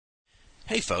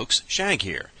Hey folks, Shag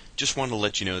here. Just wanted to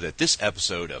let you know that this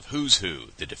episode of Who's Who,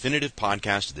 the definitive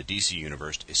podcast of the DC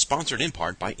Universe, is sponsored in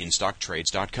part by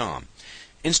InStockTrades.com.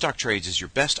 InStock Trades is your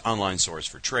best online source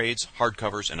for trades,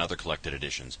 hardcovers, and other collected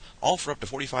editions, all for up to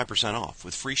 45% off,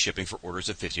 with free shipping for orders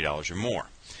of $50 or more.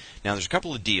 Now, there's a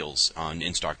couple of deals on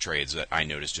InStock Trades that I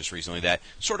noticed just recently that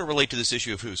sort of relate to this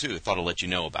issue of Who's Who. I thought I'd let you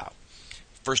know about.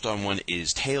 First on one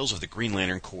is Tales of the Green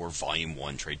Lantern Corps Volume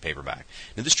 1 trade paperback.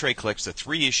 Now this trade collects the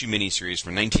 3-issue miniseries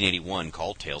from 1981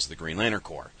 called Tales of the Green Lantern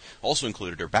Corps. Also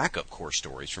included are backup Corps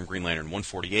stories from Green Lantern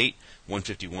 148,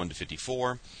 151-54,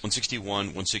 161,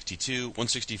 162,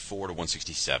 164 to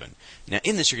 167. Now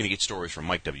in this you're going to get stories from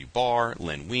Mike W. Barr,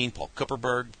 Len Wein, Paul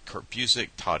Kupperberg, Kurt Busiek,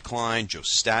 Todd Klein, Joe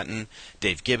Staton,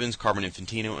 Dave Gibbons, Carmen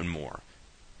Infantino, and more.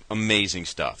 Amazing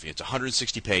stuff. It's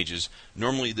 160 pages.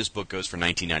 Normally this book goes for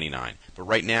 $19.99, but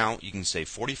right now you can save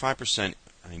 45%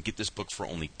 and get this book for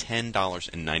only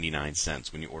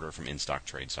 $10.99 when you order from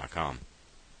InStockTrades.com.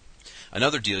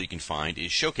 Another deal you can find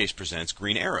is Showcase presents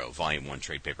Green Arrow Volume 1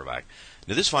 trade paperback.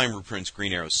 Now this volume reprints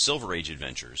Green Arrow's Silver Age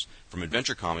adventures from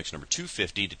Adventure Comics number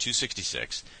 250 to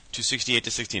 266, 268 to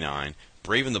 69,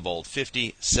 Brave and the Bold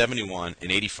 50, 71,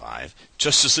 and 85,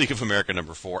 Justice League of America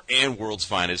number 4, and World's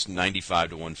Finest 95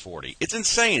 to 140. It's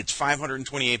insane. It's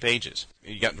 528 pages.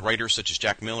 You got writers such as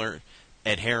Jack Miller,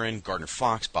 Ed Herron, Gardner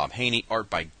Fox, Bob Haney,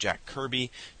 art by Jack Kirby,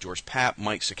 George Papp,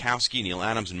 Mike Sikowski, Neil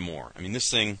Adams, and more. I mean,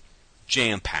 this thing,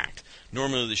 jam-packed.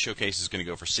 Normally, the showcase is going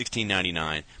to go for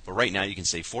 $16.99, but right now you can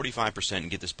save 45% and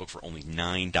get this book for only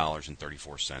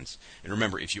 $9.34. And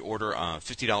remember, if you order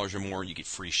 $50 or more, you get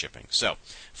free shipping. So,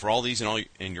 for all these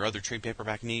and your other trade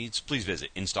paperback needs, please visit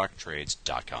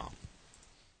InStockTrades.com.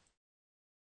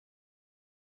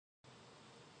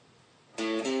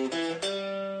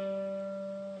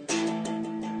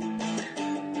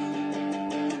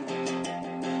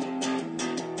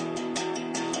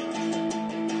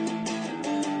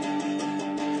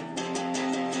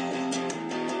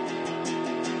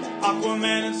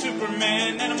 Aquaman and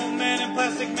Superman, Animal Man and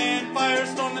Plastic Man,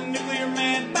 Firestorm and Nuclear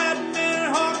Man, Batman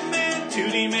and Hawkman,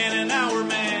 2D Man and Hour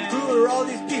Man. Who are all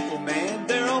these people, man?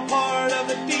 They're all part of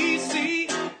the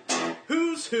DC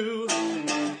Who's Who.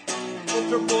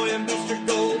 Ultra Boy and Booster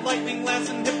Gold, Lightning Lass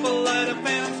and Hippolyta,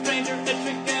 Phantom Stranger,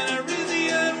 Etrick and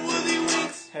Arisia and Woozy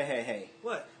Winks. Hey.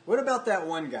 What? What about that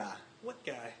one guy? What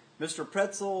guy? Mr.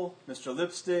 Pretzel, Mr.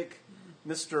 Lipstick,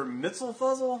 Mr.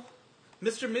 Mitzelfuzzle?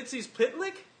 Mr. Mitzi's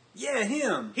Pitlick? Yeah,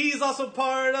 him. He's also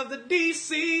part of the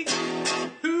DC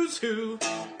Who's Who.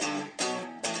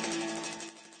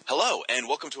 Hello, and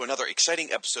welcome to another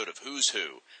exciting episode of Who's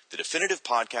Who, the definitive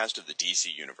podcast of the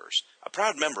DC Universe, a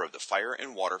proud member of the Fire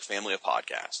and Water family of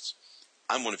podcasts.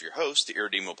 I'm one of your hosts, the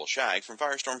irredeemable Shag from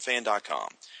FirestormFan.com.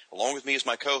 Along with me is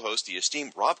my co-host, the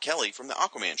esteemed Rob Kelly from the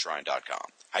AquamanShrine.com.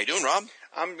 How you doing, Rob?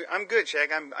 I'm good,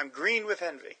 Shag. I'm green with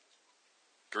envy.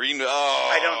 Green. Oh.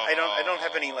 I don't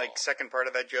have any second part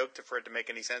of that joke for it to make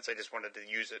any sense. I just wanted to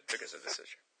use it because of this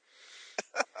issue.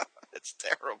 It's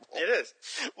terrible. It is.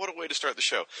 What a way to start the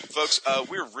show. Folks,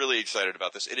 we're really excited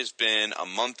about this. It has been a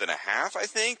month and a half, I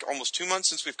think, almost 2 months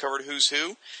since we've covered Who's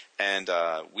Who, and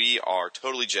we are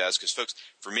totally jazzed because, folks,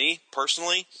 for me,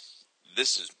 personally,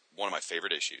 this is one of my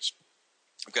favorite issues.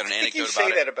 I've got an anecdote about it.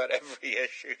 You say that about every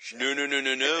issue.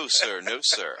 No, sir. No,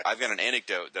 sir. I've got an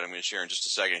anecdote that I'm going to share in just a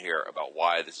second here about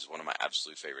why this is one of my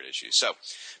absolute favorite issues. So,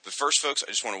 but first, folks,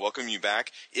 I just want to welcome you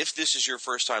back. If this is your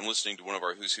first time listening to one of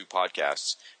our Who's Who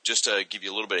podcasts, just to give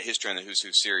you a little bit of history on the Who's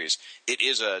Who series,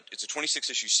 it's a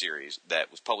 26-issue series that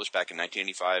was published back in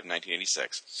 1985 and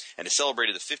 1986, and it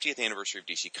celebrated the 50th anniversary of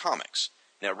DC Comics.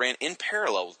 Now, it ran in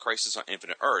parallel with Crisis on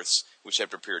Infinite Earths, which had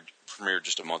premiered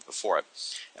just a month before it.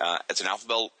 It's an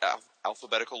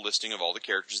alphabetical listing of all the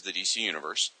characters of the DC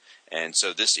Universe. And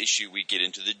so this issue, we get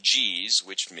into the G's,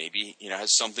 which maybe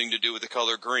has something to do with the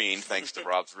color green, thanks to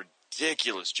Rob's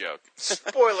ridiculous joke.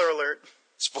 Spoiler alert.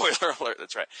 Spoiler alert,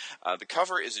 that's right. The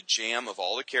cover is a jam of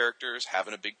all the characters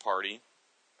having a big party.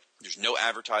 There's no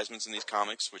advertisements in these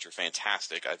comics, which are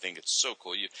fantastic. I think it's so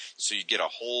cool. So you get a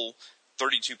whole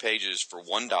 32 pages for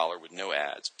 $1 with no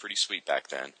ads. Pretty sweet back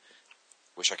then.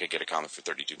 Wish I could get a comic for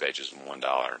 32 pages and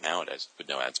 $1 nowadays with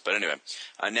no ads. But anyway,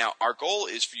 now our goal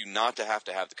is for you not to have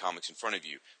the comics in front of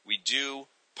you. We do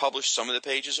publish some of the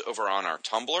pages over on our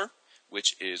Tumblr,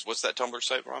 which is, what's that Tumblr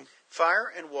site, Rob?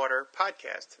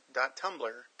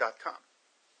 fireandwaterpodcast.tumblr.com.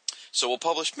 So we'll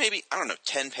publish maybe,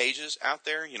 10 pages out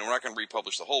there. We're not going to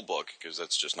republish the whole book because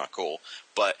that's just not cool.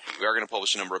 But we are going to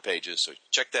publish a number of pages. So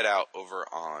check that out over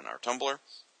on our Tumblr.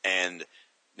 And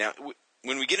now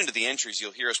when we get into the entries,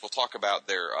 you'll hear us. We'll talk about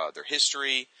their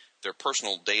history. their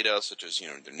personal data, such as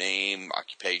their name,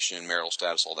 occupation, marital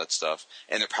status, all that stuff,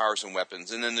 and their powers and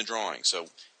weapons, and then the drawing. So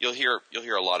you'll hear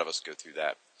a lot of us go through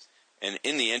that. And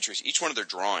in the entries, each one of their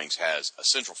drawings has a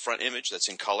central front image that's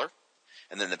in color,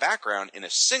 and then the background in a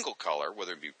single color,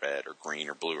 whether it be red or green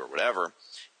or blue or whatever,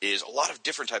 is a lot of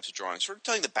different types of drawings, sort of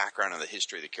telling the background and the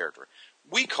history of the character.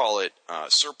 We call it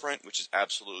surprint, which is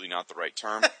absolutely not the right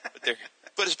term, but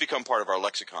it's become part of our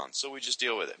lexicon, so we just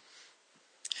deal with it.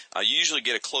 You usually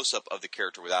get a close-up of the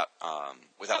character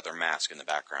without their mask in the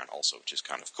background also, which is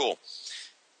kind of cool.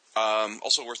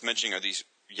 Also worth mentioning are these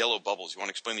yellow bubbles. You want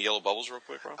to explain the yellow bubbles real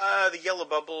quick, Rob? The yellow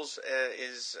bubbles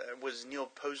was Neil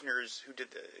Posner's, who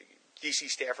did the DC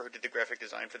staffer who did the graphic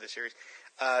design for the series.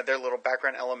 Their little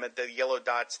background element, the yellow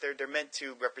dots, they're meant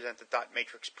to represent the dot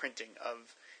matrix printing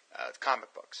of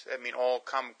comic books. I mean, all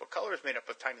comic book color is made up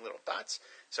of tiny little dots,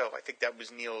 so I think that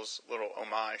was Neil's little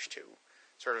homage to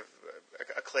sort of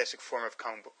a classic form of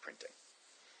comic book printing.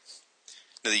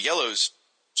 Now, the yellows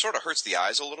sort of hurts the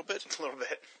eyes a little bit. A little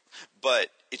bit.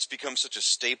 But it's become such a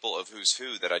staple of Who's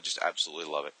Who that I just absolutely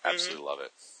love it. Absolutely love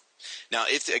it. Now,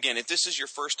 if this is your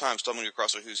first time stumbling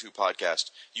across a Who's Who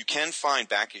podcast, you can find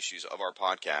back issues of our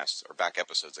podcast, or back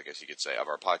episodes, I guess you could say, of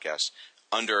our podcast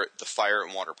under the Fire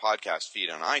and Water podcast feed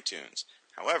on iTunes.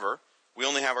 However, we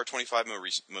only have our 25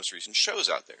 most recent shows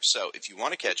out there. So if you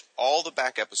want to catch all the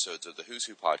back episodes of the Who's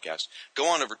Who podcast, go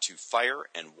on over to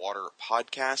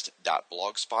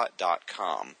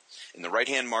fireandwaterpodcast.blogspot.com. In the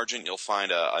right-hand margin, you'll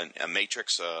find a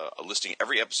matrix, a listing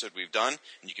every episode we've done,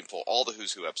 and you can pull all the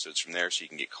Who's Who episodes from there so you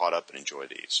can get caught up and enjoy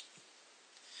these.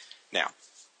 Now,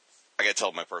 I got to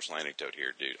tell my personal anecdote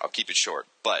here, dude. I'll keep it short,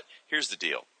 but here's the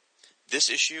deal. This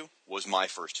issue was my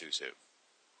first Who's Who.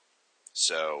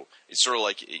 So it's sort of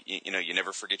like, you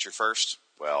never forget your first.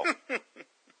 Well,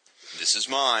 this is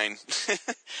mine.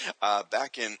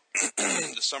 Back in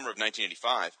the summer of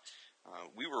 1985,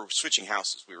 we were switching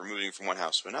houses. We were moving from one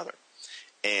house to another.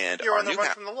 And You're on the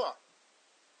run from the law.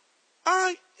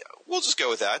 We'll just go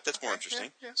with that. That's more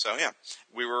interesting. Yeah. So yeah,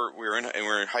 we were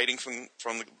hiding from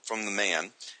the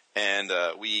man, and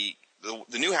the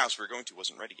new house we were going to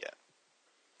wasn't ready yet,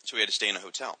 so we had to stay in a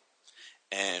hotel.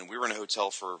 And we were in a hotel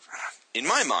for, in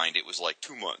my mind, it was like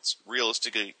 2 months.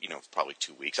 Realistically, probably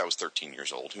 2 weeks. I was 13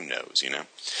 years old. Who knows,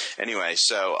 Anyway,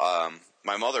 so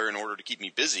my mother, in order to keep me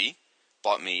busy,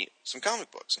 bought me some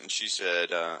comic books. And she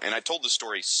said, and I told this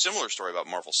similar story about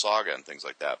Marvel Saga and things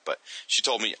like that, but she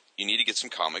told me, you need to get some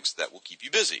comics that will keep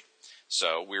you busy.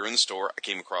 So we were in the store. I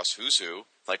came across Who's Who.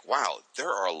 Like, wow,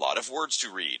 there are a lot of words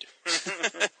to read.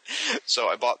 So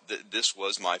I bought, this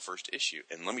was my first issue.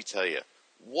 And let me tell you,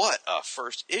 what a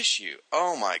first issue.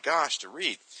 Oh my gosh, to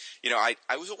read. I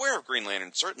was aware of Green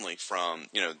Lantern certainly from,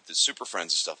 the Super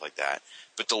Friends and stuff like that.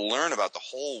 But to learn about the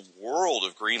whole world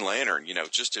of Green Lantern,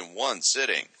 just in one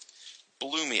sitting,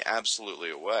 blew me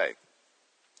absolutely away.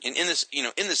 And in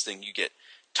this thing, you get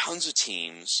tons of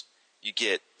teams. You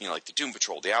get, like the Doom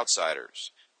Patrol, the Outsiders,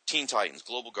 Teen Titans,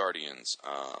 Global Guardians,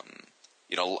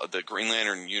 the Green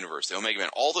Lantern universe, the Omega Man,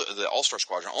 all the All-Star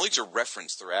Squadron. All these are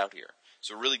referenced throughout here.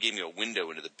 So it really gave me a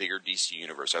window into the bigger DC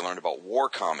universe. I learned about War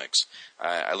Comics.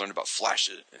 I learned about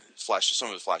some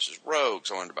of the Flash's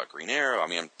rogues. I learned about Green Arrow. I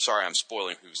mean, I'm sorry I'm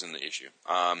spoiling who's in the issue.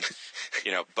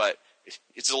 But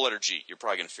it's the letter G. You're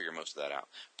probably going to figure most of that out.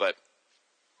 But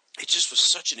it just was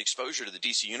such an exposure to the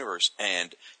DC universe.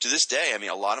 And to this day, I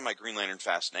mean, a lot of my Green Lantern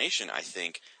fascination, I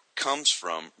think, comes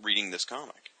from reading this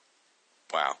comic.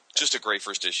 Wow. Just a great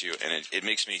first issue, and it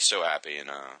makes me so happy.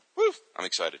 And, I'm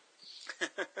excited.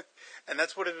 And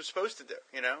that's what it was supposed to do,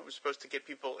 It was supposed to get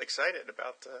people excited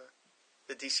about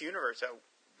the DC Universe. At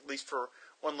least for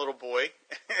one little boy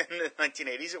in the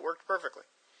 1980s, it worked perfectly.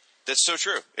 That's so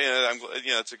true. Yeah,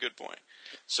 that's a good point.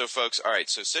 So, folks, all right,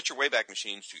 so set your Wayback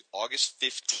Machines to August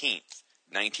 15th,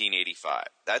 1985.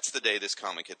 That's the day this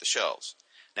comic hit the shelves.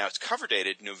 Now, it's cover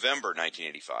dated November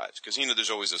 1985, because,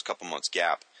 there's always this couple months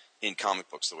gap in comic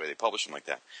books, the way they publish them like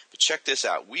that. But check this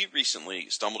out. We recently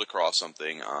stumbled across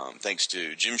something, thanks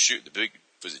to Jim Jim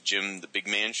the Big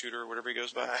Man Shooter, or whatever he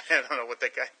goes by? I don't know what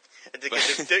that guy, I think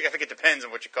it depends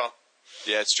on what you call.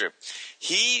 Yeah, it's true.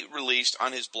 He released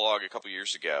on his blog a couple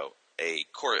years ago an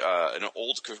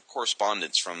old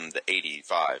correspondence from the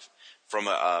 85 from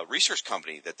a research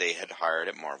company that they had hired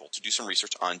at Marvel to do some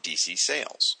research on DC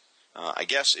sales. I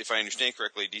guess, if I understand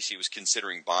correctly,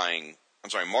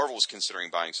 Marvel was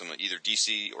considering buying some either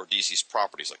DC or DC's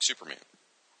properties like Superman.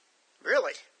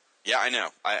 Really? Yeah, I know.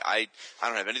 I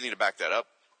don't have anything to back that up.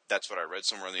 That's what I read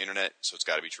somewhere on the internet, so it's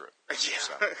got to be true. Yeah.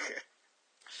 So.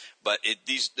 But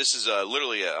this is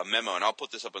literally a memo, and I'll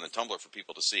put this up on the Tumblr for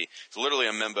people to see. It's literally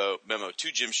a memo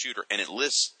to Jim Shooter, and it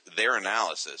lists their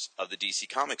analysis of the DC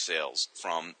Comics sales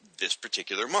from this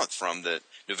particular month, from the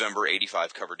November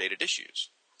 85 cover-dated issues.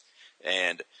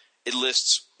 And it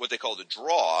lists what they call the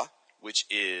draw, which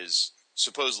is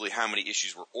supposedly how many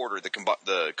issues were ordered,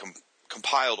 the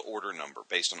compiled order number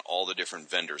based on all the different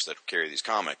vendors that carry these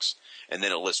comics, and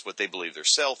then it lists what they believe their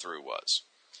sell-through was.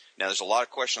 Now, there's a lot of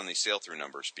question on these sale-through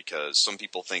numbers because some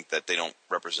people think that they don't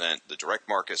represent the direct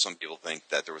market. Some people think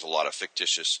that there was a lot of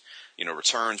fictitious,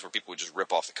 returns where people would just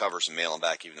rip off the covers and mail them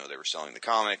back even though they were selling the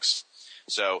comics.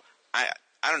 So I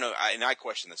don't know, and I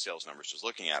question the sales numbers just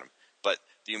looking at them. But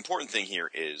the important thing here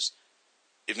is,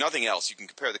 if nothing else, you can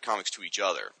compare the comics to each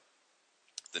other.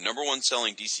 The number one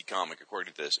selling DC comic,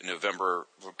 according to this, in November,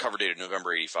 cover dated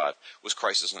November 85, was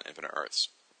Crisis on Infinite Earths.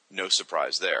 No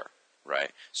surprise there,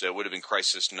 right? So it would have been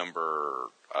Crisis number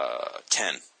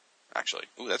 10, actually.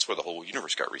 Ooh, that's where the whole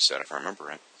universe got reset, if I remember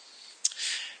right.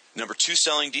 Number 2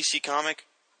 selling DC comic,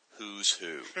 Who's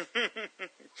Who.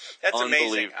 That's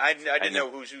amazing. I didn't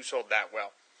know Who's Who sold that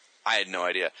well. I had no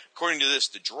idea. According to this,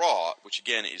 the draw, which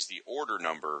again is the order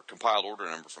number, compiled order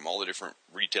number from all the different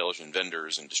retailers and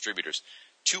vendors and distributors,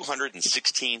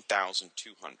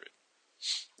 216,200.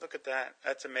 Look at that.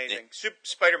 That's amazing.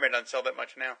 Spider-Man doesn't sell that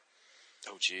much now.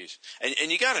 Oh, geez.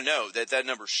 And you got to know that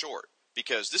number's short,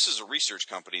 because this is a research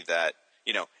company that,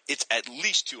 it's at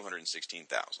least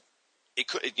 216,000. It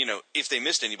could, if they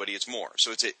missed anybody, it's more.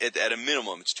 So it's at a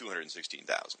minimum, it's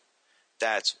 216,000.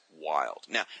 That's wild.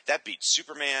 Now, that beat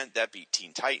Superman, that beat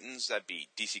Teen Titans, that beat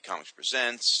DC Comics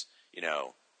Presents,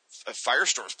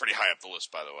 Firestore's pretty high up the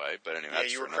list, by the way. But anyway, yeah,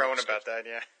 you were crowing about that,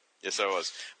 yeah. Yes, I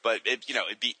was. But it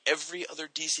beat every other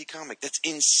DC comic. That's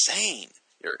insane.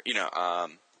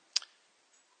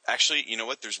 Actually, you know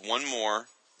what? There's one more.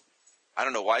 I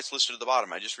don't know why it's listed at the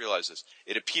bottom. I just realized this.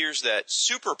 It appears that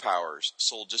Superpowers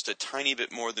sold just a tiny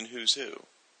bit more than Who's Who.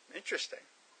 Interesting.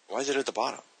 Why is it at the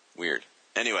bottom? Weird.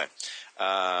 Anyway,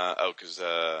 because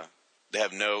they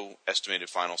have no estimated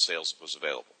final sales was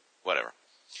available. Whatever.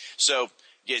 So,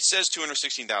 yeah, it says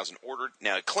 216,000 ordered.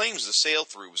 Now, it claims the sale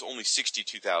through was only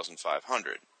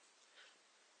 62,500.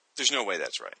 There's no way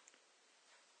that's right.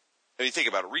 I mean, think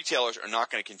about it. Retailers are not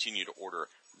going to continue to order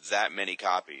that many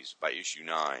copies by issue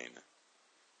 9,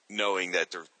 knowing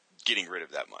that they're getting rid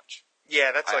of that much.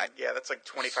 Yeah, that's like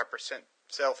 25%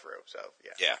 sell through. So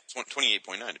yeah, 28.9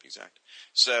 to be exact.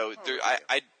 So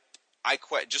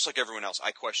just like everyone else,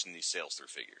 I question these sales through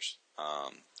figures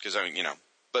because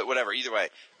but whatever. Either way,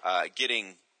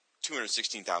 getting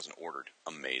 216,000 ordered,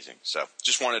 amazing. So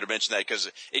just wanted to mention that because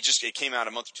it came out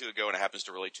a month or two ago and it happens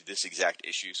to relate to this exact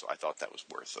issue. So I thought that was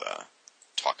worth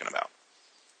talking about.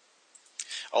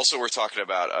 Also, we're talking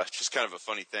about just kind of a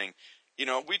funny thing. We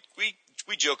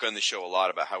joke on the show a lot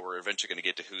about how we're eventually going to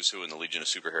get to Who's Who in the Legion of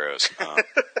Superheroes.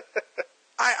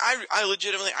 I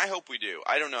legitimately, I hope we do.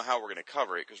 I don't know how we're going to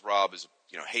cover it because Rob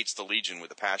hates the Legion with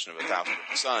the passion of 1,000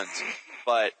 suns.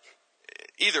 But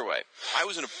either way, I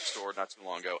was in a bookstore not too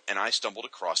long ago, and I stumbled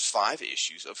across 5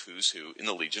 issues of Who's Who in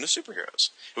the Legion of Superheroes.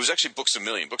 It was actually Books A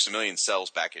Million. Books A Million sells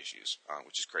back issues,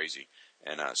 which is crazy.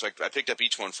 And so I picked up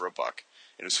each one for $1.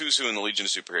 It was Who's Who in the Legion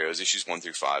of Superheroes, issues 1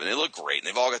 through 5. And they look great. And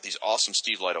they've all got these awesome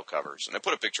Steve Lytle covers. And I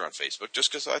put a picture on Facebook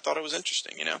just because I thought it was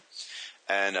interesting,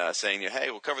 And saying, hey,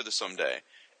 we'll cover this someday.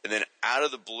 And then out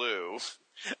of the blue,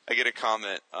 I get a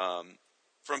comment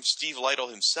from Steve Lytle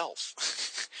himself.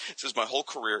 It says, my whole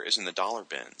career is in the dollar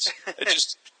bins. It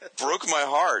just broke my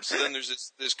heart. So then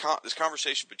there's this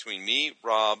conversation between me,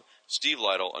 Rob, Steve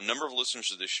Lytle, a number of listeners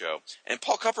to this show, and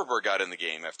Paul Kupperberg got in the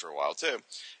game after a while, too.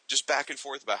 Just back and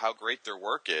forth about how great their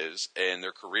work is and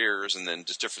their careers and then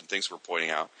just different things we're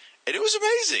pointing out. And it was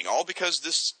amazing, all because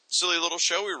this silly little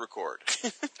show we record.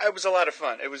 It was a lot of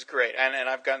fun. It was great. And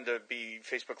I've gotten to be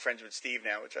Facebook friends with Steve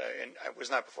now, which I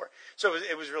was not before. So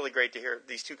it was really great to hear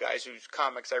these two guys whose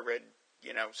comics I read,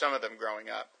 some of them growing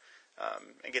up,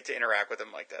 and get to interact with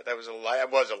them like that. That was a lot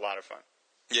of fun.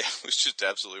 Yeah, it was just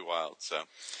absolutely wild. So,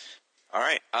 all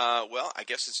right. Well, I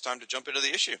guess it's time to jump into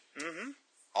the issue. Mm-hmm.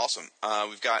 Awesome.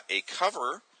 We've got a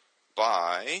cover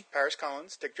by Paris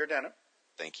Collins, Dick Giordano.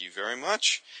 Thank you very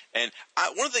much. And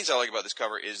one of the things I like about this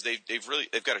cover is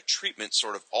they've got a treatment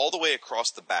sort of all the way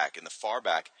across the back. In the far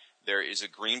back, there is a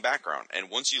green background. And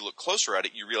once you look closer at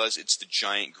it, you realize it's the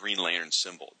giant Green Lantern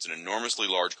symbol. It's an enormously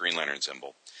large Green Lantern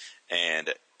symbol.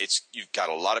 And you've got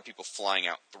a lot of people flying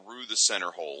out through the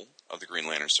center hole of the Green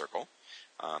Lantern circle.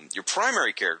 Your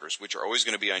primary characters, which are always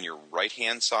going to be on your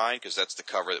right-hand side, because that's the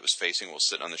cover that was facing, will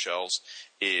sit on the shelves,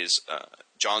 is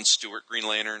John Stewart Green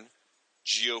Lantern,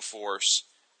 Geoforce,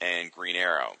 and Green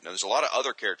Arrow. Now, there's a lot of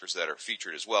other characters that are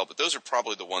featured as well, but those are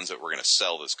probably the ones that were going to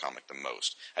sell this comic the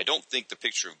most. I don't think the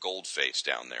picture of Goldface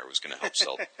down there was going to help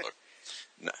sell the book.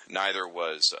 Neither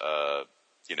was,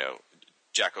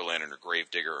 Jack-O-Lantern or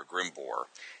Gravedigger or Grimbore.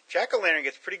 Jack-O-Lantern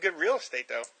gets pretty good real estate,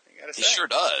 though. You gotta say. He sure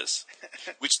does.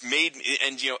 Which made me,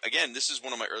 and again, this is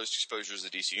one of my earliest exposures to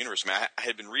the DC Universe. I mean, I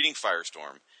had been reading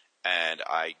Firestorm, and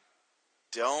I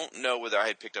don't know whether I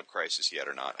had picked up Crisis yet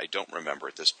or not. I don't remember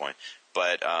at this point.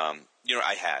 But, I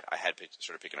had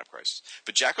started picking up Crisis.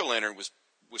 But Jack-O-Lantern was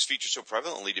featured so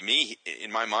prevalently to me,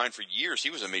 in my mind for years, he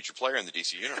was a major player in the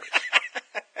DC Universe.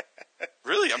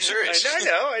 Really, I'm serious. I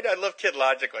know. I love Kid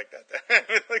Logic like that.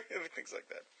 Things like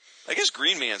that. I guess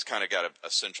Green Man's kind of got a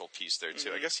central piece there, too.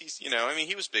 Mm-hmm. I guess he's,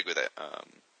 he was big with it.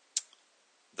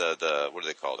 The what are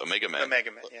they called? Omega Men.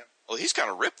 Omega Men, yeah. Well, he's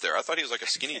kind of ripped there. I thought he was like a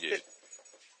skinny dude.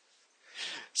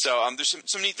 So there's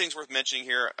some neat things worth mentioning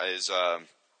here is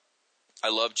I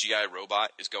love G.I.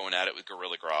 Robot is going at it with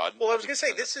Gorilla Grodd. Well, I was going to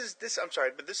say, this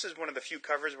is one of the few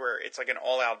covers where it's like an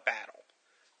all-out battle.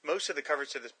 Most of the covers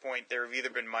to this point, there have either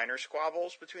been minor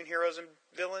squabbles between heroes and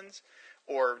villains,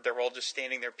 or they're all just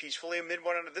standing there peacefully amid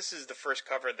one another. This is the first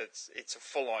cover it's a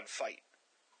full-on fight.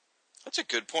 That's a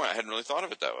good point. I hadn't really thought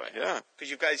of it that way. Yeah.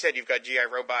 Because you've got G.I.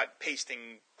 Robot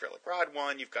pasting Gorilla Grodd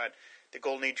one. You've got the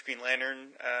Golden Age Green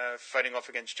Lantern fighting off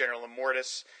against General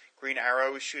Immortus. Green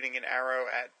Arrow is shooting an arrow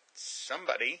at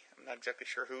somebody. I'm not exactly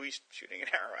sure who he's shooting an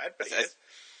arrow at, but he is.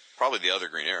 Probably the other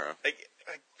Green Arrow.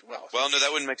 Well, no,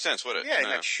 that wouldn't make sense, would it? Yeah, no.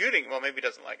 Not shooting. Well, maybe he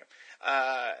doesn't like him.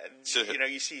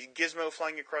 You see Gizmo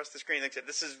flying across the screen. Like I said,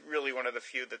 this is really one of the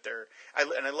few that they're.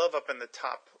 I love up in the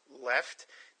top left,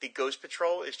 the Ghost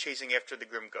Patrol is chasing after the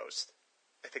Grim Ghost.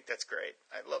 I think that's great.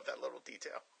 I love that little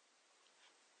detail.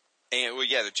 And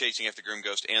they're chasing after Grim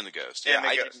Ghost and the Ghost. Yeah,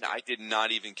 I did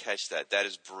not even catch that. That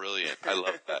is brilliant. I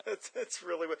love that. That's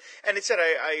really. And it said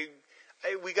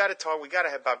we got to talk. We got to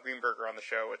have Bob Greenberger on the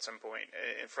show at some point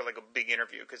for like a big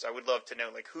interview because I would love to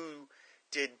know like who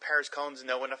did Paris Collins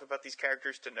know enough about these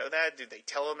characters to know that? Did they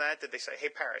tell him that? Did they say, "Hey,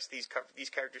 Paris, these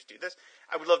characters do this"?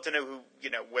 I would love to know who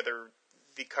whether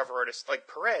the cover artist like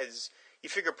Perez. You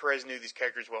figure Perez knew these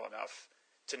characters well enough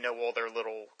to know all their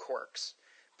little quirks.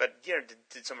 But did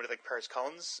somebody like Paris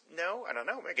Collins know? I don't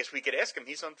know. I guess we could ask him.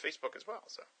 He's on Facebook as well.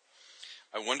 So.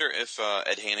 I wonder if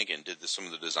Ed Hannigan did some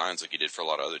of the designs like he did for a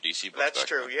lot of other DC books. That's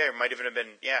true. Then. Yeah, it might have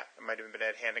been. Yeah, it might have been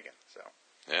Ed Hannigan. So.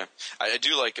 Yeah, I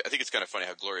do like. I think it's kind of funny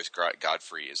how Glorious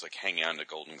Godfrey is like hanging on to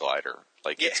Golden Glider.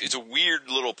 Like it's a weird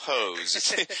little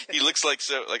pose. He looks like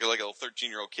a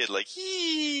 13-year-old kid. Like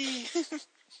hee.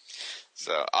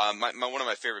 So one of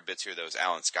my favorite bits here though is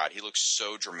Alan Scott. He looks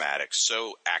so dramatic,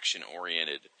 so action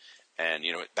oriented, and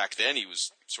back then he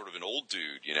was sort of an old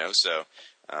dude. So.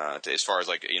 As far as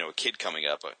like a kid coming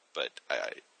up, but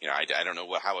I don't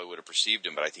know how I would have perceived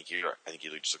him, but I think he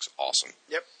just looks awesome.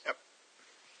 Yep.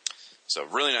 So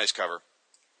really nice cover.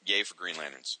 Yay for Green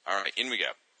Lanterns. All right, in we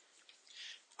go.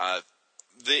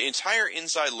 The entire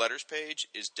inside letters page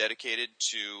is dedicated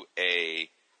to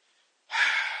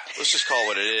let's just call it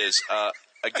what it is.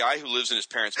 A guy who lives in his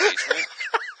parents' basement.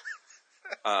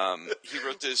 He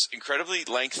wrote this incredibly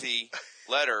lengthy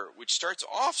letter, which starts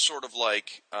off sort of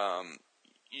like.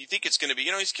 You think it's going to be,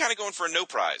 he's kind of going for a no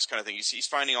prize kind of thing. He's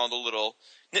finding all the little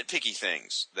nitpicky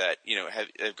things that,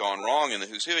 have gone wrong in the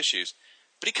Who's Who issues.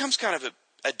 But he comes kind of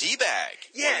a D-bag.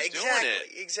 Yeah,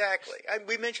 exactly.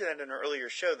 We mentioned that in an earlier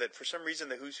show that for some reason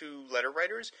the Who's Who letter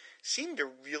writers seem to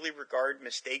really regard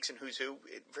mistakes in Who's Who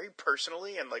very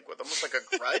personally and like with almost like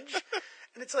a grudge.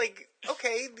 And it's like,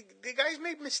 okay, the guys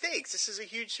made mistakes. This is a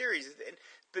huge series.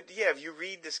 But yeah, if you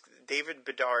read this David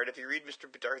Bedard, if you read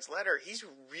Mr. Bedard's letter, he's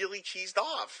really cheesed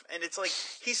off. And it's like,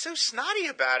 he's so snotty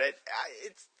about it.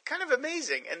 It's kind of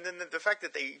amazing. And then the fact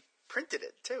that they printed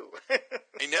it, too.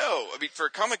 I know. I mean, for a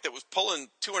comic that was pulling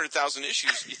 200,000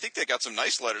 issues, you think they got some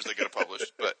nice letters they could have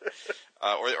published. But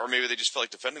or maybe they just felt like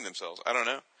defending themselves. I don't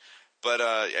know. But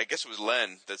I guess it was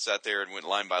Len that sat there and went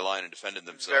line by line and defended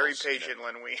themselves. Very patient,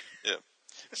 Len Wein. Yeah.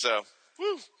 So,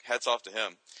 hats off to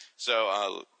him.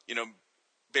 So,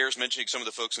 bears mentioning some of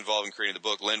the folks involved in creating the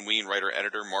book. Len Wein,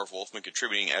 writer-editor. Marv Wolfman,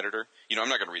 contributing editor. I'm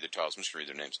not going to read their titles. I'm just going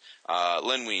to read their names.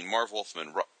 Len Wein, Marv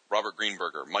Wolfman, Robert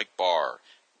Greenberger, Mike Barr,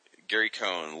 Gary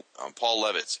Cohn, Paul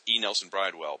Levitz, E. Nelson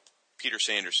Bridewell, Peter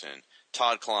Sanderson,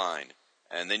 Todd Klein.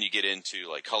 And then you get into,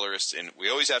 like, colorists. And we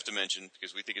always have to mention,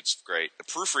 because we think it's great, the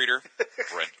proofreader,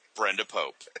 Brenda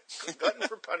Pope. Glutton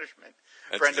for punishment.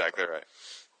 That's Brenda exactly Pope. right.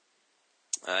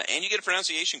 And you get a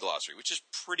pronunciation glossary, which is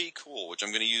pretty cool, which I'm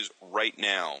going to use right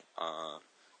now.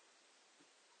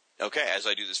 Okay, as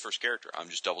I do this first character, I'm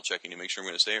just double-checking to make sure I'm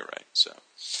going to say it right. So,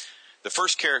 The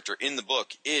first character in the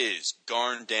book is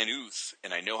Garn Danuth,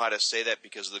 and I know how to say that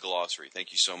because of the glossary.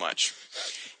 Thank you so much.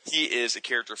 He is a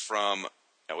character from.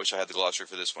 I wish I had the glossary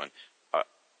for this one.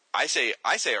 I say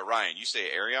Orion. You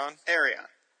say Arion? Arion.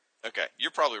 Okay,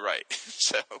 you're probably right.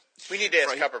 So we need to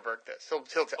ask Kupperberg this. He'll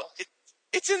tell us.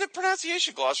 It's in the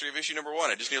pronunciation glossary of issue number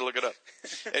 1. I just need to look it up.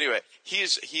 Anyway, he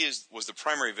was the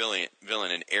primary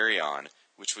villain in Arion,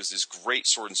 which was this great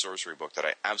sword and sorcery book that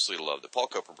I absolutely love that Paul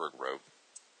Kupperberg wrote.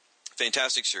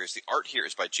 Fantastic series. The art here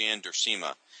is by Jan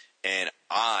Duursema, and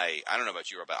I don't know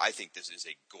about you, but I think this is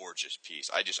a gorgeous piece.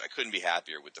 I couldn't be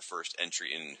happier with the first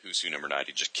entry in Who's Who number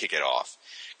 90. Just kick it off,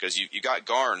 because you got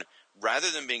Garn,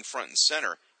 rather than being front and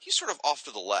center, he's sort of off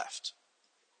to the left,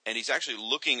 and he's actually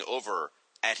looking over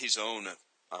at his own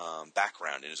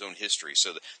background and his own history.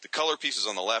 So the color piece is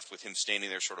on the left with him standing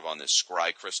there sort of on this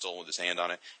scry crystal with his hand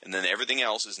on it, and then everything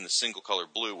else is in the single color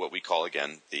blue, what we call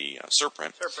again the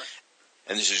Surprint.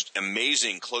 And there's this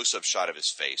amazing close-up shot of his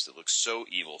face that looks so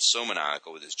evil, so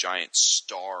maniacal, with his giant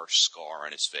star scar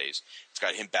on his face. It's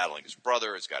got him battling his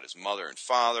brother. It's got his mother and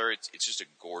father. It's just a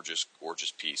gorgeous,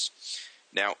 gorgeous piece.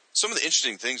 Now, some of the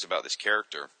interesting things about this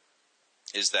character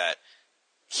is that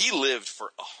he lived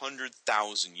for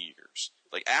 100,000 years.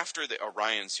 Like, after the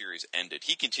Orion series ended,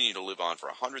 he continued to live on for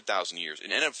 100,000 years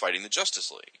and ended up fighting the Justice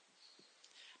League.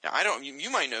 Now, you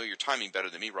might know your timing better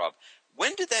than me, Rob.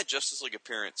 When did that Justice League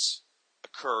appearance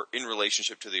occur in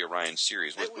relationship to the Orion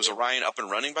series? Was Orion up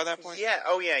and running by that point? Yeah.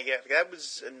 Oh, yeah. That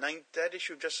was that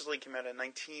issue of Justice League came out in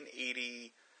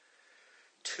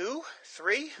 1982,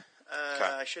 3. Okay.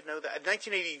 I should know that.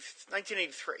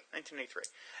 1983.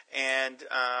 And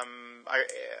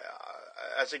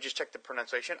as I just checked the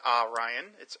pronunciation,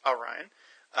 Orion. It's Orion.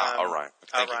 Orion.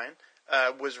 Orion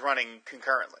was running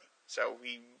concurrently. So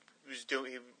he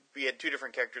had two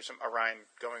different characters from Orion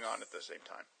going on at the same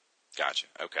time. Gotcha.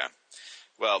 Okay.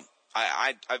 Well,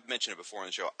 I've mentioned it before on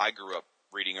the show. I grew up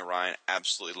reading Orion.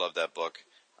 Absolutely loved that book.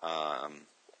 How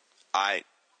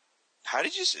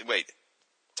did you say? Wait.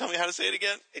 Tell me how to say it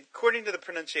again. According to the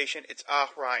pronunciation, it's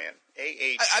Orion.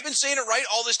 A-H. I've been saying it right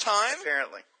all this time?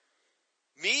 Apparently.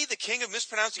 Me, the king of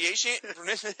mispronunciation?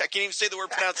 I can't even say the word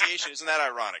pronunciation. Isn't that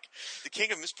ironic? The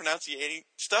king of mispronunciating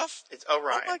stuff? It's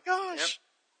Orion. Oh, my gosh.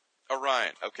 Yep.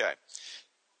 Orion. Okay.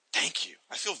 Thank you.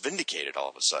 I feel vindicated all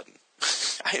of a sudden.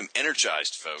 I am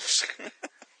energized, folks.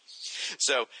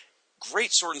 So,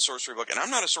 great sword and sorcery book. And I'm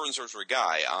not a sword and sorcery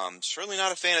guy. Certainly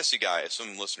not a fantasy guy, as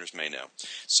some listeners may know.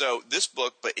 So, this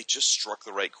book, but it just struck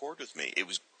the right chord with me. It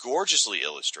was gorgeously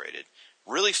illustrated.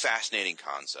 Really fascinating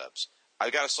concepts. I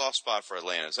got a soft spot for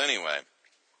Atlantis anyway.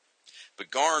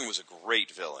 But Garn was a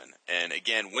great villain. And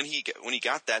again, when he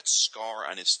got that scar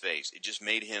on his face, it just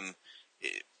made him...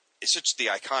 It's such the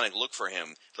iconic look for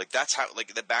him. Like, that's how,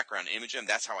 like, the background image of him,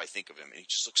 that's how I think of him. And he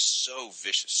just looks so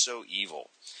vicious, so evil.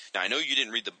 Now, I know you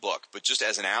didn't read the book, but just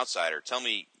as an outsider, tell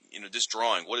me, this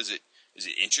drawing, what is it? Does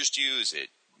it interest you? Does it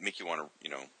make you want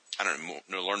to, I don't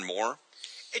know, learn more?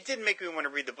 It didn't make me want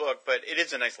to read the book, but it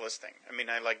is a nice listing. I mean,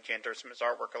 I like Jan Duursema's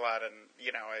artwork a lot, and,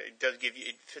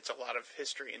 it fits a lot of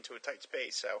history into a tight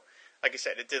space, so... Like I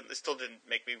said, it still didn't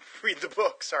make me read the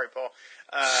book. Sorry, Paul.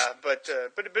 But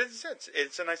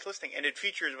it's a nice listing, and it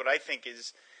features what I think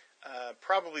is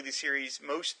probably the series'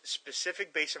 most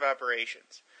specific base of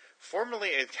operations.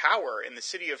 Formerly a tower in the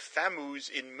city of Thamuz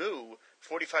in Mu,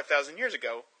 45,000 years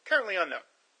ago, currently unknown.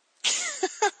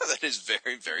 That is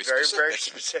very, very specific. Very, very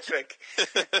specific.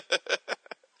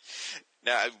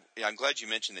 Now, I'm glad you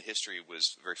mentioned the history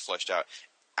was very fleshed out.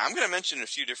 I'm going to mention a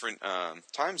few different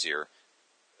times here.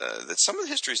 That some of the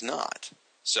history is not.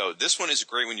 So this one is a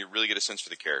great one. You really get a sense for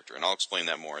the character, and I'll explain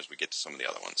that more as we get to some of the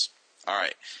other ones. All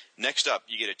right. Next up,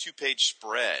 you get a 2-page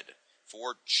spread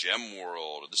for Gem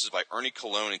World. This is by Ernie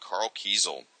Colon and Carl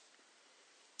Kiesel.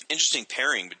 Interesting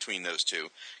pairing between those two,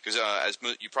 because as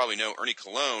you probably know, Ernie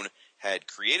Colon had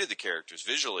created the characters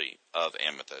visually of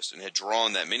Amethyst and had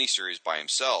drawn that miniseries by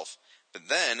himself. But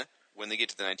then, when they get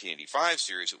to the 1985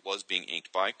 series, it was being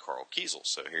inked by Carl Kiesel.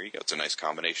 So here you go. It's a nice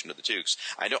combination of the two.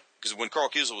 Because when Carl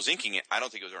Kiesel was inking it, I don't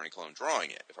think it was Ernie Colon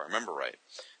drawing it, if I remember right.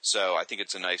 So I think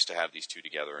it's nice to have these two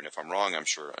together. And if I'm wrong, I'm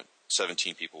sure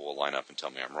 17 people will line up and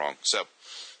tell me I'm wrong. So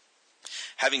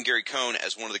having Gary Cohn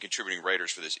as one of the contributing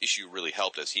writers for this issue really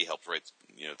helped us. He helped write,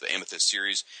 the Amethyst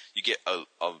series. You get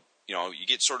you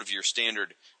get sort of your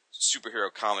standard superhero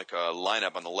comic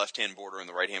lineup. On the left-hand border and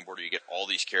the right-hand border, you get all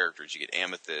these characters. You get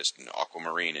Amethyst and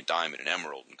Aquamarine and Diamond and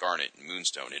Emerald and Garnet and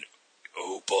Moonstone and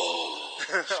Opal.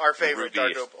 Our favorite,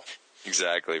 Dark Opal.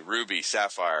 Exactly. Ruby,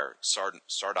 Sapphire,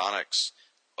 Sardonyx,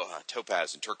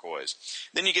 Topaz, and Turquoise.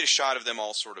 Then you get a shot of them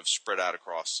all sort of spread out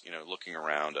across, looking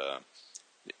around.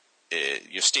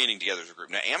 standing together as a group.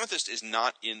 Now, Amethyst is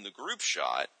not in the group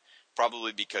shot,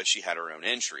 probably because she had her own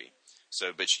entry.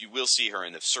 So, but you will see her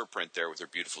in the surprint there with her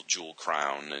beautiful jewel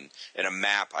crown and a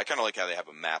map. I kind of like how they have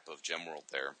a map of Gemworld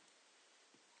there.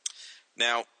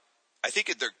 Now, I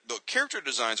think the character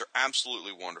designs are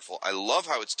absolutely wonderful. I love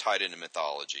how it's tied into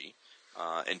mythology.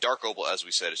 And Dark Opal, as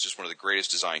we said, is just one of the greatest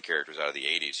design characters out of the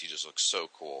 80s. He just looks so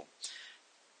cool.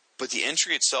 But the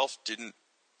entry itself didn't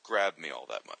grab me all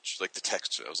that much. Like the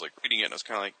text, I was like reading it and I was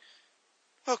kind of like,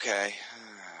 okay.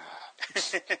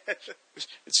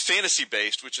 It's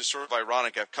fantasy-based, which is sort of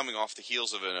ironic. I'm coming off the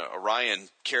heels of an Orion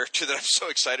character that I'm so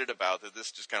excited about that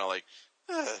this just kind of like,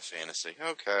 fantasy.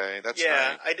 Okay, that's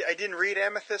yeah. right. I didn't read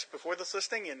Amethyst before this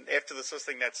listing, and after this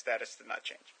listing, that status did not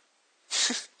change.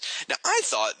 Now, I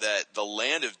thought that the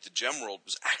land of the Gemworld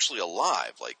was actually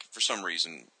alive. Like, for some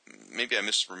reason, maybe I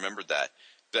misremembered that.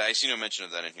 But I see no mention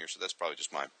of that in here, so that's probably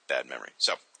just my bad memory.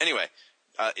 So, anyway,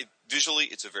 visually,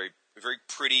 it's a very, very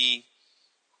pretty,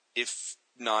 if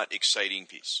not exciting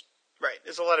piece. Right.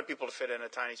 There's a lot of people to fit in a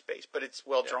tiny space, but it's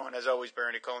well drawn, as always,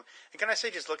 Barony Cohen. And can I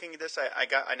say, just looking at this,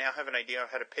 I now have an idea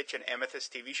of how to pitch an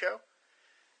Amethyst TV show.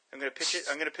 I'm going to pitch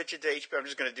it to HBO. I'm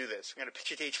just going to do this. I'm going to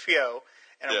pitch it to HBO,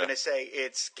 and I'm going to say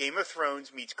it's Game of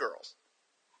Thrones meets Girls.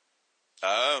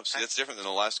 Oh, see, that's different than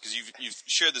the last, because you've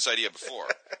shared this idea before,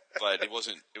 but it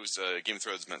wasn't. It was Game of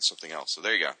Thrones meant something else. So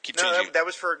there you go. Keep changing. That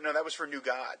was for New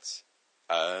Gods.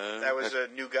 That was a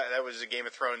new guy. That was a Game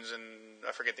of Thrones, and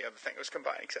I forget the other thing. It was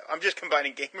combining. So I'm just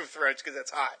combining Game of Thrones because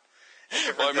that's hot.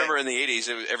 Well, I remember in the 80s,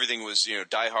 everything was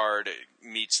Die Hard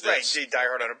meets this. Right, Die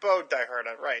Hard on a boat, Die Hard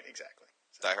on exactly.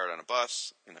 So. Die Hard on a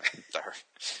bus,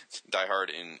 Die Hard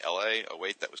in L.A. Oh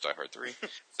wait, that was Die Hard 3.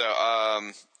 So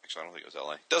actually, I don't think it was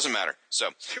L.A. Doesn't matter. So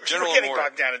General We're getting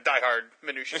bogged down in Die Hard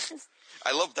minutiae.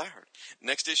 I love Die Hard.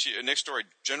 Next story,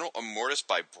 General Immortus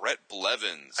by Brett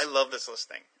Blevins. I love this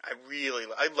listing. I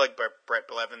like Brett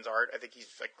Blevins' art. I think he's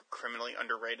like criminally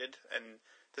underrated, and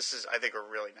this is, I think, a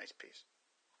really nice piece.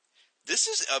 This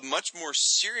is a much more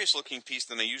serious looking piece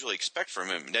than I usually expect from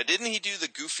him. Now, didn't he do the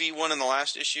goofy one in the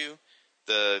last issue?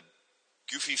 The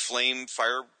goofy flame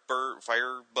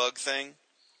firebug thing?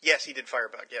 Yes, he did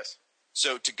Firebug, yes.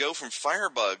 So to go from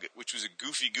Firebug, which was a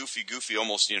goofy,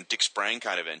 almost Dick Sprang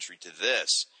kind of entry, to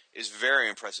this is very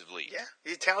impressive leap. Yeah,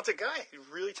 he's a talented guy. He's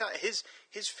really talented.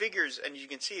 His figures, and you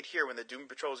can see it here when the Doom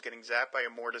Patrol is getting zapped by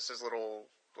Immortus' little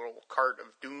cart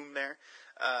of doom there.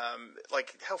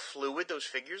 Like how fluid those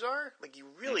figures are. Like you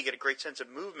really get a great sense of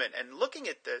movement. And looking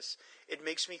at this, it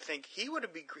makes me think he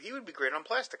would be great on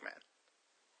Plastic Man.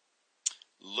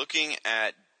 Looking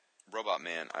at Robot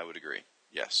Man, I would agree.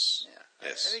 Yes. Yeah.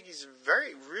 Yes. I think he's a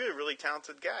very, really, really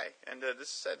talented guy. And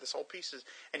this whole piece is,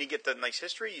 and you get the nice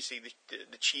history. You see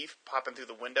the chief popping through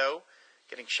the window,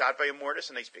 getting shot by Immortus,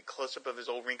 a nice big close up of his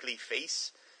old wrinkly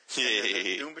face.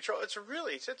 The Doom Patrol. It's a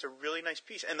really nice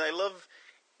piece, and I love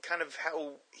kind of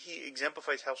how he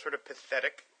exemplifies how sort of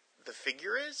pathetic the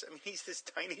figure is. I mean, he's this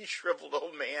tiny, shriveled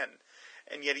old man,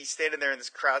 and yet he's standing there in this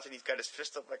crouch, and he's got his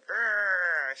fist up like,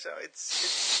 "Arr!" So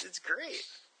it's great.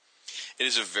 It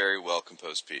is a very well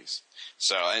composed piece.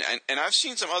 So, and I've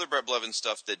seen some other Brett Blevins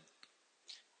stuff that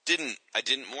I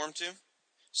didn't warm to.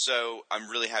 So I'm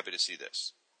really happy to see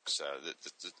this. So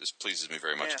this pleases me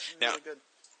very much. Yeah, now, really good.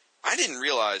 I didn't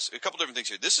realize a couple different things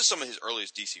here. This is some of his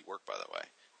earliest DC work, by the way.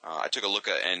 I took a look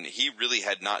at, and he really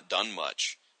had not done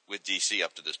much with DC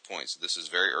up to this point. So this is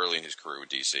very early in his career with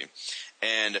DC.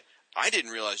 And I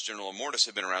didn't realize General Immortus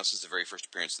had been around since the very first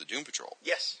appearance of the Doom Patrol.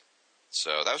 Yes.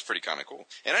 So that was pretty kind of cool.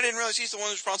 And I didn't realize he's the one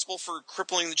who's responsible for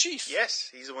crippling the chief. Yes,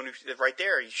 he's the one who right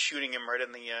there. He's shooting him right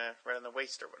in the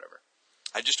waist or whatever.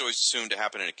 I just always assumed it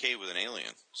happened in a cave with an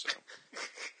alien. So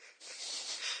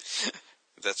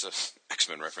that's a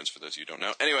X-Men reference for those of you who don't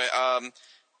know. Anyway,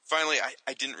 finally,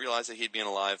 I didn't realize that he'd been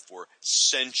alive for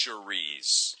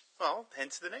centuries. Well,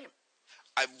 hence the name.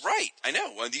 Right, I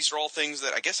know. Well, these are all things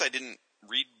that I guess I didn't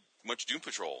read much Doom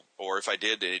Patrol, or if I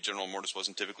did, General Immortus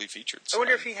wasn't typically featured. So I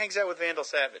wonder if he hangs out with Vandal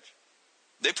Savage.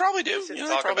 They probably do. They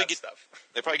They probably get stuff.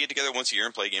 They probably get together once a year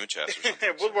and play a game of chess. Or something.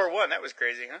 World War I, that was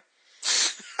crazy, huh?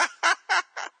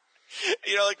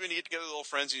 Like when you get together with old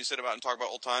friends and you sit about and talk about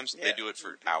old times, Yeah. they do it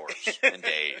for hours and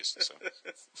days. So.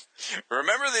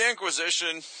 Remember the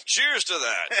Inquisition? Cheers to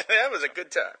that. That was a good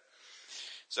time.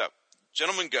 So,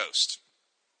 Gentleman Ghost.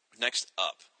 Next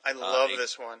up. I love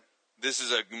this one. This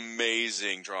is an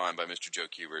amazing drawing by Mr. Joe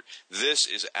Kubert. This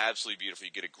is absolutely beautiful.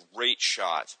 You get a great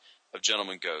shot of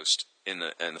Gentleman Ghost in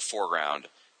the foreground,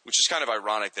 which is kind of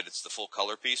ironic that it's the full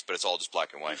color piece, but it's all just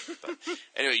black and white. But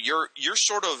anyway, you're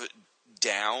sort of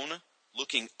down,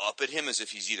 looking up at him as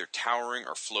if he's either towering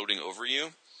or floating over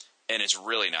you. and it's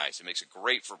really nice. It makes a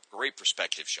great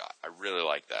perspective shot. I really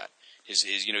like that. His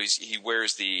he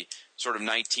wears the sort of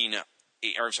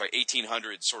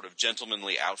 1800s sort of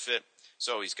gentlemanly outfit.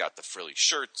 So he's got the frilly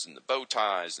shirts and the bow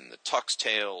ties and the tux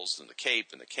tails and the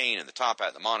cape and the cane and the top hat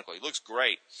and the monocle. He looks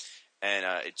great. And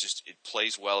it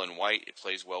plays well in white. It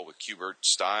plays well with Kubert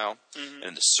style. Mm-hmm.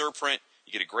 And the surprint,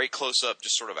 you get a great close-up,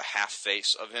 just sort of a half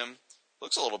face of him.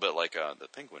 Looks a little bit like the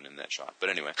penguin in that shot. But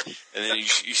anyway. And then you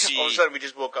see... All of a sudden we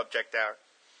just woke up Jack Tower.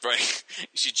 Right.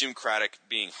 You see Jim Craddock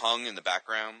being hung in the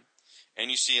background. And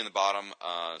you see in the bottom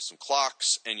some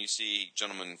clocks. And you see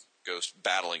Gentleman Ghost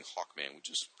battling Hawkman,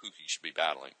 which is who he should be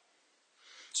battling.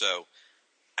 So,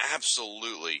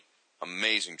 absolutely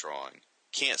amazing drawing.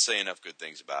 Can't say enough good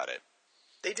things about it.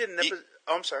 They did an episode...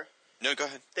 Oh, I'm sorry. No, go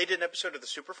ahead. They did an episode of the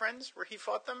Super Friends where he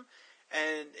fought them,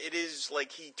 and it is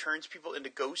like he turns people into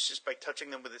ghosts just by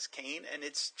touching them with his cane, and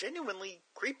it's genuinely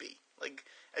creepy. Like,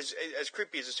 as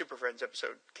creepy as a Super Friends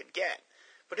episode can get.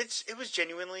 But it was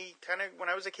genuinely kind of... When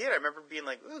I was a kid, I remember being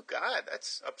like, ooh, God,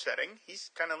 that's upsetting. He's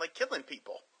kind of like killing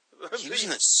people. He was in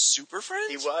the Super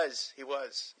Friends? He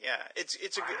was. Yeah. It's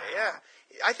a good... Yeah.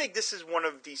 I think this is one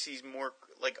of DC's more...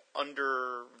 like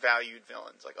undervalued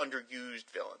villains, like underused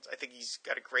villains. I think he's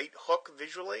got a great hook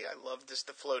visually. I love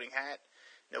the floating hat,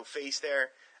 no face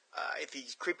there. I think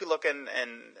he's creepy looking,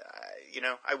 and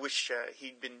I wish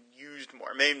he'd been used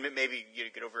more. Maybe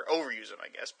you could overuse him, I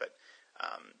guess. But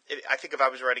I think if I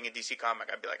was writing a DC comic,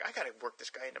 I'd be like, I got to work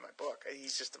this guy into my book.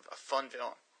 He's just a fun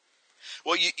villain.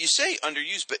 Well, you say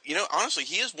underused, but, honestly,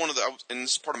 he is one of the, and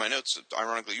this is part of my notes,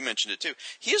 ironically, you mentioned it too,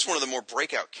 he is one of the more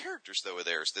breakout characters, though, of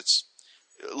theirs that's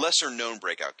lesser-known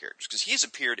breakout characters, because he's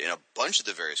appeared in a bunch of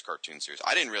the various cartoon series.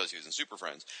 I didn't realize he was in Super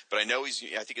Friends, but I know I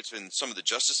think it's been some of the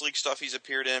Justice League stuff he's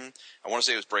appeared in. I want to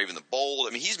say it was Brave and the Bold.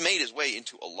 I mean, he's made his way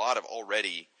into a lot of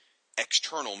already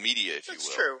external media, if you will.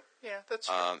 That's true. Yeah, that's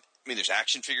true. There's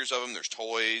action figures of him, there's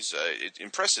toys,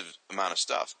 impressive amount of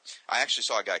stuff. I actually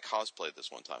saw a guy cosplay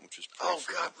this one time, which was pretty Oh,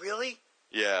 God, really?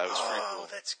 Yeah, it was pretty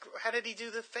cool. How did he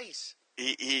do the face?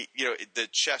 He the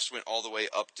chest went all the way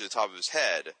up to the top of his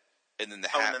head, and then the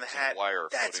hat was a wire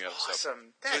floating up. That's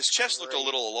awesome. So his chest looked a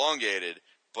little elongated,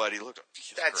 but he looked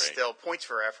That's great. Still points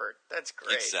for effort. That's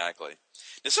great. Exactly.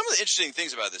 Now, some of the interesting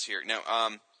things about this here. Now,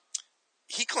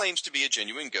 he claims to be a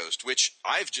genuine ghost, which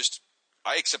I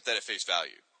accept that at face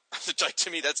value. To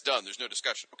me, that's done. There's no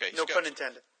discussion. Okay, no pun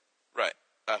intended. Right.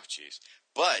 Oh, jeez.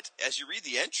 But as you read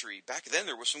the entry, back then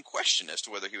there was some question as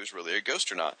to whether he was really a ghost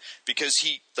or not. Because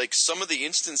some of the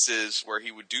instances where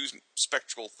he would do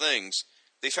spectral things,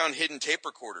 they found hidden tape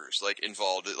recorders,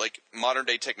 involved, modern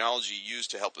day technology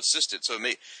used to help assist it. So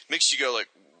it makes you go,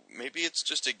 maybe it's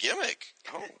just a gimmick.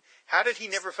 Oh. How did he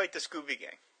never fight the Scooby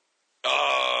Gang?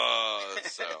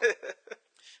 So...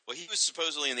 Well, he was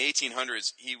supposedly in the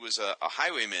 1800s. He was a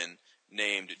highwayman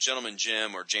named Gentleman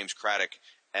Jim or James Craddock,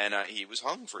 and he was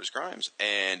hung for his crimes.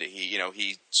 And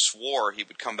he swore he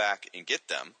would come back and get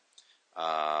them.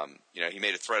 He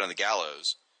made a threat on the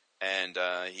gallows, and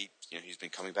he's been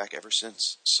coming back ever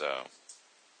since. So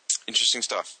interesting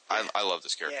stuff. I love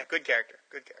this character. Yeah, good character.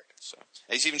 So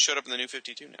and he's even showed up in the New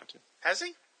 52 now too. Has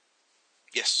he?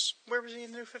 Yes. Where was he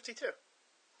in the New 52?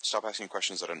 Stop asking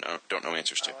questions that I don't know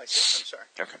answers to. Oh, I see. I'm sorry.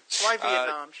 Okay. Why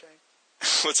Vietnam, Shane?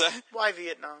 What's that? Why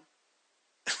Vietnam?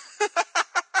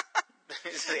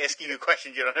 Just asking you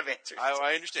questions you don't have answers to.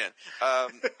 I understand. I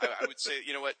would say,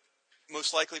 you know what?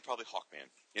 Most likely, probably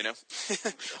Hawkman.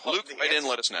 Luke, write in,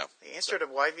 let us know. The answer to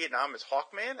why Vietnam is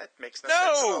Hawkman? That makes no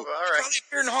sense. No! All right. Probably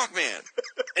appeared in Hawkman.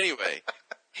 Anyway,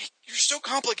 you're so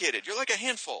complicated. You're like a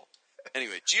handful.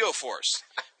 Anyway, Geoforce.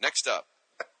 Next up.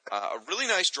 A really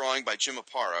nice drawing by Jim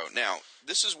Aparo. Now,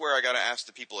 this is where I got to ask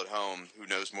the people at home who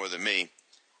knows more than me.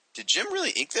 Did Jim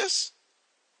really ink this?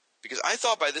 Because I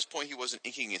thought by this point he wasn't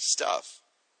inking his stuff.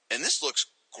 And this looks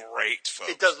great,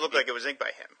 folks. It does look like it was inked by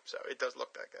him, so it does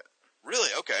look like that. Really?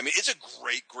 Okay. I mean, it's a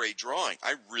great, great drawing.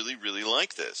 I really, really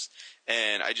like this.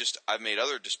 And I've made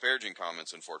other disparaging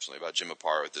comments, unfortunately, about Jim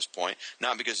Aparo at this point.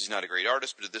 Not because he's not a great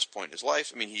artist, but at this point in his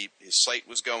life, I mean, his site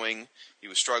was going, he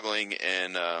was struggling,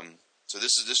 and so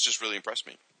this just really impressed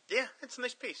me. Yeah, it's a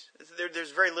nice piece.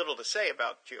 There's very little to say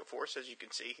about Geoforce, as you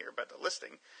can see here about the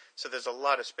listing. So there's a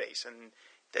lot of space, and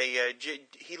Jim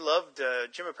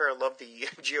Aparo loved the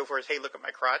Geoforce, hey, look at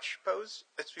my crotch pose,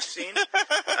 as we've seen.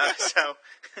 So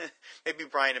maybe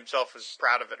Brian himself was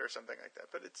proud of it or something like that.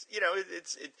 But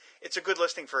it's a good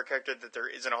listing for a character that there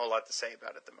isn't a whole lot to say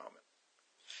about at the moment.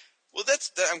 Well,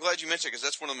 I'm glad you mentioned it, because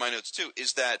that's one of my notes too.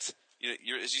 Is that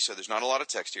as you said, there's not a lot of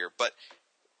text here, but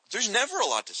there's never a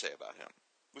lot to say about him,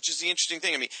 which is the interesting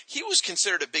thing. I mean, he was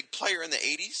considered a big player in the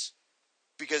 80s.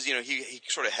 because he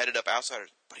sort of headed up Outsiders,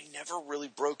 but he never really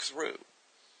broke through.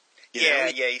 He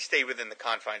stayed within the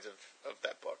confines of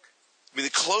that book. I mean,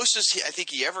 the closest I think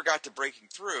he ever got to breaking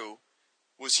through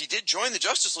was he did join the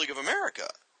Justice League of America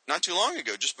not too long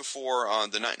ago, just before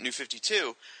the New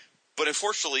 52. But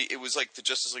unfortunately, it was like the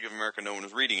Justice League of America no one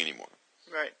was reading anymore.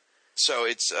 Right. So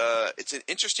it's an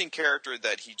interesting character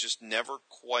that he just never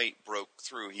quite broke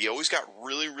through. He always got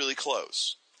really, really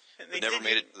close, but never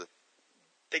made it to the...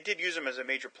 They did use him as a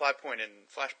major plot point in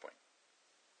Flashpoint.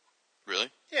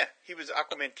 Really? Yeah,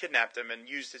 Aquaman kidnapped him and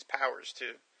used his powers to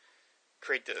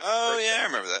create the... Oh, yeah, I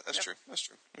remember that. That's true. That's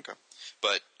true. Okay.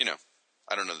 But,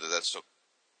 I don't know that still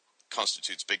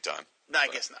constitutes big time. No, I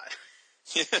guess not.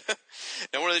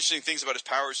 Now, one of the interesting things about his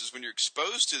powers is when you're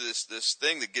exposed to this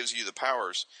thing that gives you the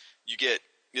powers, you get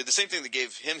the same thing that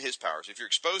gave him his powers. If you're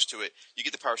exposed to it, you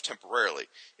get the powers temporarily.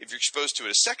 If you're exposed to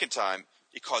it a second time,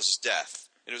 it causes death.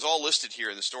 And it was all listed here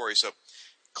in the story, so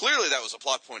clearly that was a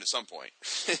plot point at some point.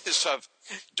 So,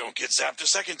 don't get zapped a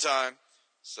second time.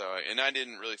 So, and I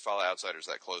didn't really follow Outsiders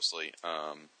that closely.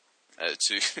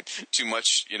 Too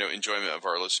much, enjoyment of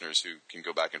our listeners who can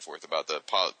go back and forth about the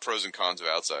pros and cons of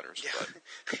Outsiders. Yeah,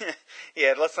 but.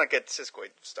 Yeah, let's not get Siskoid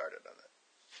started on that.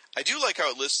 I do like how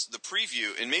it lists the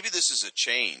preview, and maybe this is a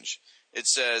change. It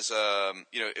says,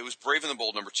 it was Brave and the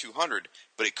Bold number 200,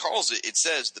 but it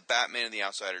says the Batman and the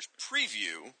Outsiders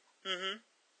preview,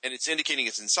 and it's indicating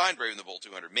it's inside Brave and the Bold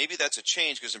 200. Maybe that's a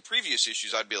change, because in previous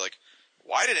issues I'd be like,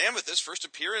 why did Amethyst first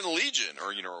appear in Legion,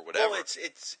 or whatever? Well,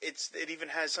 it even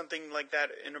has something like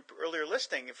that in an earlier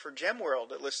listing for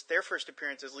Gemworld. It lists their first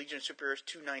appearance as Legion of Superheroes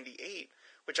 298,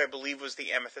 which I believe was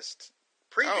the Amethyst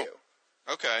preview.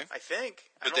 Oh, okay. I think.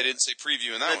 But they didn't say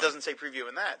preview in that one. It doesn't say preview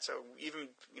in that. So even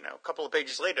a couple of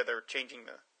pages later, they're changing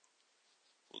the.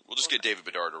 We'll just get David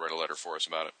Bedard to write a letter for us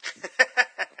about it.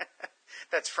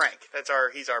 That's Frank.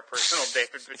 He's our personal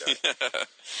David Bedard.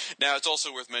 Now, it's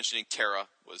also worth mentioning Tara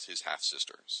was his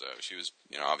half-sister. So she was,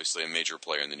 obviously a major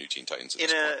player in the New Teen Titans at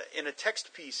this point. In a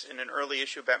text piece in an early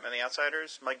issue of Batman and the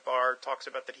Outsiders, Mike Barr talks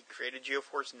about that he created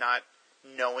Geoforce not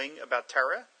knowing about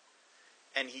Tara,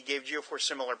 and he gave Geoforce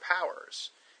similar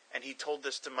powers. And he told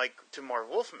this to Marv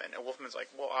Wolfman, and Wolfman's like,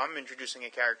 well, I'm introducing a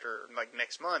character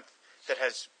next month that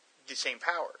has the same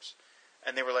powers.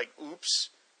 And they were like, oops.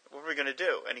 What are we going to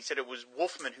do? And he said it was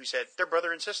Wolfman who said, they're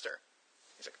brother and sister.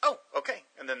 He's like, oh, okay.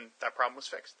 And then that problem was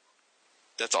fixed.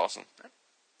 That's awesome.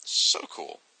 So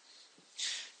cool.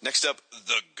 Next up,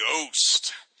 The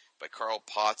Ghost by Carl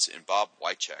Potts and Bob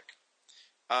Wycheck.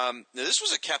 Now, this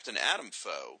was a Captain Atom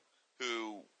foe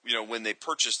who, when they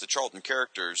purchased the Charlton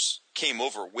characters, came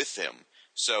over with him.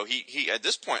 So he at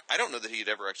this point, I don't know that he had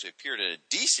ever actually appeared in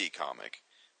a DC comic,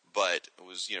 but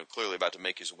was, clearly about to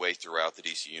make his way throughout the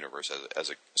DC universe as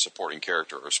a supporting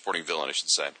character, or supporting villain, I should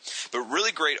say. But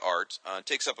really great art.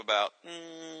 Takes up about,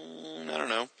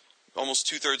 almost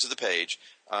 2/3 of the page.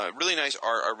 Really nice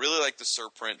art. I really like the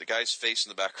surprint. The guy's face in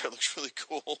the background looks really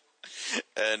cool.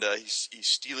 And he's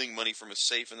stealing money from a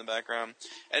safe in the background.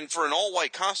 And for an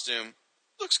all-white costume,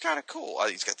 looks kind of cool.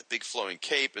 He's got the big flowing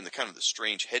cape and the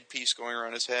strange headpiece going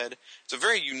around his head. It's a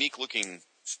very unique-looking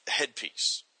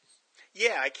headpiece.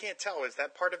 Yeah, I can't tell. Is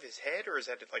that part of his head, or is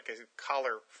that like a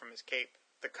collar from his cape?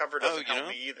 The cover doesn't help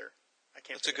me either. I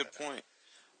can't. That's a good point.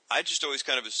 I just always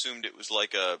kind of assumed it was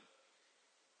like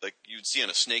you'd see in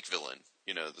a Snake villain,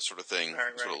 the sort of thing. Right.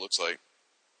 That's what it looks like.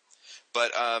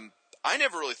 But I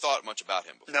never really thought much about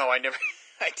him before. No, I never.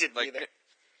 I didn't either.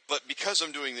 But because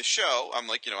I'm doing this show, I'm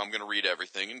like, I'm going to read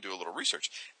everything and do a little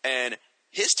research. And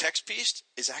his text piece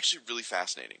is actually really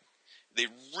fascinating. They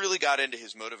really got into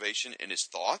his motivation and his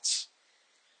thoughts,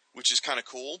 which is kind of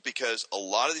cool, because a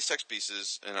lot of these text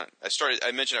pieces, and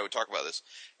I mentioned I would talk about this,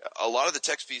 a lot of the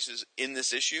text pieces in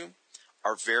this issue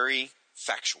are very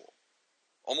factual.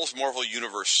 Almost Marvel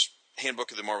Universe,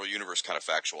 Handbook of the Marvel Universe kind of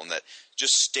factual, and that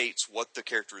just states what the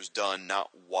character has done, not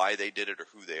why they did it or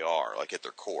who they are, at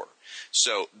their core.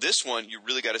 So this one, you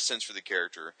really got a sense for the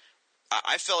character.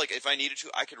 I felt like if I needed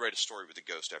to, I could write a story with the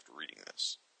Ghost after reading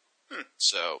this.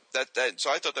 So so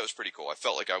I thought that was pretty cool. I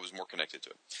felt like I was more connected to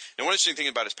it. And one interesting thing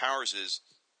about his powers is,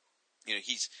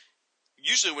 he's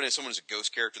usually when someone is a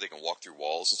ghost character, they can walk through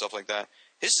walls and stuff like that.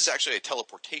 His is actually a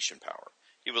teleportation power.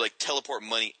 He would teleport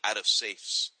money out of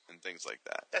safes and things like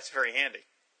that. That's very handy.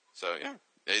 So yeah,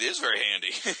 it is very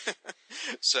handy.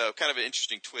 So kind of an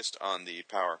interesting twist on the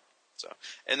power. So,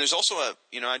 and there's also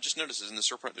I just noticed in the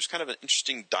Serpent, there's kind of an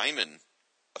interesting diamond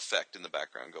effect in the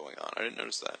background going on. I didn't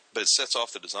notice that, but it sets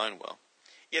off the design well.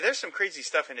 Yeah, there's some crazy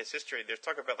stuff in his history. There's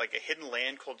talk about a hidden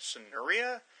land called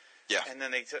Sonuria. Yeah, and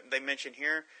then they mention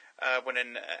here When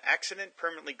an accident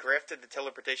permanently grafted the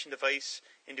teleportation device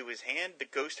into his hand, the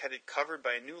Ghost had it covered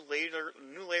by a new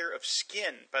layer of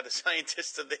skin by the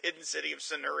scientists of the hidden city of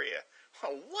Sonuria.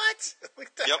 Oh, what?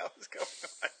 What the hell is going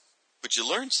on? But you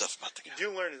learn stuff about the guy. You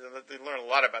learn a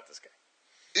lot about this guy.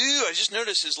 Ooh, I just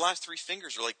noticed his last 3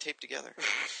 fingers are like taped together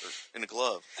or in a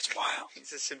glove. That's wild.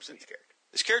 He's a Simpsons character.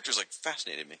 This character's like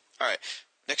fascinated me. All right,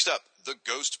 next up, the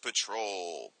Ghost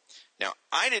Patrol. Now,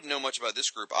 I didn't know much about this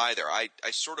group either. I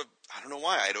don't know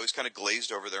why, I'd always kind of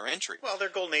glazed over their entry. Well, they're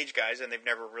Golden Age guys, and they've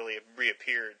never really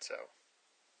reappeared, so.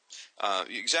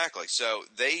 Exactly. So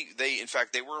they in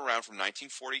fact, they were around from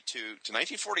 1942 to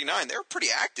 1949. They were pretty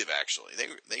active, actually.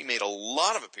 They made a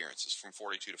lot of appearances from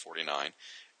 42 to 49,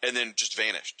 and then just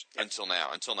vanished until now,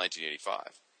 until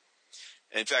 1985.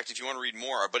 In fact, if you want to read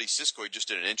more, our buddy Siskoid just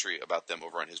did an entry about them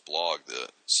over on his blog, the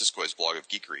Siskoid's blog of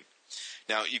Geekery.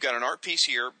 Now, you've got an art piece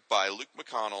here by Luke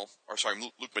McDonnell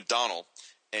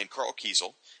and Carl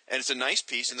Kiesel, and it's a nice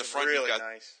piece. In the front, really you've got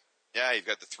nice. Yeah, you've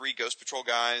got the 3 Ghost Patrol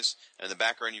guys, and in the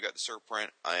background you've got the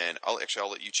Serpent, and I'll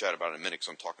let you chat about it in a minute because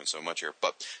I'm talking so much here.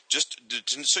 But just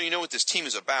so you know what this team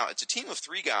is about, it's a team of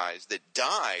 3 guys that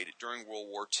died during World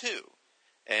War II,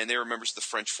 and they were members of the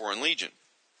French Foreign Legion.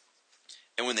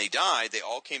 And when they died, they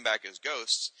all came back as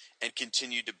ghosts and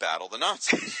continued to battle the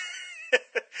Nazis.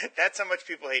 That's how much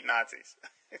people hate Nazis.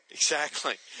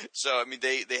 Exactly. So, I mean,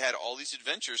 they had all these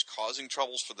adventures causing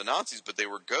troubles for the Nazis, but they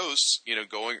were ghosts,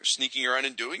 sneaking around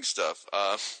and doing stuff.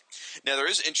 Now,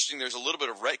 there's a little bit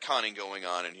of retconning going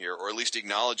on in here, or at least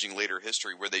acknowledging later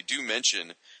history, where they do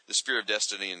mention the Spear of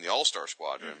Destiny and the All-Star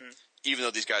Squadron, even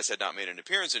though these guys had not made an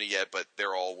appearance in it yet, but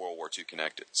they're all World War II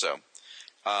connected. So,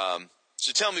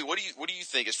 so tell me, what do you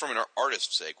think, as from an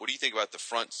artist's sake, what do you think about the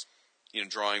front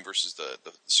drawing versus the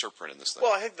Serpent in this thing?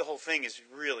 Well, I think the whole thing is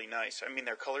really nice. I mean,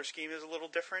 their color scheme is a little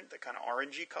different. The kind of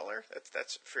orangey color,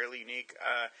 that's fairly unique.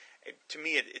 To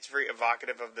me, it's very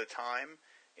evocative of the time.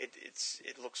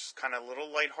 It looks kind of a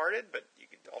little lighthearted, but you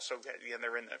could also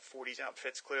they're in the 40s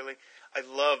outfits clearly. I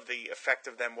love the effect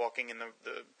of them walking in the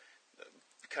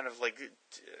kind of like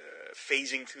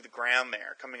phasing through the ground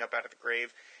there, coming up out of the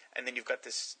grave, and then you've got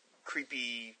this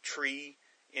creepy tree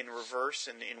in reverse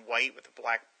and in white with a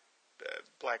black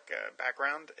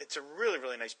background. It's a really,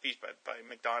 really nice piece by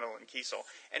McDonnell and Kiesel.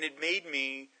 And it made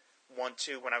me want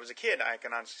to, when I was a kid, I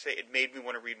can honestly say, it made me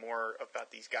want to read more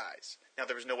about these guys. Now,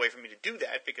 there was no way for me to do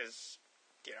that because,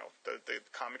 the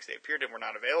comics they appeared in were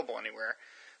not available anywhere.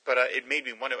 But it made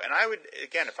me want to. And I would,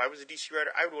 again, if I was a DC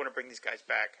writer, I would want to bring these guys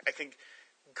back. I think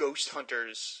Ghost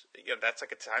Hunters, that's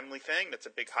like a timely thing. That's a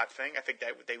big, hot thing. I think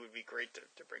they would be great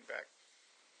to bring back.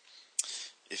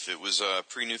 If it was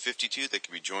pre-New 52, they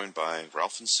could be joined by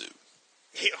Ralph and Sue.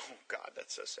 Yeah, oh God,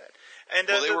 that's so sad. And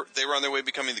they were on their way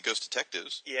becoming the Ghost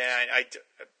Detectives. Yeah,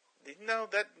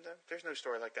 there's no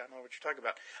story like that. I don't know what you're talking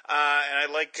about. And I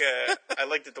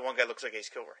like that the one guy looks like Ace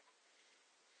Kilroy.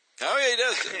 Oh yeah, he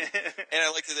does. And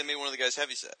I like that they made one of the guys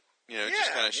heavyset.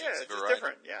 Just kind of it's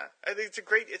different. Yeah, I think it's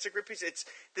a great piece.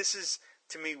 This is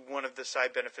to me one of the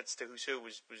side benefits to Who's Who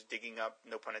was digging up,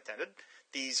 no pun intended,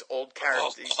 these old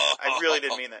characters. I really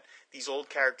didn't mean that. These old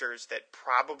characters that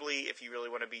probably, if you really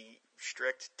want to be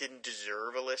strict, didn't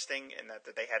deserve a listing, and that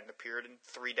they hadn't appeared in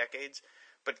 3 decades,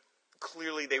 but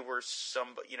clearly they were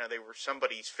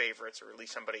somebody's favorites, or at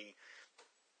least somebody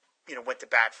went to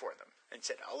bat for them and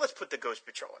said, "Oh, let's put the Ghost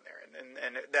Patrol in there,"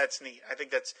 and that's neat. I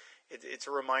think it's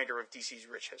a reminder of DC's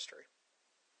rich history.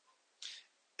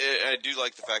 I do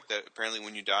like the fact that apparently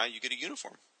when you die, you get a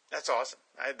uniform. That's awesome.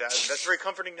 That's very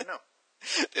comforting to know.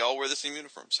 They all wear the same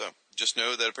uniform, so just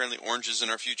know that apparently orange is in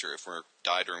our future if we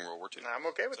die during World War II. I'm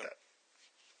okay with that.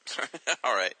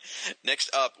 All right. Next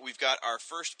up, we've got our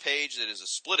first page that is a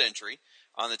split entry.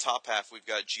 On the top half, we've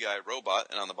got G.I. Robot,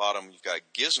 and on the bottom, you've got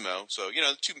Gizmo. So,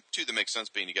 two that make sense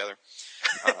being together,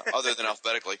 other than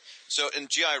alphabetically. So, and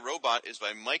G.I. Robot is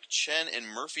by Mike Chen and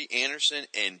Murphy Anderson,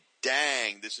 and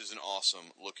dang, this is an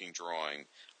awesome-looking drawing.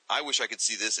 I wish I could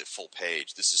see this at full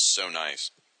page. This is so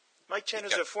nice. Mike Chen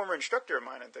is a former instructor of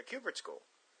mine at the Kubert School.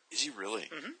 Is he really?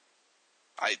 Mm-hmm.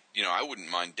 I wouldn't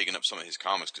mind digging up some of his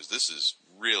comics because this is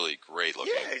really great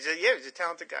looking. Yeah, he's a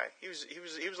talented guy. He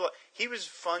was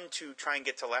fun to try and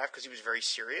get to laugh because he was very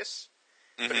serious.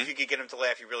 Mm-hmm. But if you could get him to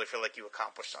laugh, you really feel like you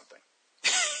accomplished something.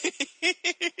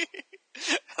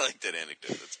 I like that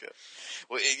anecdote. That's good.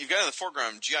 Well, you've got in the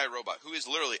foreground G.I. Robot, who is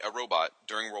literally a robot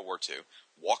during World War II,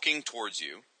 walking towards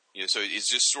you. So it's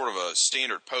just sort of a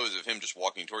standard pose of him just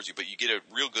walking towards you, but you get a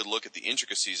real good look at the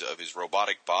intricacies of his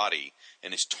robotic body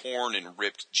and his torn and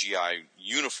ripped GI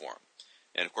uniform.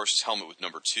 And, of course, his helmet with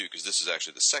number 2, because this is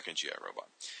actually the second GI robot.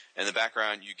 In the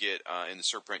background, you get, in the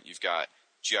Serpent, you've got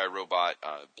G.I. Robot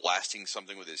blasting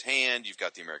something with his hand. You've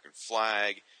got the American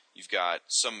flag. You've got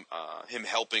him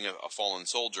helping a fallen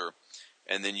soldier.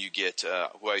 And then you get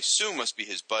who I assume must be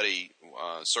his buddy,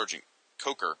 Sergeant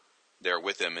Coker, there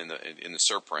with him in the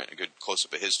surprint. A good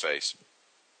close-up of his face.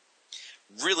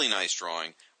 Really nice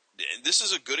drawing. This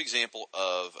is a good example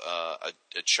of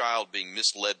a child being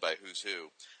misled by Who's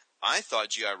Who. I thought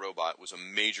G.I. Robot was a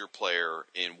major player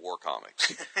in war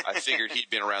comics. I figured he'd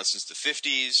been around since the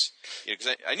 50s.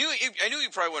 Because I knew he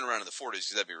probably wasn't around in the 40s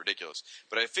because that'd be ridiculous.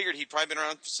 But I figured he'd probably been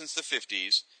around since the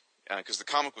 50s because the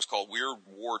comic was called Weird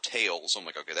War Tales. So I'm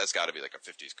like, okay, that's got to be like a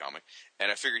 50s comic.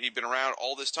 And I figured he'd been around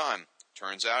all this time.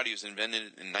 Turns out he was invented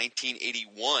in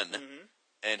 1981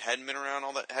 and hadn't been around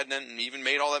hadn't even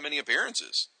made all that many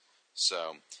appearances.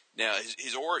 So now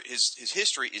his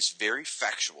history is very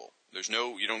factual.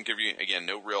 You don't give you again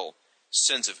no real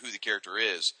sense of who the character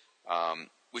is,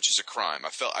 which is a crime.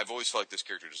 I've always felt like this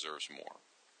character deserves more.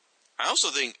 I also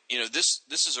think this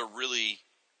is a really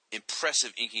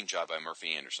impressive inking job by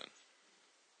Murphy Anderson.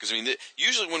 Because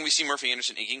usually when we see Murphy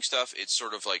Anderson inking stuff, it's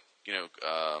sort of like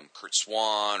Kurt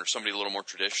Swan or somebody a little more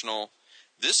traditional.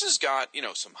 This has got,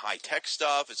 some high-tech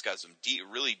stuff. It's got some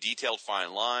really detailed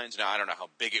fine lines. Now, I don't know how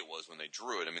big it was when they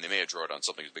drew it. They may have drawn it on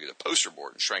something as big as a poster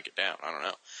board and shrank it down. I don't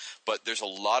know. But there's a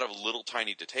lot of little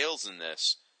tiny details in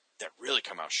this that really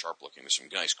come out sharp-looking. There's some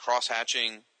nice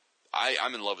cross-hatching.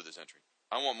 I'm in love with this entry.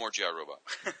 I want more G.I. Robot.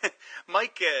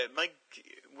 Mike,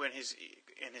 when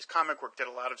in his comic work, did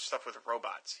a lot of stuff with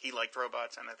robots. He liked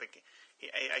robots, and I think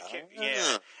I can't.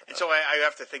 Yeah, and so I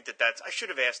have to think that's. I should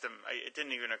have asked him. It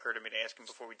didn't even occur to me to ask him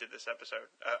before we did this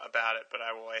episode about it, but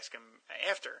I will ask him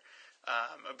after.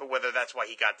 But whether that's why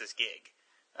he got this gig,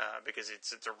 because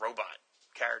it's a robot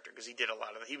character, because he did a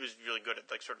lot of. He was really good at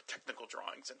like sort of technical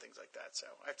drawings and things like that. So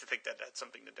I have to think that had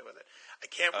something to do with it. We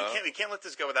can't let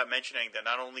this go without mentioning that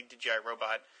not only did G.I.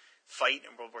 Robot fight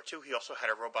in World War II, he also had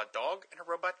a robot dog and a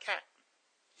robot cat.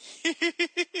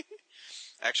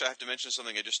 Actually, I have to mention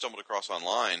something I just stumbled across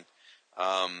online.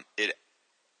 It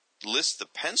lists the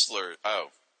penciler. Oh,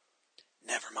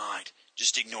 never mind.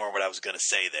 Just ignore what I was going to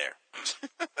say there.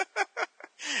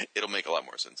 It'll make a lot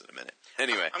more sense in a minute.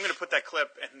 Anyway. I'm going to put that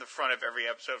clip in the front of every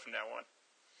episode from now on.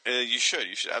 You should.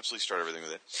 You should absolutely start everything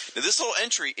with it. Now, this little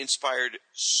entry inspired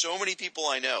so many people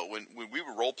I know. When we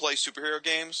would role-play superhero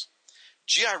games,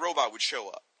 G.I. Robot would show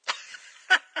up.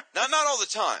 Not all the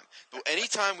time, but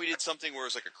anytime we did something where it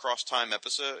was like a cross-time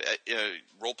episode,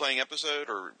 role-playing episode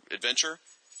or adventure,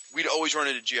 we'd always run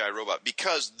into G.I. Robot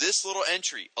because this little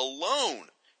entry alone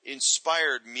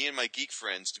inspired me and my geek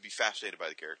friends to be fascinated by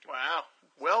the character. Wow.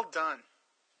 Well done.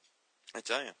 I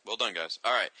tell you. Well done, guys.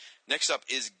 All right. Next up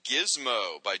is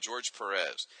Gizmo by George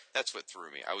Perez. That's what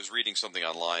threw me. I was reading something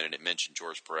online and it mentioned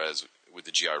George Perez with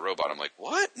the G.I. Robot. I'm like,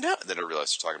 what? No. Then I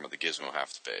realized they're talking about the Gizmo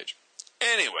half the page.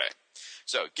 Anyway.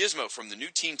 So, Gizmo from the new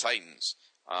Teen Titans.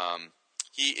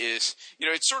 He is,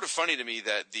 it's sort of funny to me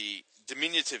that the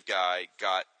diminutive guy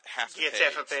got half the page. He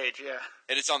gets half a page, yeah.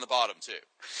 And it's on the bottom, too.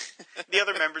 The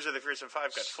other members of the Fearsome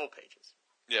Five got full pages.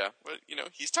 Yeah, but,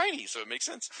 he's tiny, so it makes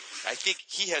sense. I think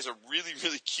he has a really,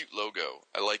 really cute logo.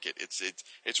 I like it.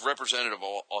 It's representative of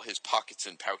all his pockets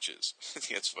and pouches. I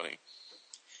think that's funny.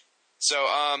 So,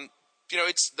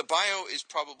 the bio is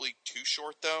probably too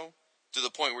short, though, to the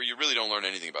point where you really don't learn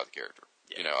anything about the character.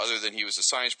 Yeah. Other than he was a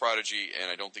science prodigy,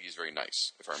 and I don't think he's very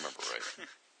nice, if I remember right.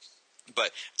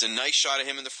 But it's a nice shot of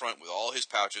him in the front with all his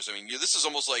pouches. This is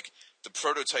almost like the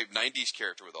prototype 90s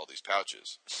character with all these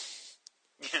pouches.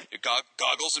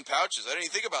 Goggles and pouches. I didn't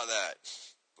even think about that.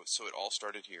 But so it all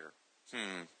started here.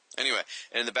 Anyway,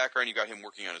 and in the background you got him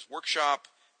working on his workshop,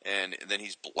 and then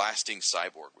he's blasting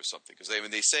Cyborg with something. Because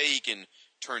they say he can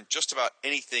turn just about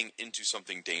anything into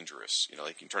something dangerous.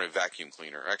 He can turn a vacuum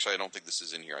cleaner. Actually, I don't think this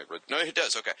is in here. No, it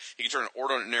does. Okay. He can turn an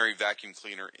ordinary vacuum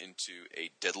cleaner into a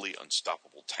deadly,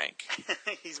 unstoppable tank.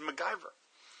 He's MacGyver.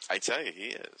 I tell you, he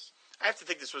is. I have to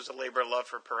think this was a labor of love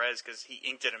for Perez because he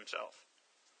inked it himself.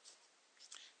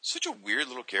 Such a weird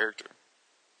little character.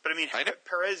 But,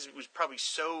 Perez was probably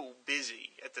so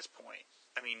busy at this point.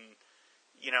 He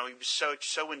was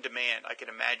so in demand. I can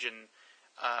imagine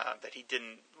that he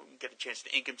didn't get a chance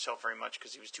to ink himself very much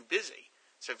because he was too busy.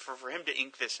 So for him to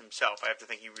ink this himself, I have to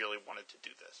think he really wanted to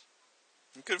do this.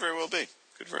 It could very well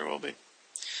be.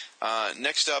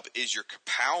 Next up is your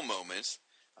Kapow moment.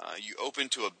 You open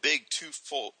to a big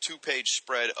two-page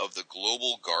spread of the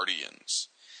Global Guardians.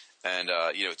 And,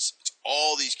 it's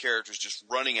all these characters just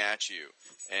running at you.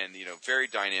 And, very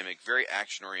dynamic, very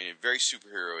action-oriented, very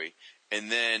superhero-y.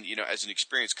 And then, as an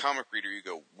experienced comic reader, you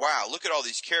go, wow, look at all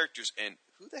these characters, and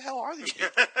who the hell are these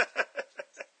people?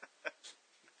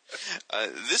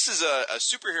 This is a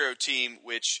superhero team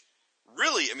which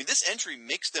really, I mean, this entry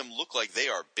makes them look like they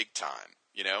are big time.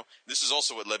 You know, this is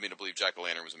also what led me to believe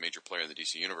Jack-O-Lantern was a major player in the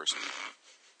DC universe.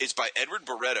 It's by Edward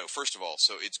Barreto, first of all,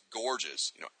 so it's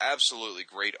gorgeous. You know, absolutely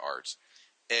great art.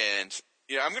 And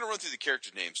I'm going to run through the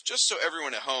character names just so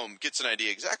everyone at home gets an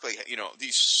idea exactly.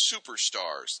 These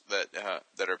superstars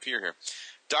that appear here: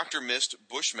 Dr. Mist,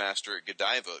 Bushmaster,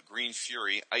 Godiva, Green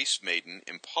Fury, Ice Maiden,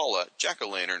 Impala,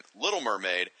 Jack-O-Lantern, Little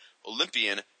Mermaid,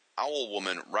 Olympian, Owl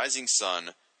Woman, Rising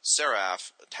Sun,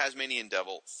 Seraph, Tasmanian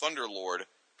Devil, Thunderlord,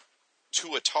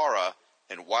 Tuatara,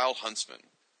 and Wild Huntsman.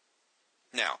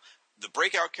 Now, the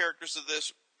breakout characters of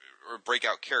this, or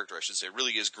breakout character, I should say,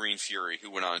 really is Green Fury, who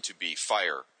went on to be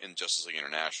Fire in Justice League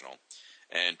International.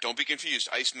 And don't be confused,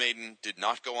 Ice Maiden did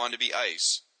not go on to be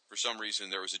Ice. For some reason,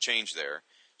 there was a change there.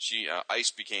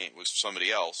 Ice was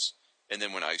somebody else, and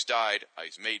then when Ice died,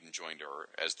 Ice Maiden joined her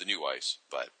as the new Ice.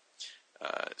 But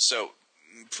so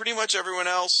pretty much everyone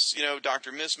else,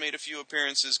 Dr. Mist made a few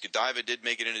appearances. Godiva did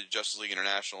make it into Justice League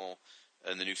International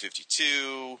and the New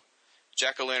 52.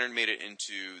 Jack-O-Lantern made it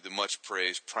into the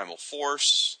much-praised Primal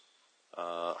Force.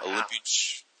 Olympian,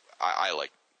 I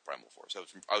like Primal Force.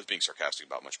 I was being sarcastic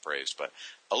about much praised, but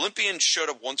Olympian showed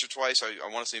up once or twice. I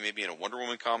want to say maybe in a Wonder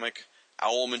Woman comic.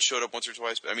 Owlwoman showed up once or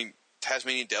twice, but I mean,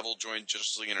 Tasmanian Devil joined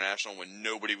Justice League International when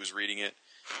nobody was reading it.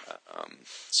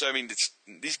 So I mean,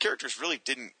 these characters really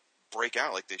didn't break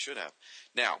out like they should have.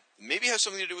 Now, maybe it has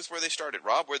something to do with where they started.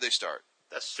 Rob, where'd they start?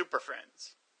 The Super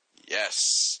Friends.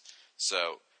 Yes.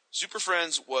 So Super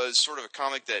Friends was sort of a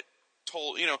comic that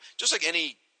told, just like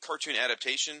any cartoon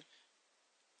adaptation,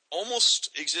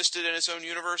 almost existed in its own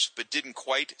universe, but didn't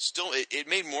quite. Still, it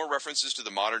made more references to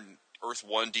the modern Earth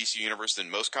 1 DC universe than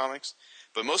most comics,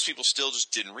 but most people still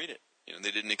just didn't read it.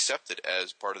 They didn't accept it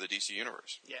as part of the DC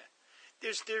universe. Yeah.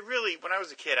 There really, when I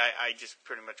was a kid, I just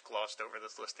pretty much glossed over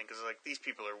this listing because these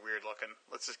people are weird looking.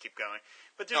 Let's just keep going.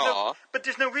 But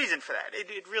there's no reason for that.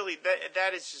 It really,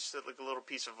 that is just like a little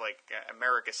piece of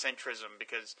America-centrism,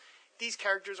 because these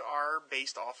characters are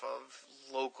based off of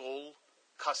local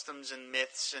customs and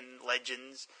myths and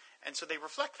legends, and so they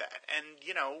reflect that. And,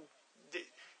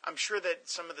 I'm sure that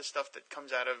some of the stuff that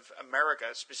comes out of America,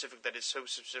 that is so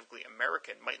specifically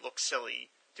American, might look silly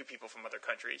to people from other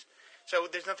countries. So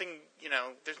there's nothing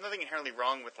inherently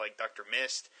wrong with Dr.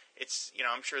 Mist. It's,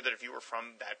 I'm sure that if you were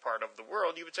from that part of the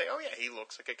world, you would say, oh yeah, he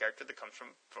looks like a character that comes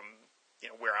from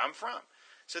where I'm from.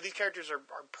 So these characters are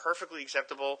perfectly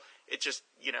acceptable. It just,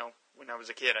 when I was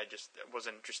a kid, I just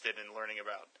wasn't interested in learning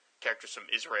about characters from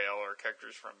Israel or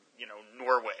characters from,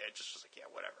 Norway. I just was like, yeah,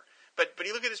 whatever. But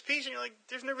you look at this piece and you're like,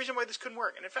 there's no reason why this couldn't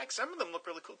work. And in fact, some of them look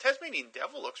really cool. Tasmanian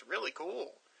Devil looks really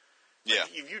cool. Yeah.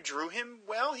 If you drew him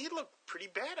well, he'd look pretty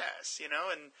badass,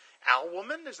 And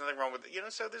Owlwoman, there's nothing wrong with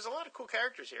it, So there's a lot of cool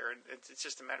characters here, and it's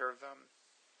just a matter of,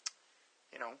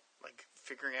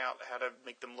 figuring out how to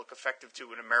make them look effective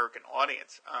to an American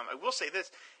audience. I will say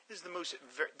this is the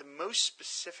most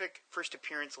specific first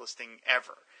appearance listing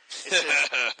ever. It says,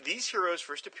 these heroes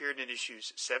first appeared in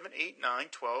issues 7, 8, 9,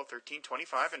 12, 13,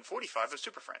 25, and 45 of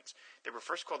Super Friends. They were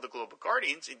first called the Global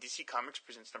Guardians in DC Comics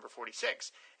Presents number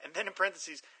 46. And then in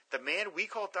parentheses, the man we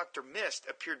call Dr. Mist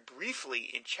appeared briefly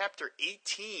in chapter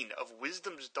 18 of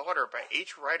Wisdom's Daughter by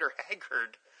H. Rider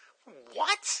Haggard.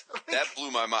 What? That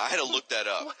blew my mind. I had to look that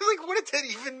up. What did that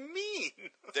even mean?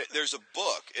 There's a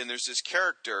book, and there's this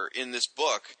character in this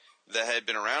book that had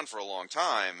been around for a long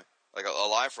time,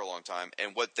 alive for a long time,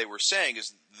 and what they were saying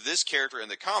is this character in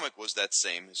the comic was that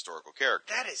same historical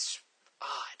character. That is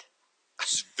odd.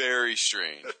 It's very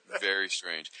strange. Very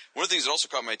strange. One of the things that also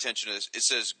caught my attention is it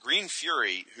says Green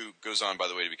Fury, who goes on, by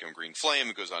the way, to become Green Flame,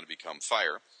 who goes on to become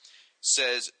Fire,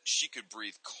 says she could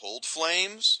breathe cold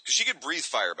flames, because she could breathe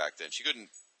fire back then. She couldn't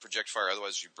project fire,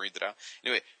 otherwise she breathed it out.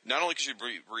 Anyway, not only could she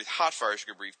breathe hot fire, she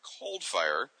could breathe cold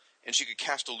fire, and she could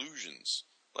cast illusions.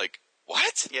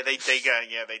 What? Yeah, they ditched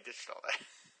all that.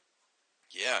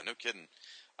 Yeah, no kidding.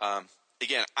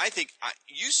 Again, I think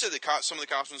you said that some of the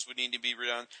costumes would need to be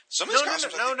redone. Some of the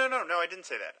costumes. No, I didn't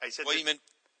say that. I said. Well, you meant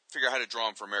figure out how to draw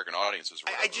them for American audiences.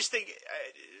 I just think,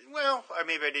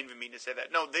 maybe I didn't even mean to say that.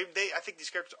 No, I think these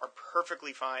characters are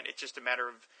perfectly fine. It's just a matter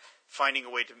of finding a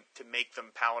way to make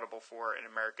them palatable for an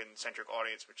American-centric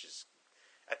audience, which is,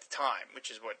 at the time,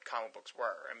 which is what comic books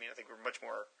were. I mean, I think we're much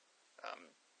more,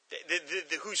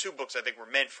 the Who's Who books, I think, were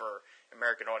meant for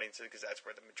American audiences because that's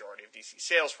where the majority of DC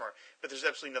sales from. But there's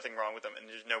absolutely nothing wrong with them,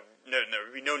 and there's no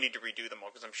need to redo them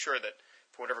all, because I'm sure that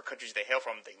for whatever countries they hail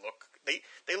from, they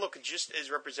look just as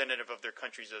representative of their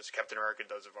countries as Captain America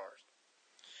does of ours.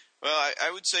 Well,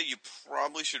 I would say you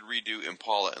probably should redo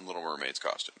Impala and Little Mermaid's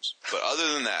costumes. But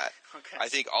other than that, Okay. I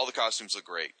think all the costumes look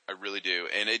great. I really do.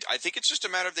 And I think it's just a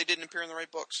matter of they didn't appear in the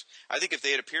right books. I think if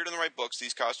they had appeared in the right books,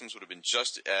 these costumes would have been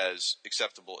just as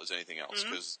acceptable as anything else.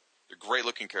 Because they're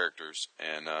great-looking characters,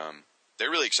 and they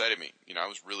really excited me. You know, I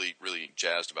was really, really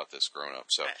jazzed about this growing up.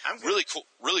 So really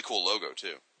cool logo,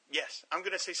 too. Yes, I'm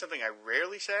going to say something I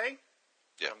rarely say.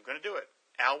 Yeah. I'm going to do it.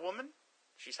 Owlwoman,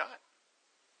 she's hot.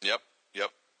 Yep.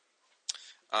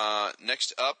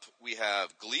 Next up, we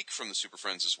have Gleek from the Super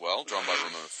Friends as well, drawn by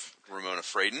Ramona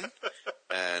Fraden.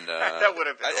 And that would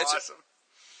have been awesome.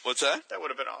 What's that? That would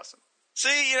have been awesome.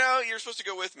 See, you're supposed to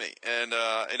go with me. And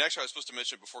actually, I was supposed to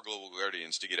mention it before Global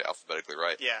Guardians to get it alphabetically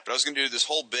right. Yeah. But I was going to do this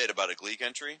whole bit about a Gleek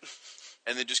entry,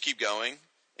 and then just keep going,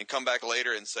 and come back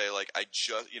later and say, like,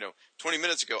 20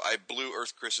 minutes ago, I blew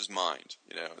Earth Chris's mind.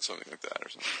 Something like that or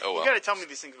something. Oh, well. You got to tell me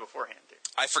these things beforehand, dude.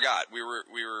 I forgot. We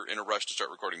were in a rush to start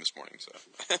recording this morning, so.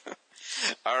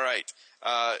 All right.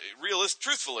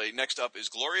 Truthfully, next up is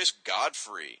Glorious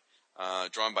Godfrey,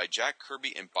 drawn by Jack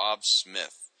Kirby and Bob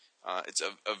Smith. It's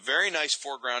a very nice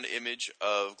foreground image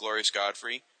of Glorious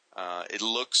Godfrey. It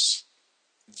looks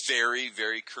very,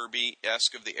 very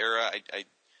Kirby-esque of the era.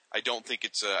 I don't think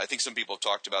it's. I think some people have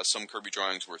talked about some Kirby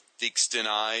drawings were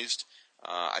Theakstonized.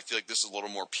 I feel like this is a little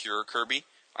more pure Kirby.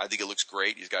 I think it looks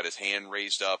great. He's got his hand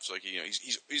raised up, so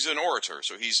he's an orator.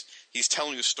 So he's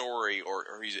telling a story or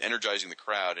he's energizing the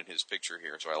crowd in his picture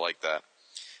here. So I like that.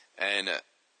 And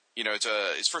it's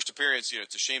his first appearance.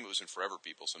 It's a shame it was in Forever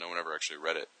People, so no one ever actually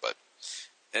read it.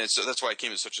 And so that's why it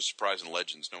came as such a surprise in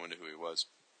Legends. No one knew who he was.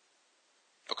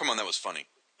 Oh, come on, that was funny.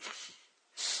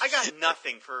 I got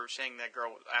nothing for saying that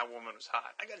Owlwoman was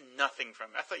hot. I got nothing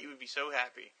from it. I thought you would be so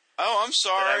happy. Oh, I'm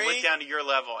sorry. But I went down to your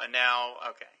level, and now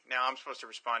I'm supposed to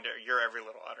respond to your every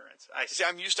little utterance. See,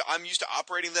 I'm used to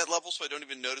operating that level, so I don't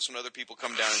even notice when other people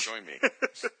come down and join me.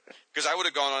 Because I would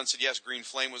have gone on and said, yes, Green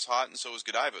Flame was hot, and so was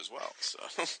Godiva as well. So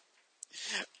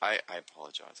I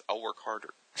apologize. I'll work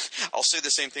harder. I'll say the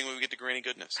same thing when we get to Granny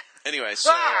Goodness. Anyway,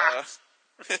 so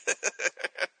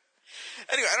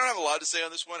anyway, I don't have a lot to say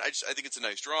on this one. I think it's a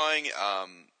nice drawing.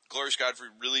 Glorious Godfrey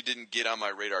really didn't get on my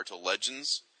radar till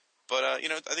Legends. But I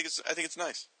think it's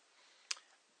nice.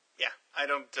 Yeah, I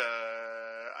don't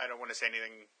want to say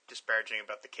anything disparaging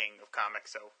about the king of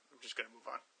comics, so I'm just going to move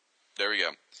on. There we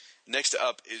go. Next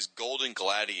up is Golden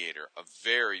Gladiator, a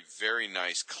very, very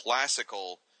nice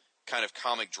classical kind of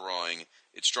comic drawing.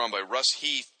 It's drawn by Russ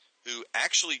Heath, who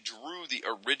actually drew the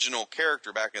original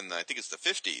character back in I think it's the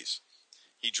 50s.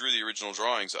 He drew the original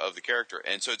drawings of the character,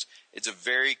 and so it's a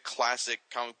very classic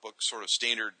comic book sort of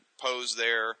standard pose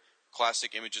there.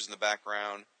 Classic images in the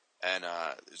background, and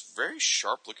it's very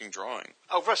sharp-looking drawing.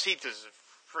 Oh, Russ Heath is a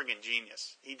friggin'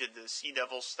 genius. He did the Sea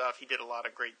Devil stuff. He did a lot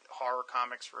of great horror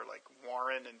comics for, like,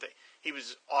 Warren, and he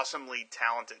was awesomely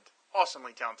talented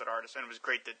artist, and it was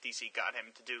great that DC got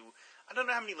him to do. I don't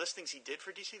know how many listings he did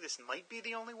for DC. This might be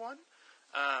the only one,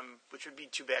 which would be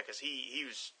too bad, because he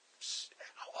was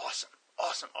awesome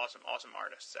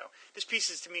artist. So this piece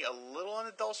is, to me, a little on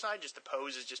the dull side. Just the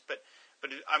pose is just, but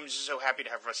I'm just so happy to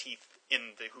have Russ Heath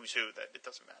in the Who's Who that it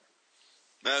doesn't matter.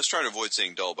 I was trying to avoid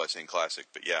saying dull by saying classic,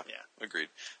 but yeah. Agreed.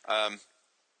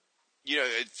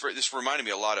 This reminded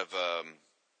me a lot of.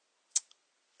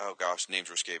 Oh gosh, names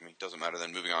were escaping me. Doesn't matter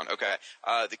then. Moving on. Okay,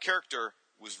 the character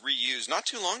was reused not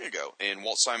too long ago in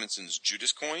Walt Simonson's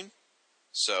Judas Coin.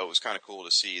 So it was kind of cool to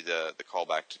see the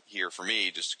callback here for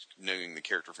me, just knowing the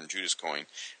character from Judas Coin.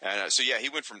 And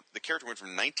the character went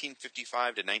from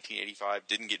 1955 to 1985,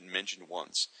 didn't get mentioned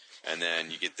once, and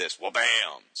then you get this, well,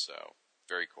 bam! So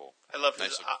very cool. I love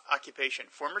his occupation: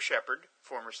 former shepherd,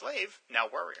 former slave, now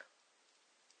warrior.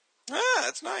 Ah,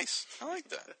 that's nice. I like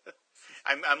that.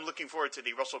 I'm looking forward to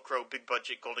the Russell Crowe big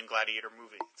budget Golden Gladiator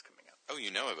movie that's coming out. Oh, you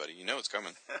know it, buddy. You know it's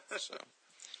coming. So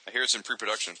I hear it's in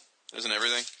pre-production. Isn't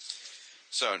everything?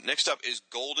 So next up is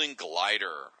Golden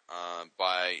Glider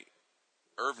by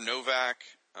Irv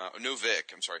Novick. Irv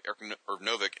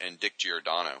Novick and Dick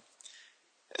Giordano.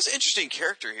 It's an interesting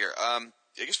character here. I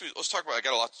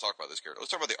got a lot to talk about this character. Let's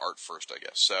talk about the art first, I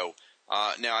guess. So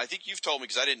now I think you've told me,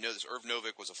 because I didn't know this, Irv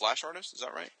Novick was a Flash artist. Is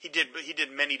that right? He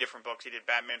did many different books. He did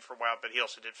Batman for a while, but he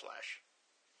also did Flash.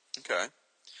 Okay.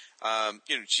 I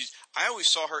always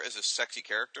saw her as a sexy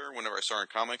character whenever I saw her in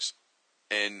comics,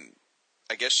 and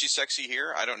I guess she's sexy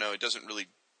here. I don't know. It doesn't really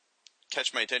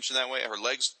catch my attention that way. Her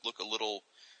legs look a little.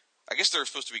 I guess they're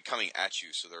supposed to be coming at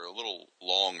you, so they're a little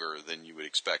longer than you would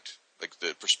expect, like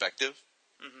the perspective.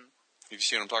 Mm-hmm. Have you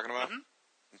seen what I'm talking about?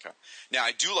 Mm-hmm. Okay. Now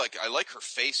I like her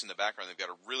face in the background. They've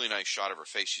got a really nice shot of her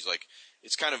face. She's like,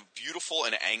 it's kind of beautiful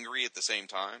and angry at the same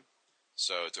time.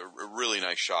 So it's a really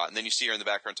nice shot. And then you see her in the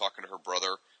background talking to her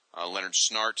brother, Leonard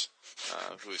Snart,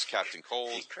 who is Captain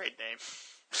Cold. Great name.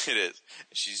 It is.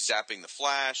 She's zapping the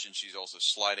Flash, and she's also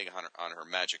sliding on her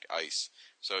magic ice.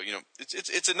 So,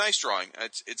 it's a nice drawing.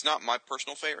 It's not my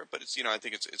personal favorite, but it's, I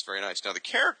think it's very nice. Now, the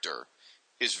character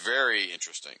is very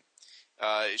interesting.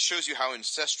 It shows you how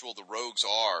ancestral the Rogues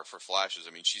are for Flashes.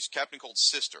 I mean, she's Captain Cold's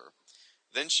sister.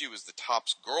 Then she was the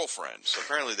Top's girlfriend. So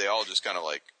apparently they all just kind of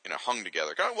hung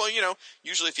together. Well,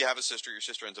 usually if you have a sister, your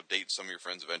sister ends up dating some of your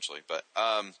friends eventually. But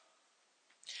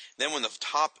then when the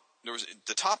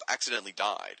Top accidentally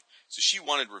died, so she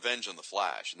wanted revenge on the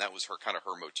Flash, and that was her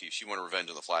motif. She wanted revenge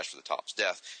on the Flash for the Top's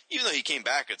death, even though he came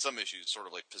back at some issues, sort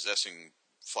of like possessing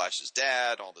Flash's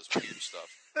dad, all this weird stuff.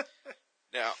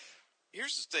 Now,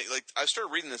 here's the thing. Like, I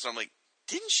started reading this, and I'm like,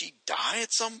 didn't she die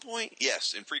at some point?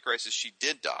 Yes, in Pre-Crisis, she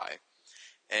did die.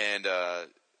 And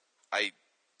I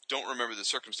don't remember the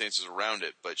circumstances around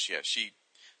it, but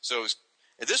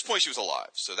at this point she was alive,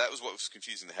 so that was what was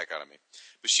confusing the heck out of me.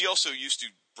 But she also used to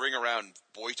bring around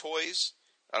boy toys.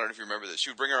 I don't know if you remember this. She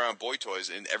would bring around boy toys,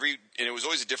 and it was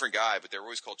always a different guy, but they were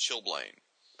always called Chillblaine.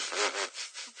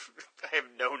 I have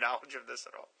no knowledge of this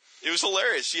at all. It was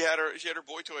hilarious. She had her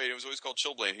boy toy, and it was always called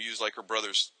Chillblaine, who used like her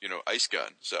brother's, ice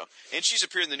gun. So, and she's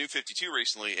appeared in the New 52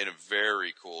 recently in a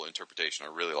very cool interpretation. I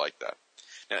really like that.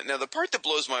 Now, the part that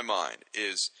blows my mind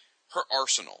is her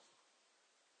arsenal.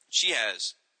 She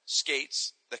has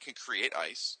skates that can create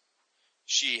ice.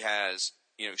 She has,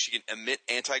 she can emit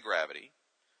anti-gravity.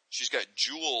 She's got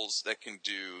jewels that can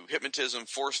do hypnotism,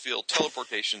 force field,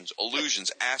 teleportations,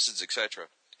 illusions, acids, etc.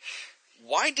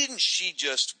 Why didn't she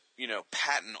just,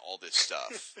 patent all this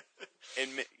stuff and,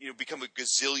 become a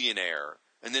gazillionaire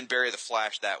and then bury the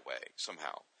Flash that way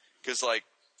somehow? Because,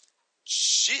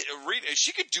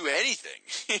 she could do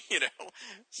anything,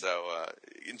 So,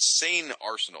 insane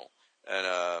arsenal,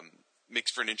 and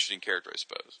makes for an interesting character, I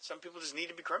suppose. Some people just need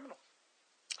to be criminal.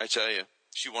 I tell you,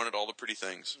 she wanted all the pretty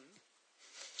things. Mm-hmm.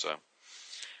 So,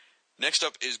 next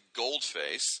up is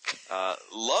Goldface.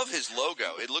 Love his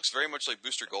logo. It looks very much like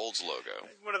Booster Gold's logo.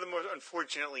 One of the most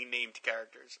unfortunately named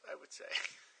characters, I would say.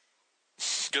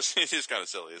 Because it is kind of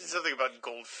silly, isn't it? There's something about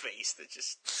Goldface that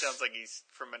just sounds like he's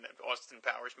from an Austin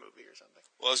Powers movie or something.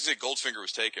 Well, I was going to say Goldfinger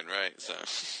was taken, right? Yeah.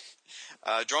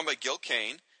 So, drawn by Gil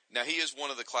Kane. Now, he is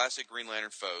one of the classic Green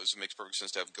Lantern foes. It makes perfect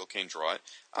sense to have Gil Kane draw it.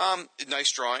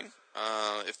 Nice drawing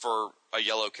for a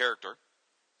yellow character.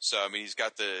 So, I mean, he's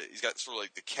got sort of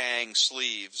like the Kang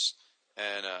sleeves,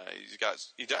 and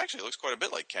he actually looks quite a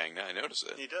bit like Kang now. I notice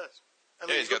it. He does.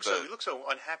 He looks so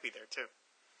unhappy there too.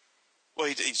 Well,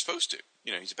 he's supposed to.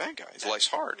 He's a bad guy. His life's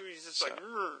hard. He's just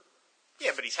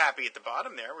yeah, but he's happy at the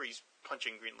bottom there where he's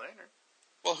punching Green Lantern.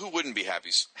 Well, who wouldn't be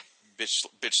happy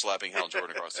bitch slapping Hal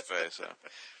Jordan across the face? So.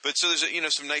 But so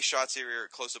there's some nice shots here,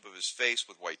 close up of his face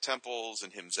with white temples,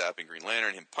 and him zapping Green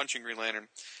Lantern, him punching Green Lantern.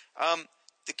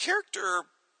 The character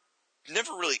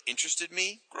never really interested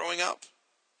me growing up,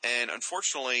 and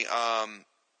unfortunately,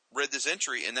 read this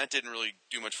entry, and that didn't really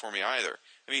do much for me either.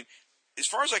 I mean, as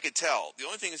far as I could tell, the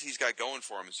only thing he's got going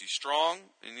for him is he's strong,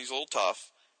 and he's a little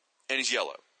tough, and he's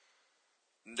yellow.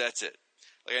 That's it.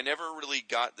 Like, I never really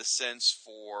got the sense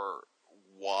for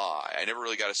why. I never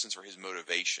really got a sense for his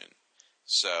motivation.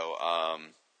 So,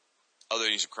 other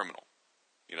than he's a criminal.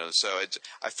 So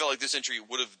I felt like this entry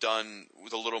would have done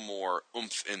with a little more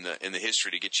oomph in the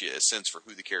history to get you a sense for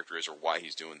who the character is or why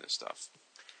he's doing this stuff.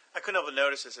 I couldn't help but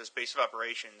notice this as base of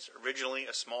operations. Originally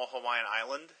a small Hawaiian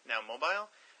island, now mobile.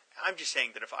 I'm just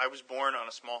saying that if I was born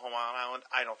on a small Hawaiian island,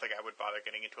 I don't think I would bother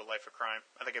getting into a life of crime.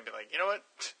 I think I'd be like, you know what?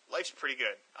 Life's pretty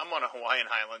good. I'm on a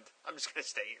Hawaiian island. I'm just going to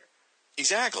stay here.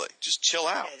 Exactly. Just chill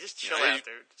out. Yeah, just chill out,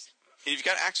 dude. If you've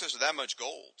got access to that much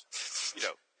gold,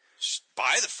 just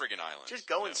buy the friggin' island. Just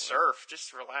go and surf.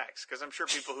 Just relax. Because I'm sure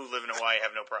people who live in Hawaii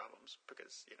have no problems.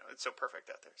 Because, it's so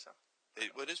perfect out there. So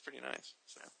it is pretty nice.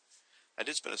 So I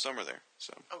did spend a summer there.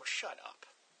 So. Oh, shut up.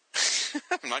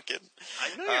 I'm not kidding.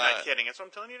 I know you're not kidding. That's why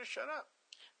I'm telling you to shut up.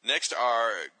 Next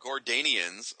are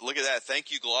Gordanians. Look at that. Thank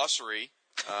you, Glossary.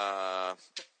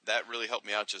 That really helped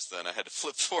me out just then. I had to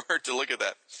flip forward to look at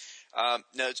that.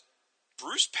 Now,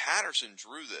 Bruce Patterson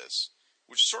drew this,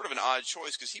 which is sort of an odd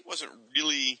choice because he wasn't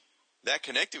really that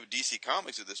connected with DC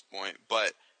Comics at this point,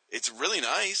 but it's really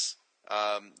nice.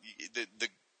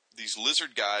 These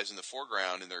lizard guys in the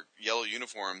foreground in their yellow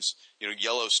uniforms,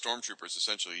 yellow stormtroopers,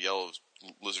 essentially yellow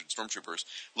lizard stormtroopers,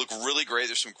 look really great.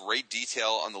 There's some great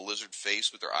detail on the lizard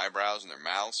face with their eyebrows and their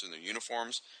mouths and their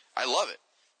uniforms. I love it.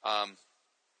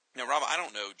 Now, Rob, I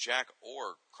don't know jack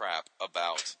or crap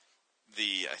about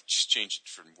I just changed it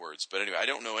from words, but anyway, I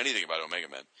don't know anything about Omega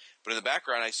Men. But in the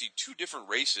background, I see two different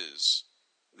races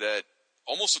that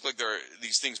almost look like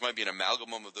these things might be an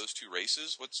amalgam of those two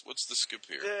races. What's the scoop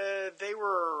here? They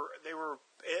were,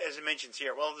 as it mentions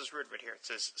here, well, this is written right here. It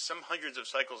says, some hundreds of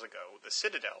cycles ago, the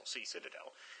Citadel,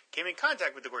 came in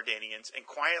contact with the Gordanians and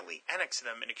quietly annexed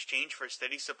them in exchange for a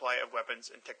steady supply of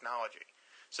weapons and technology.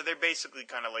 So they're basically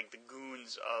kind of like the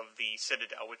goons of the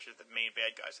Citadel, which are the main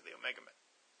bad guys of the Omega Men.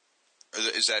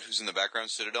 Is that who's in the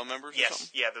background, Citadel members? Yes, or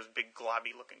something? yeah, those big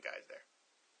globby-looking guys there.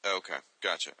 Okay,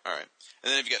 gotcha. All right. And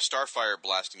then if you got Starfire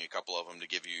blasting a couple of them to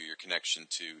give you your connection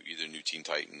to either New Teen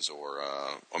Titans or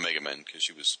Omega Men, because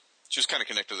she was kind of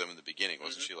connected to them in the beginning,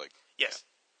 wasn't she? Like, yes.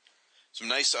 Yeah. Some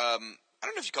nice. I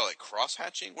don't know if you call it cross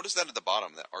hatching. What is that at the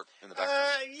bottom? That art in the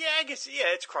background. Yeah, I guess.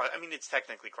 Yeah, it's cross. I mean, it's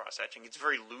technically cross hatching. It's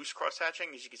very loose cross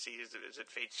hatching, as you can see as it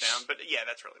fades down. But yeah,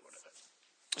 that's really what it is.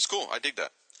 It's cool. I dig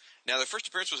that. Now, their first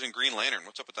appearance was in Green Lantern.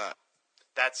 What's up with that?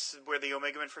 That's where the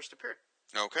Omega Men first appeared.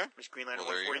 Okay. It was Green Lantern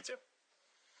Well, 142.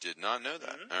 Did not know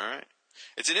that. All right.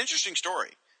 It's an interesting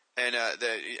story. And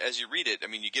as you read it, I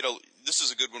mean, this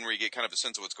is a good one where you get kind of a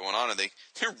sense of what's going on, and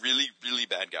they're really, really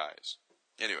bad guys.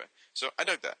 Anyway, so I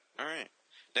dug that. All right.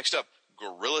 Next up,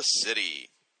 Gorilla City,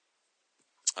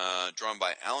 drawn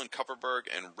by Alan Kupperberg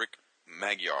and Rick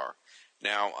Magyar.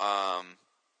 Now,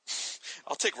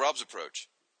 I'll take Rob's approach.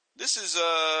 This is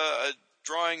a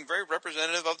drawing very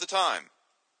representative of the time.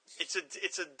 It's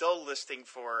a dull listing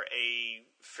for a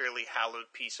fairly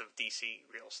hallowed piece of DC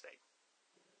real estate.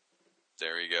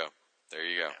 There you go.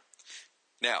 Yeah.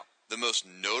 Now, the most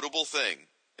notable thing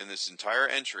in this entire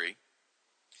entry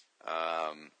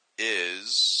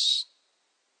is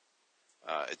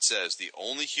it says the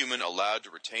only human allowed to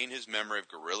retain his memory of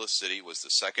Gorilla City was the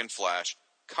second Flash,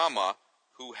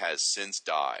 who has since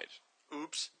died.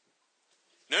 Oops.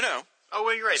 No. Oh,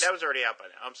 well, you're right. That was already out by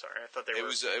now. I'm sorry. I thought they were.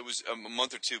 It was a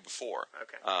month or two before.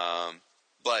 Okay.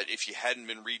 But if you hadn't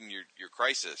been reading your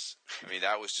Crisis, I mean,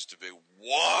 that was just a big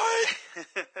what?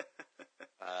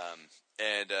 I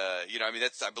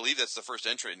mean, I believe that's the first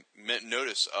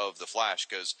notice of the Flash,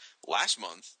 because last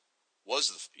month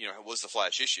was the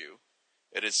Flash issue,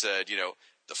 and it said,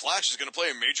 the Flash is going to play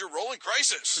a major role in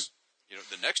Crisis.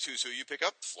 The next Who's Who you pick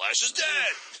up, the Flash is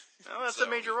dead. Oh, that's a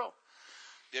major role.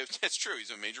 Yeah, that's true.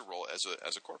 He's a major role as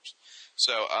a corpse.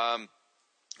 So, I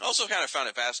also kind of found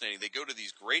it fascinating. They go to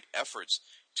these great efforts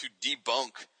to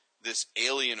debunk this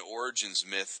alien origins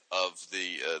myth of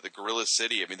the Gorilla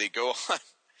City. I mean, they go on.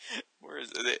 Where is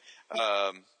it?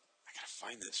 I gotta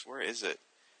find this. Where is it?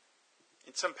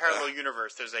 In some parallel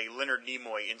universe, there's a Leonard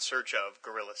Nimoy in search of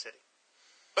Gorilla City.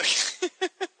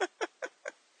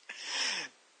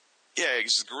 Yeah,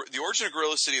 the origin of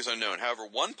Gorilla City is unknown. However,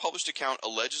 one published account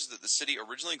alleges that the city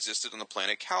originally existed on the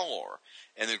planet Kal-Lor,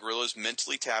 and the gorillas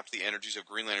mentally tapped the energies of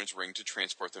Green Lantern's ring to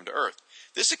transport them to Earth.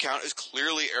 This account is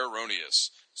clearly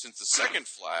erroneous, since the second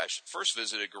Flash first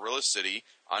visited Gorilla City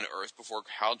on Earth before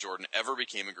Hal Jordan ever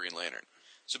became a Green Lantern.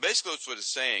 So basically what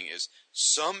it's saying is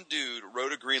some dude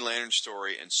wrote a Green Lantern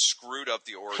story and screwed up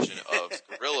the origin of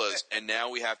gorillas, and now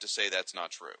we have to say that's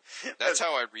not true. That's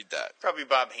how I read that. Probably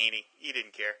Bob Haney. He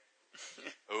didn't care.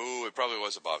 Oh, it probably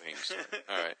was a Bob Haney story.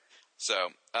 All right. So,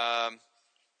 all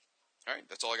right,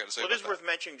 that's all I got to say well, about it is worth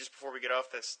mentioning, just before we get off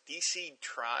this, DC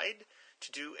tried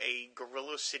to do a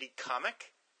Gorilla City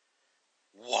comic.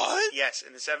 What? Yes,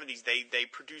 in the 70s, they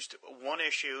produced one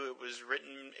issue.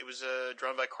 It was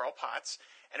drawn by Carl Potts,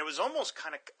 and it was almost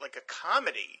kind of like a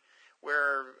comedy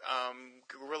where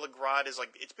Gorilla Grodd is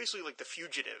it's basically like The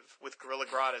Fugitive, with Gorilla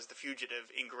Grodd as the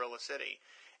fugitive in Gorilla City.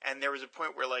 And there was a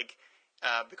point where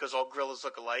because all gorillas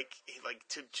look alike, he,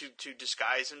 to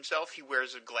disguise himself, he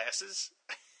wears glasses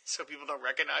so people don't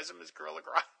recognize him as Gorilla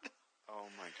Grodd. Oh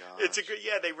my god! It's a good.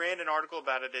 Yeah, they ran an article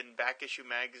about it in Back Issue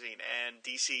magazine, and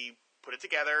DC put it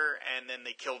together, and then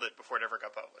they killed it before it ever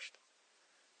got published.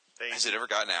 Has it ever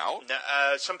gotten out?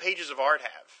 Some pages of art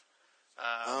have.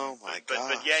 Oh my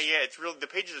god! But yeah, it's real. The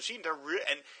pages I've seen, they're real,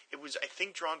 and it was, I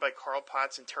think, drawn by Carl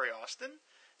Potts and Terry Austin.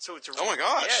 So it's oh my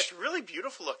gosh! Yeah, it's really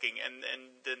beautiful looking, and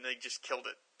then they just killed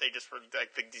it. They just were, I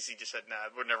think DC just said, "Nah,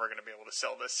 we're never going to be able to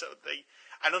sell this." So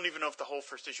I don't even know if the whole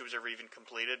first issue was ever even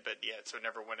completed, but yeah, so it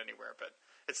never went anywhere. But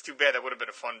it's too bad. That would have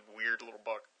been a fun, weird little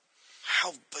book.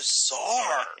 How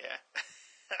bizarre! Yeah.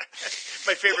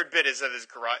 My favorite bit is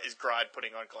Grodd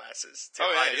putting on glasses to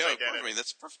hide his identity. I mean,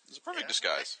 that's a perfect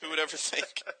disguise. Who would ever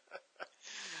think?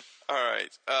 All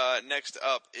right. Next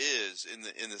up is in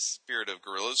the spirit of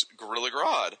gorillas, Gorilla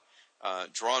Grodd,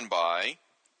 drawn by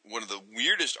one of the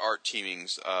weirdest art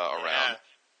teamings around,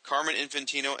 Carmen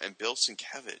Infantino and Bill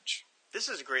Sienkiewicz. This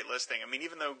is a great listing. I mean,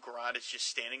 even though Grodd is just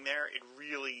standing there, it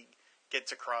really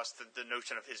gets across the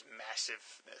notion of his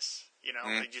massiveness. You know,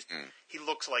 he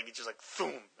looks like he's just like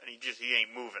boom, and he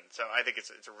ain't moving. So I think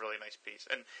it's a really nice piece,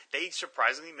 and they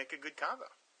surprisingly make a good combo.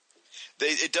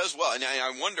 It does well, and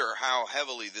I wonder how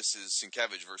heavily this is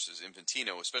Sienkiewicz versus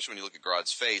Infantino, especially when you look at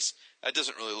Grodd's face. That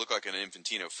doesn't really look like an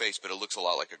Infantino face, but it looks a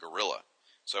lot like a gorilla.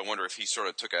 So I wonder if he sort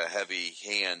of took a heavy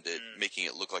hand at making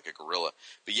it look like a gorilla.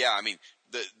 But yeah, I mean,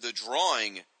 the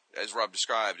drawing, as Rob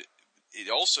described, it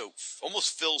also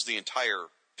almost fills the entire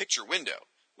picture window,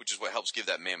 which is what helps give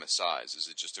that mammoth size. Is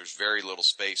it just there's very little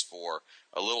space for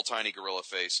a little tiny gorilla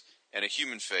face and a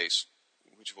human face,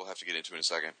 which we'll have to get into in a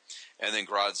second, and then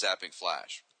Grodd zapping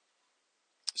Flash.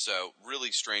 So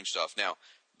really strange stuff. Now,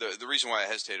 the reason why I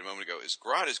hesitated a moment ago is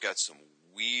Grodd has got some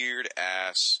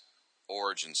weird-ass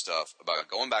origin stuff about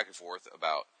going back and forth,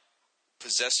 about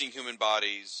possessing human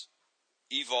bodies,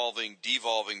 evolving,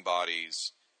 devolving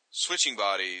bodies, switching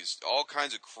bodies, all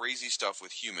kinds of crazy stuff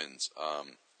with humans.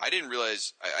 I didn't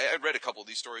realize, I read a couple of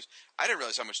these stories, I didn't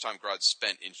realize how much time Grodd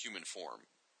spent in human form.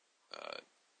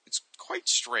 It's quite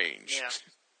strange. Yeah.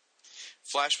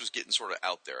 Flash was getting sort of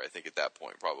out there, I think, at that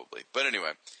point, probably. But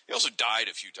anyway, he also died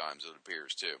a few times, it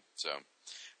appears, too. So,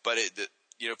 but if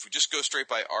we just go straight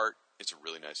by art, it's a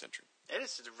really nice entry. It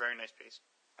is. It's a very nice piece.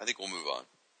 I think we'll move on.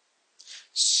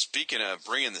 Speaking of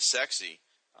bringing the sexy,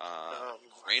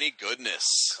 Granny Goodness.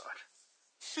 Oh,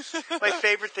 God. My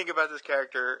favorite thing about this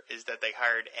character is that they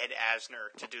hired Ed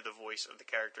Asner to do the voice of the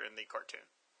character in the cartoon.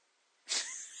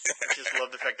 I just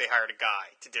love the fact they hired a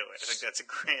guy to do it. I think that's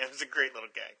a great little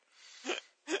gag.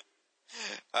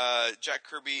 Jack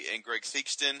Kirby and Greg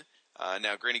Theakston.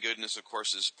 Now, Granny Goodness, of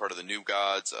course, is part of the New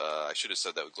Gods. I should have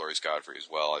said that with Glorious Godfrey as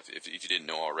well, if you didn't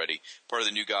know already. Part of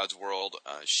the New Gods world.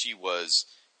 She was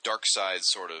Darkseid's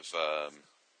sort of...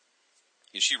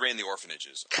 she ran the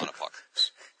orphanages on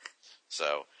Apocalypse.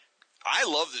 So, I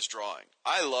love this drawing.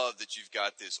 I love that you've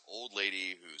got this old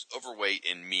lady who's overweight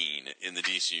and mean in the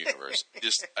DC universe.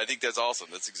 I think that's awesome.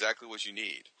 That's exactly what you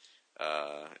need.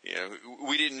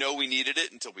 We didn't know we needed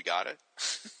it until we got it.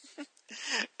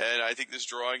 And I think this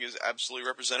drawing is absolutely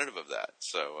representative of that.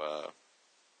 So,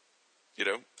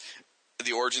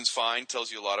 the origin's fine,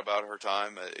 tells you a lot about her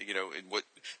time,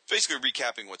 basically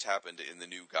recapping what's happened in the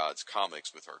New Gods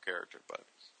comics with her character. But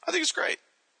I think it's great.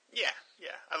 Yeah.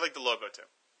 I like the logo, too.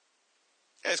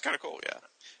 Yeah, it's kind of cool, yeah.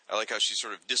 I like how she's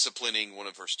sort of disciplining one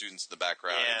of her students in the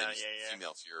background, and then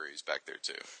Female Fury is back there,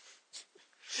 too.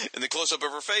 And the close-up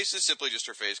of her face is simply just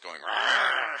her face going,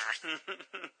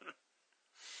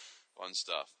 fun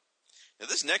stuff. Now,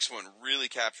 this next one really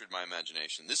captured my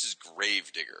imagination. This is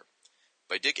Gravedigger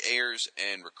by Dick Ayers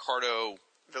and Ricardo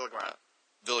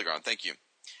Villagrán, thank you.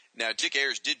 Now, Dick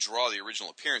Ayers did draw the original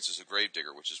appearances of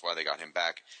Gravedigger, which is why they got him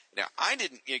back. Now,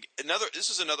 this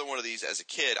is another one of these, as a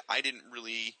kid, I didn't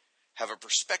really have a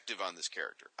perspective on this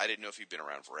character. I didn't know if he'd been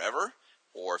around forever,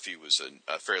 or if he was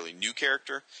a fairly new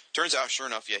character. Turns out, sure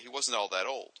enough, he wasn't all that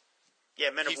old.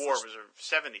 Yeah, Men of War was a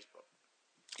 70s book.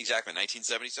 Exactly,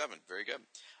 1977. Very good.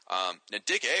 Now,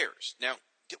 Dick Ayers. Now,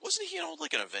 wasn't he an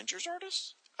Avengers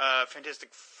artist?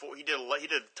 Fantastic Four. He did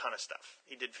a ton of stuff.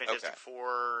 He did Fantastic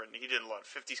Four, and he did a lot of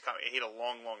 50s comics. He had a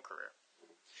long career.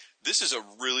 This is a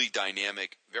really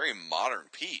dynamic, very modern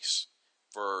piece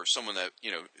for someone that,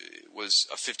 was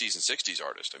a 50s and 60s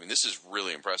artist. I mean, this is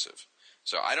really impressive.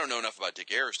 So I don't know enough about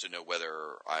Dick Ayers to know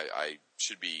whether I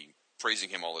should be praising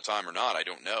him all the time or not. I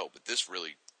don't know, but this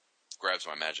really grabs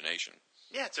my imagination.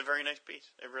 Yeah, it's a very nice piece.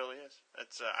 It really is.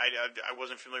 It's I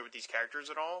wasn't familiar with these characters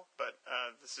at all, but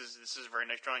this is a very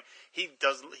nice drawing. He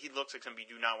looks like somebody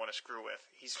you do not want to screw with.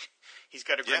 He's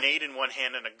got a grenade in one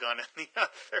hand and a gun in the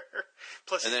other.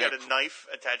 Plus he's got a knife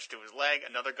attached to his leg,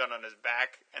 another gun on his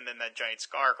back, and then that giant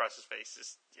scar across his face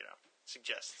just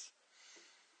suggests.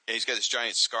 Yeah, he's got this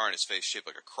giant scar on his face shaped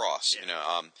like a cross.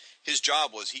 Yeah. His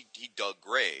job was he dug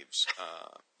graves,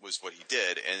 was what he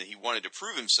did, and he wanted to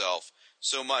prove himself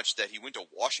so much that he went to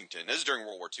Washington. This is during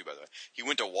World War II, by the way. He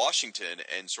went to Washington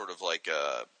and sort of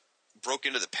broke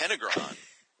into the Pentagon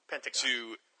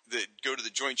to go to the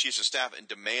Joint Chiefs of Staff and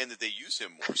demand that they use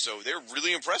him more. So they're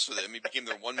really impressed with him. He became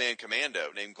their one-man commando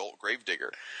named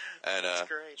Gravedigger. And that's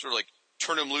great. Sort of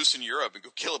turn him loose in Europe and go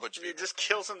kill a bunch of people. Just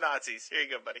kill some Nazis. Here you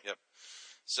go, buddy. Yep.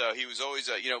 So he was always,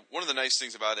 one of the nice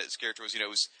things about his character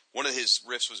was, one of his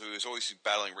riffs was he was always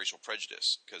battling racial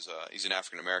prejudice because he's an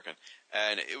African American,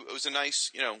 and it was a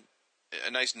nice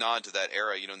nod to that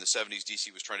era. In the 70s,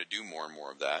 DC was trying to do more and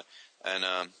more of that, and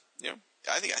I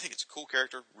think it's a cool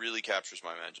character. Really captures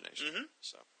my imagination. Mm-hmm.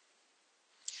 So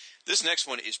this next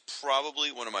one is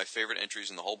probably one of my favorite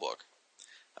entries in the whole book.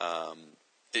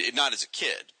 Not as a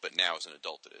kid, but now as an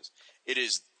adult, it is. It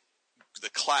is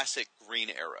the classic Green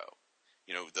Arrow.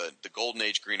 the Golden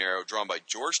Age Green Arrow, drawn by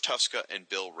George Tuska and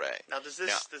Bill Ray. Now, does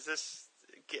this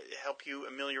help you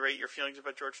ameliorate your feelings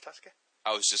about George Tuska?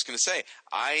 I was just going to say,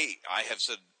 I have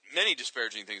said many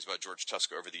disparaging things about George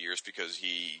Tuska over the years because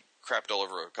he crapped all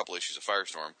over a couple issues of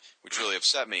Firestorm, which really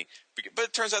upset me. But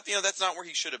it turns out, that's not where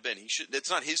he should have been. It's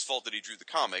not his fault that he drew the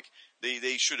comic.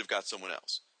 They should have got someone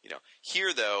else.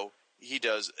 Here though, he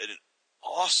does an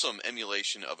awesome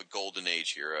emulation of a Golden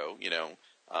Age hero.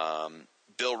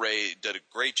 Bill Ray did a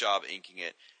great job inking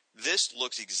it. This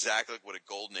looks exactly like what a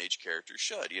Golden Age character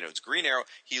should. It's Green Arrow.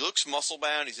 He looks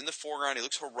muscle-bound. He's in the foreground. He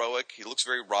looks heroic. He looks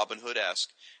very Robin Hood-esque.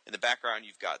 In the background,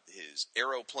 you've got his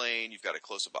aeroplane. You've got a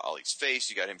close-up of Ollie's face.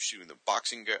 You got him shooting the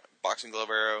boxing glove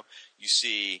arrow. You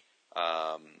see,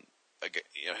 I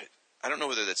don't know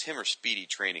whether that's him or Speedy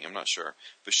training. I'm not sure.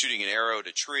 But shooting an arrow at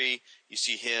a tree. You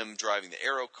see him driving the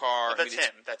arrow car. That's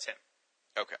him. That's him.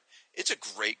 Okay. It's a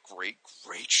great, great,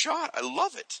 great shot. I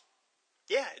love it.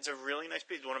 Yeah, it's a really nice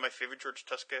piece. One of my favorite George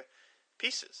Tuska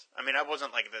pieces. I mean, I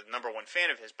wasn't like the number one fan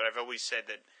of his, but I've always said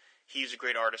that he's a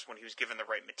great artist when he was given the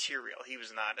right material. He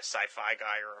was not a sci-fi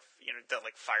guy or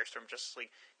like Firestorm, Justice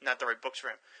League, not the right books for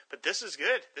him. But this is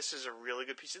good. This is a really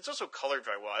good piece. It's also colored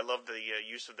very well. I love the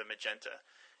use of the magenta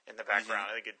in the background.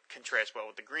 I think it contrasts well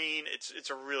with the green. It's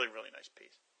a really, really nice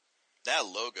piece. That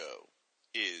logo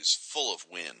is full of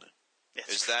win.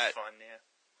 It's fun, yeah.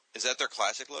 Is that their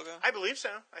classic logo? I believe so.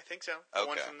 I think so. The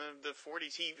one Okay. from the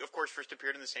 40s. He, of course, first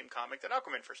appeared in the same comic that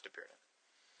Aquaman first appeared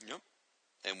in. Yep.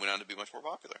 And went on to be much more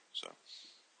popular. So.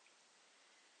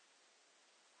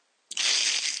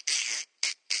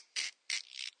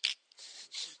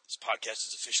 This podcast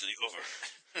is officially over.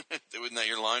 Wasn't that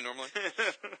your line normally?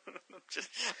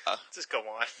 Just go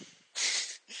on.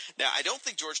 Now, I don't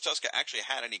think George Tuska actually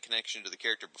had any connection to the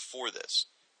character before this.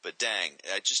 But dang,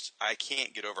 I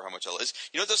can't get over how much I love this.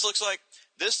 You know what this looks like?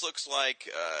 This looks like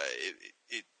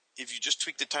if you just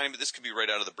tweaked a tiny bit, this could be right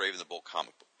out of the Brave and the Bold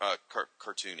comic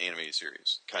cartoon animated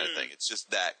series kind of thing. It's just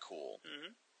that cool.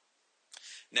 Mm-hmm.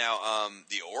 Now,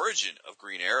 the origin of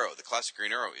Green Arrow, the classic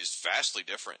Green Arrow, is vastly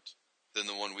different than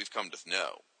the one we've come to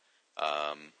know.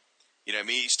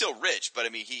 He's still rich, but I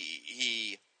mean,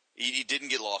 he didn't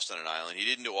get lost on an island. He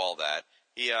didn't do all that.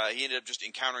 He ended up just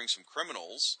encountering some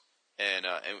criminals. And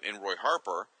Roy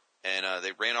Harper, and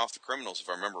they ran off the criminals, if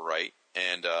I remember right,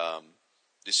 and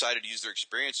decided to use their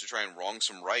experience to try and wrong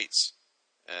some rights,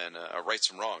 and right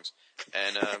some wrongs,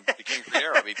 and became Green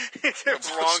Arrow. I mean,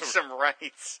 wrong some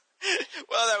rights.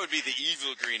 Well, that would be the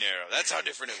evil Green Arrow. That's how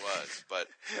different it was. But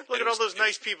look at all those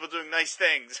nice people doing nice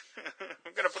things.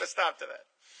 I'm going to put a stop to that.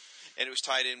 And it was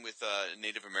tied in with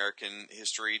Native American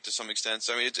history to some extent.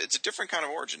 So, I mean, it's a different kind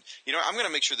of origin. I'm going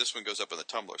to make sure this one goes up on the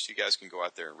Tumblr so you guys can go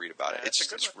out there and read about it.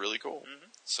 It's really cool. Mm-hmm.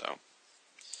 So,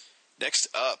 next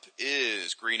up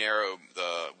is Green Arrow.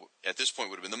 At this point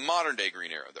would have been the modern day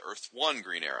Green Arrow, the Earth 1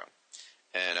 Green Arrow.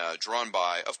 And drawn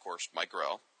by, of course, Mike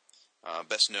Grell.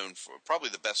 Probably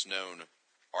the best known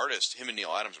artist. Him and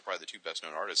Neil Adams are probably the two best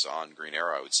known artists on Green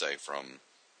Arrow, I would say, from,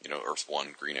 Earth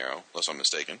 1 Green Arrow, unless I'm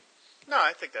mistaken. No,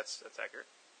 I think that's accurate.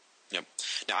 Yep.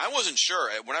 Now, I wasn't sure.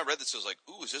 When I read this, I was like,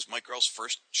 ooh, is this Mike Grell's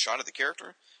first shot at the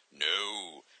character?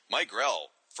 No. Mike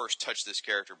Grell first touched this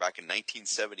character back in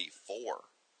 1974.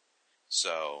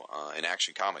 So, in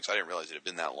Action Comics. I didn't realize it had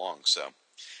been that long. So,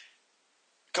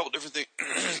 a couple different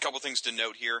things to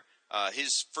note here.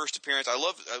 His first appearance, I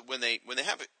love when they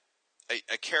have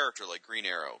a character like Green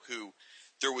Arrow, who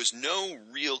there was no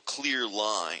real clear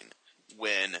line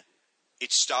when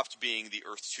it stopped being the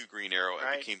Earth 2 Green Arrow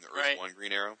and became the Earth 1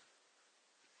 Green Arrow.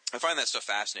 I find that stuff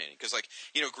fascinating because,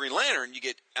 Green Lantern, you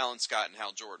get Alan Scott and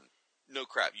Hal Jordan. No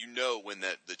crap. When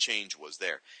the change was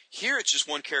there. Here, it's just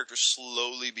one character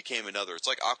slowly became another. It's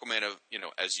like Aquaman of,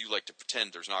 as you like to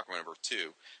pretend there's an Aquaman of Earth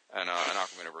 2 and an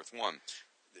Aquaman of Earth 1,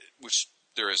 which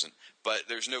there isn't. But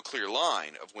there's no clear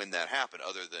line of when that happened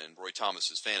other than Roy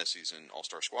Thomas's fantasies in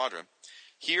All-Star Squadron.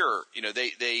 Here,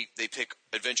 they pick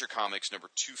Adventure Comics number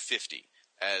 250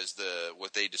 as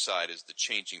what they decide is the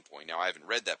changing point. Now, I haven't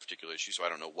read that particular issue, so I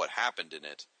don't know what happened in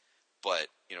it.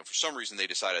 But, for some reason they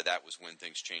decided that was when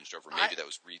things changed over. Maybe that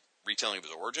was retelling of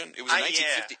his origin. It was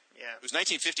 1950. Yeah. It was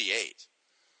 1958.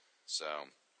 So.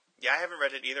 Yeah, I haven't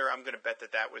read it either. I'm going to bet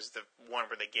that was the one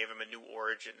where they gave him a new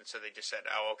origin, and so they just said,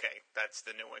 "Oh, okay, that's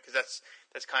the new one." Because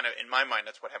that's kind of, in my mind,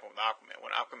 that's what happened with Aquaman. When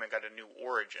Aquaman got a new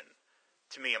origin,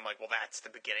 to me, I'm like, well, that's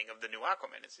the beginning of the new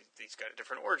Aquaman. He's got a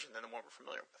different origin than the one we're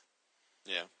familiar with.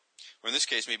 Yeah. Or in this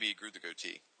case, maybe he grew the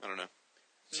goatee. I don't know.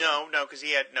 So. No, because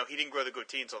he didn't grow the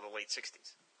goatee until the late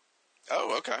 '60s.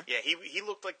 Oh, okay. Yeah, he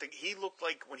looked like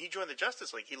when he joined the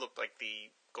Justice League, he looked like the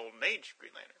Golden Age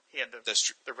Green Lantern. He had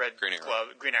the red Green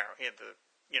Arrow. He had the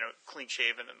clean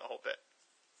shaven and the whole bit.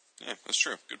 Yeah, that's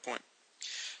true. Good point.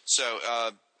 So,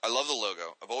 I love the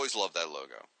logo. I've always loved that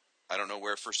logo. I don't know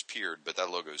where it first appeared, but that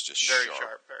logo is just Very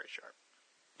sharp, very sharp.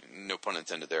 No pun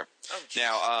intended there. Oh,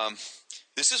 now,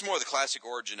 this is more the classic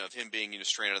origin of him being,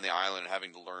 stranded on the island and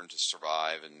having to learn to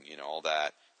survive and, all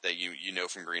that you know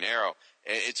from Green Arrow.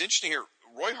 And it's interesting here.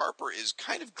 Roy Harper is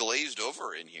kind of glazed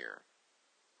over in here.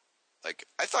 Like,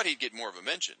 I thought he'd get more of a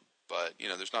mention, but,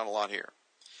 there's not a lot here.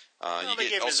 Well, they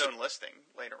gave him his own listing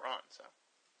later on, so.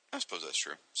 I suppose that's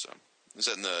true. So, is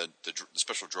that in the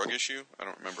special drug issue? I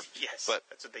don't remember. Yes, but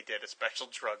that's what they did, a special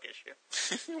drug issue.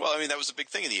 Well, I mean, that was a big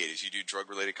thing in the 80s. You do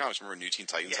drug-related comics. Remember New Teen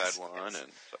Titans had one? Yes.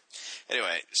 And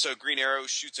anyway, so Green Arrow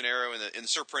shoots an arrow. In the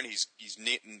surprint, he's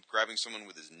grabbing someone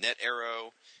with his net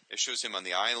arrow. It shows him on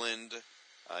the island.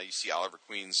 You see Oliver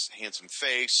Queen's handsome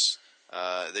face.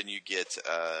 Then you get...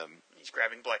 he's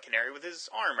grabbing Black Canary with his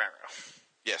arm arrow.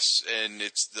 Yes, and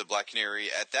it's the Black Canary,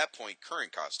 at that point,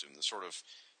 current costume. The sort of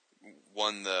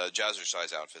won the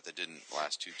Jazzercise outfit that didn't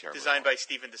last too terribly Designed long. by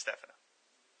Stephen DeStefano.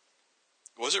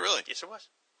 Was it really? Yes, it was.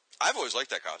 I've always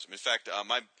liked that costume. In fact,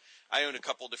 I own a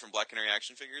couple different Black Canary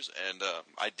action figures, and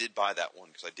I did buy that one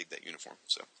because I dig that uniform.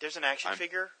 So There's an action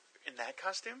figure in that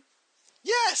costume?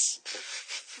 Yes!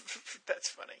 That's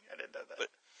funny. I didn't know that. But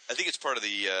I think it's part of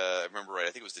the, I remember right,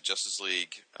 I think it was the Justice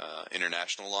League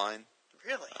International line.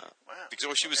 Really? Wow.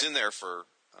 Because she was in there for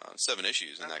 7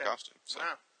 issues in that costume. So.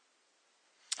 Wow.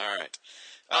 All right.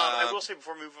 I will say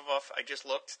before we move off, I just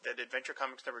looked that Adventure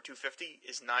Comics number 250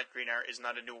 is not Green Arrow, is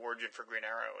not a new origin for Green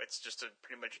Arrow. It's just a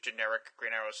pretty much generic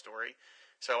Green Arrow story.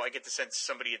 So I get the sense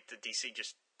somebody at the DC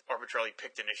just arbitrarily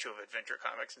picked an issue of Adventure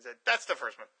Comics and said, that's the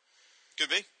first one. Could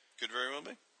be. Could very well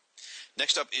be.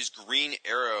 Next up is Green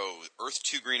Arrow, Earth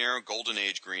 2 Green Arrow, Golden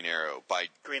Age Green Arrow by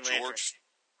Green Lantern. George.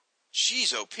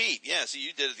 Jeez, oh Pete. Yeah, see,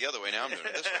 you did it the other way. Now I'm doing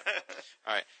it this way.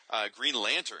 All right. Green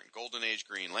Lantern, Golden Age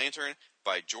Green Lantern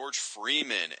by George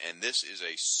Freeman. And this is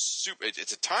a super,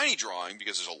 it's a tiny drawing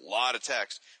because there's a lot of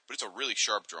text, but it's a really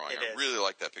sharp drawing. I really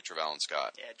like that picture of Alan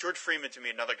Scott. Yeah, George Freeman, to me,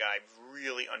 another guy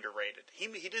really underrated. He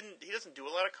doesn't do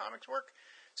a lot of comics work,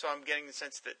 so I'm getting the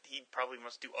sense that he probably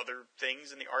must do other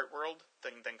things in the art world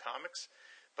than comics.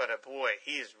 But boy,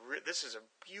 this is a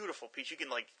beautiful piece. You can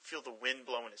feel the wind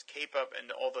blowing his cape up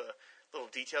and all the little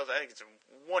details. I think it's a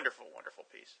wonderful, wonderful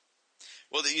piece.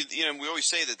 Well, we always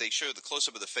say that they show the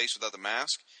close-up of the face without the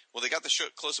mask. Well, they got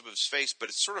the close-up of his face, but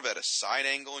it's sort of at a side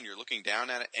angle, and you're looking down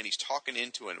at it, and he's talking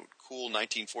into a cool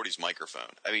 1940s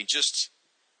microphone. I mean, just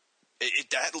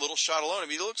that little shot alone. I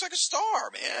mean, he looks like a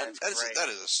star, man. That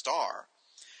is a star.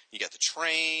 You got the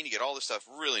train. You get all this stuff.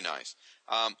 Really nice.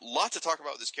 Lot to talk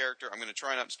about with this character. I'm going to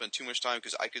try not to spend too much time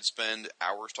because I could spend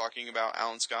hours talking about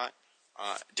Alan Scott.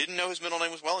 Didn't know his middle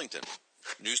name was Wellington.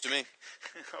 News to me.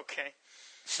 Okay.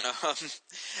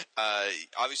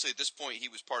 Obviously, at this point, he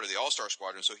was part of the All-Star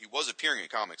Squadron, so he was appearing in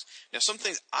comics. Now, some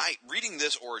things reading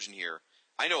this origin here,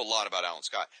 I know a lot about Alan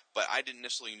Scott, but I didn't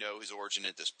necessarily know his origin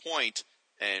at this point.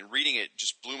 And reading it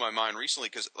just blew my mind recently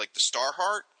because, like the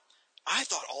Starheart, I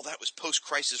thought all that was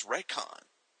post-Crisis retcon.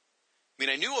 I mean,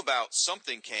 I knew about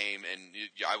Something Came and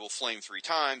I Will Flame 3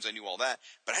 times. I knew all that,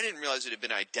 but I didn't realize it had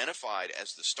been identified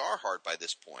as the Starheart by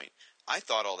this point. I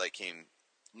thought all that came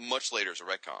much later as a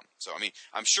retcon. So, I mean,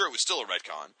 I'm sure it was still a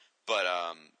retcon, but,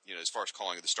 as far as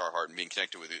calling it the Starheart and being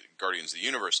connected with the Guardians of the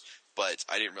Universe, but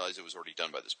I didn't realize it was already done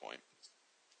by this point.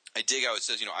 I dig how it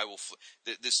says, I will,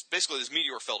 this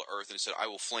meteor fell to Earth and it said, I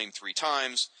will flame 3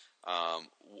 times.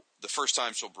 The first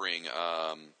time she'll bring,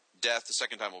 death. The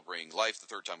second time will bring life. The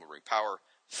third time will bring power.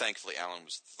 Thankfully, Alan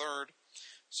was the third.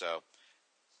 So,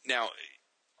 now,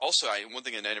 also, one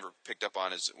thing I never picked up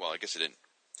on is, well, I guess I didn't.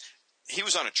 He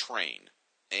was on a train,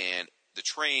 and the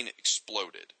train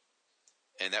exploded.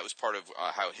 And that was part of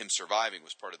how him surviving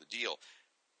was part of the deal.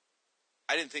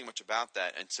 I didn't think much about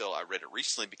that until I read it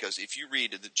recently, because if you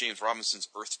read James Robinson's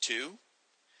Earth 2,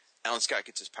 Alan Scott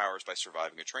gets his powers by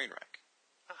surviving a train wreck.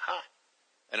 Aha.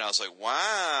 And I was like,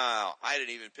 wow, I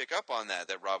didn't even pick up on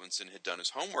that Robinson had done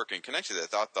his homework and connected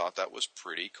that. I thought that was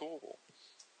pretty cool.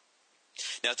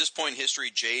 Now, at this point in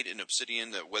history, Jade and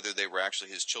Obsidian, whether they were actually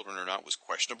his children or not, was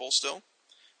questionable still.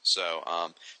 So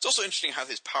it's also interesting how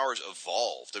his powers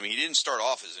evolved. I mean, he didn't start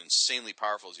off as insanely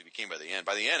powerful as he became by the end.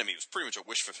 By the end, I mean, it was pretty much a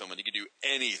wish fulfillment. He could do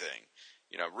anything.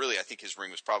 Really, I think his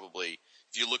ring was probably,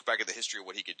 if you look back at the history of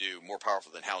what he could do, more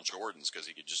powerful than Hal Jordan's, because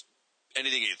he could just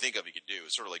anything you think of he could do.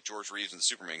 It's sort of like George Reeves in the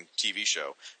Superman TV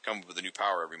show, come up with a new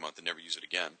power every month and never use it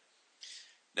again.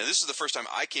 Now, this is the first time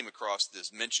I came across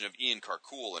this mention of Ian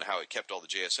Karkull and how it kept all the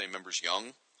JSA members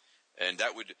young. And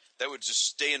that would just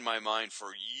stay in my mind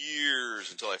for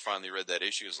years until I finally read that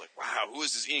issue. It was like, wow, who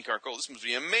is this Ian Karkull? This must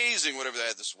be amazing, whatever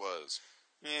this was.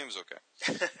 Yeah, it was okay.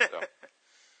 So.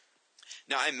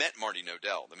 Now, I met Marty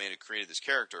Nodell, the man who created this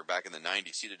character back in the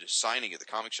 90s. He did a signing at the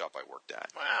comic shop I worked at.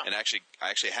 Wow. And I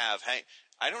actually have,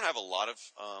 I don't have a lot of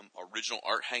original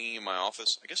art hanging in my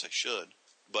office. I guess I should.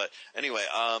 But anyway,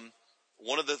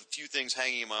 one of the few things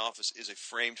hanging in my office is a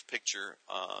framed picture,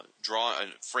 a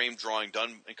framed drawing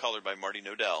done and colored by Marty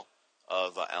Nodell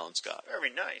of Alan Scott. Very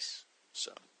nice.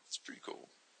 So it's pretty cool,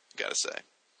 gotta say.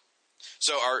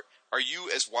 So are you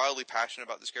as wildly passionate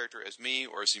about this character as me,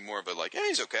 or is he more of a like,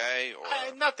 he's okay?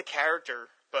 Or Not the character,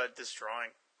 but this drawing.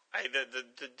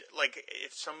 Like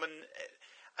if someone,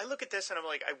 I look at this and I'm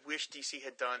like, I wish DC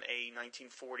had done a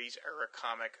 1940s era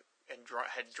comic and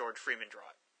had George Freeman draw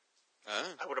it.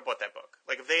 I would have bought that book.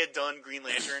 Like if they had done Green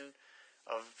Lantern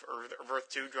of Earth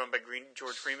 2 drawn by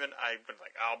George Freeman, I'd been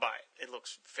like, I'll buy it. It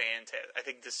looks fantastic. I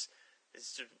think this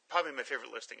is probably my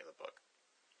favorite listing of the book.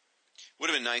 Would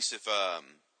have been nice if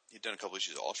he'd done a couple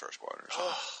issues of All-Star Squadron or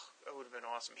something. Oh, that would have been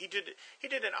awesome. He did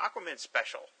an Aquaman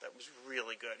special that was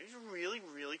really good. He's a really,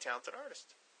 really talented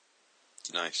artist.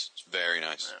 It's nice. It's very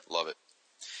nice. Yeah. Love it.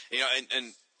 You know,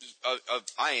 and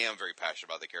I am very passionate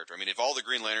about the character. I mean, if all the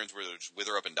Green Lanterns were to just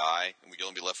wither up and die, and we could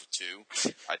only be left with two,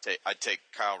 I'd take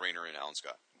Kyle Rayner and Alan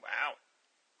Scott. Wow.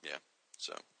 Yeah.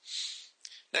 So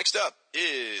next up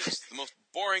is the most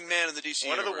boring man in the DC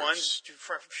One universe. of the ones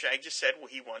Shag just said, well,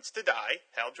 he wants to die.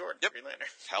 Hal Jordan, Yep. Green Lantern.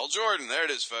 Hal Jordan. There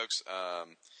it is, folks.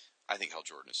 I think Hal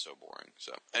Jordan is so boring.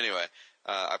 So anyway,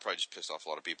 I probably just pissed off a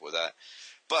lot of people with that.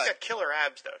 But He's got killer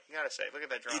abs, though. You gotta say, look at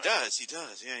that drawing. He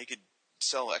does. Yeah, he could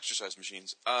sell exercise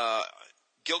machines.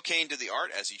 Gil Kane did the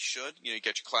art, as he should. You know, you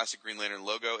got your classic Green Lantern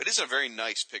logo. It is a very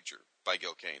nice picture by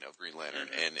Gil Kane of Green Lantern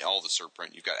and all the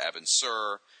surprint. You've got Abin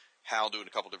Sur, Hal doing a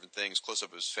couple different things, close up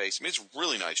of his face. I mean, it's a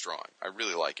really nice drawing. I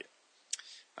really like it.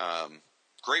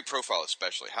 Great profile,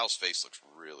 especially. Hal's face looks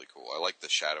really cool. I like the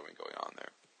shadowing going on there.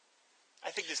 I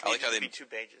think this I like needed how to they- be 2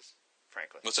 pages,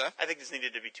 frankly. What's that? I think this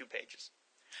needed to be 2 pages.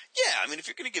 Yeah, I mean, if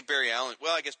you're going to give Barry Allen,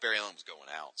 well, I guess Barry Allen was going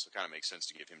out, so it kind of makes sense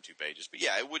to give him 2 pages. But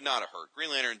yeah, it would not have hurt. Green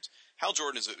Lantern, Hal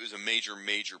Jordan is a major,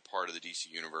 major part of the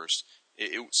DC universe.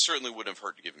 It certainly wouldn't have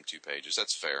hurt to give him 2 pages.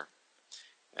 That's fair.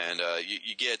 And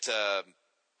you get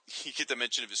the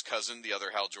mention of his cousin, the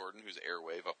other Hal Jordan, who's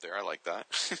Airwave up there. I like that.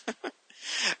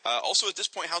 Also, at this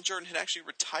point, Hal Jordan had actually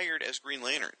retired as Green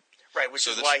Lantern. Right, which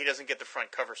So is this- why he doesn't get the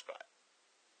front cover spot.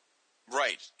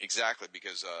 Right, exactly,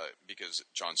 because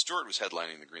John Stewart was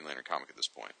headlining the Green Lantern comic at this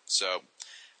point. So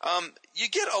you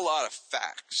get a lot of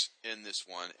facts in this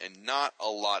one and not a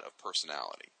lot of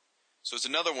personality. So it's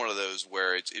another one of those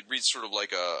where it reads sort of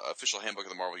like a official handbook of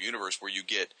the Marvel Universe, where you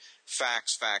get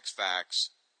facts,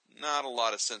 not a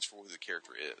lot of sense for who the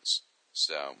character is.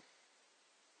 So,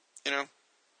 you know,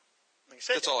 Like I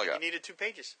said, That's all I got. You needed 2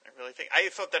 pages. I really think. I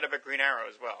thought that about Green Arrow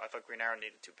as well. I thought Green Arrow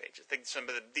needed 2 pages. I think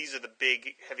these are the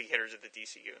big, heavy hitters of the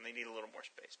DCU, and they need a little more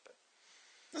space. But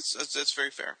that's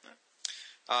very fair.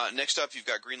 Next up, you've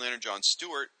got Green Lantern John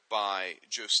Stewart by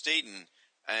Joe Staton.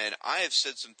 And I have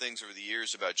said some things over the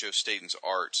years about Joe Staton's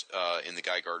art in the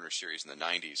Guy Gardner series in the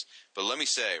 90s. But let me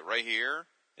say, right here,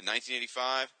 in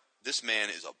 1985, this man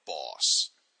is a boss.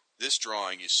 This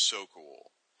drawing is so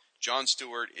cool. John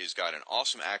Stewart has got an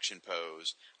awesome action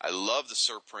pose. I love the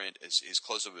surprint, his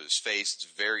close-up of his face. It's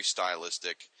very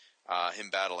stylistic.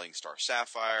 Him battling Star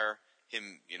Sapphire,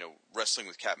 him, wrestling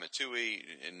with Kat Matui,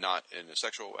 and not in a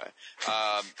sexual way.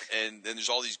 And then there's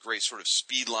all these great sort of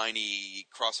speed-liney,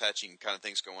 cross-hatching kind of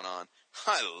things going on.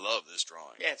 I love this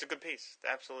drawing. yeah, it's a good piece.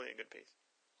 Absolutely a good piece.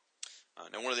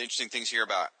 Now, one of the interesting things here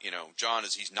about, John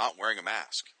is he's not wearing a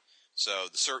mask. So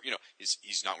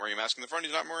he's not wearing a mask in the front.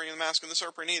 He's not wearing a mask in the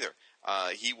surprint either.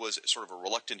 He was sort of a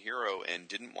reluctant hero and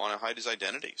didn't want to hide his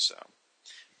identity. So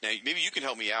now maybe you can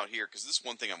help me out here, because this is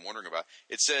one thing I'm wondering about.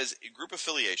 It says group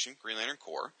affiliation, Green Lantern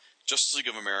Corps, Justice League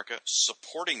of America,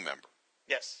 supporting member.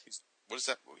 Yes. What is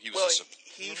that? He was Well,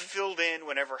 a he filled in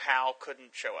whenever Hal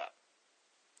couldn't show up.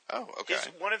 Oh, okay.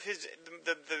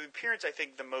 The appearance I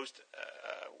think the most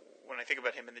when I think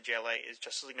about him in the JLA is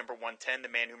Justice League number 110, The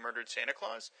Man Who Murdered Santa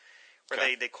Claus, where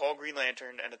Okay. they call Green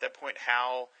Lantern, and at that point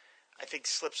Hal, I think,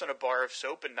 slips on a bar of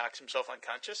soap and knocks himself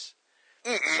unconscious.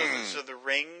 So the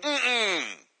ring.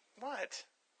 What?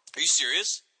 Are you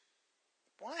serious?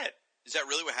 What? Is that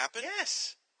really what happened?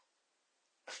 Yes.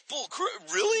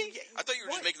 Really? I thought you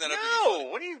were just What? making that up. No.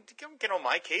 What do you don't get on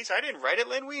my case? I didn't write it.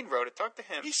 Len Wein wrote it. Talk to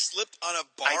him. He slipped on a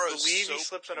bar I of soap. believe he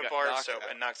slips on a and got bar of knocked soap out.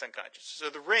 and knocks unconscious. So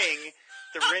the ring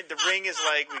is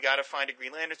like, we got to find a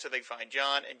Green Lantern, so they find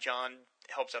John, and John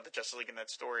helps out the Justice League in that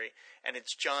story. And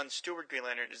it's John Stewart Green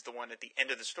Lantern is the one at the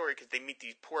end of the story, because they meet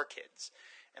these poor kids,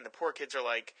 and the poor kids are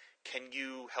like, "Can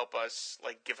you help us?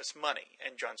 Like, give us money?"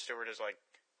 And John Stewart is like,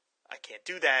 I can't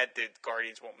do that. The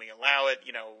Guardians won't let me allow it.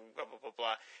 You know, blah blah blah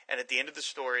blah. And at the end of the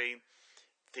story,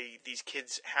 these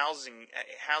kids'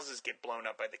 houses get blown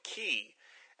up by the key,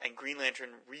 and Green Lantern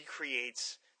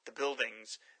recreates the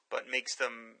buildings, but makes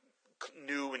them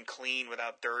new and clean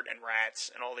without dirt and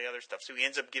rats and all the other stuff. So he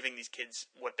ends up giving these kids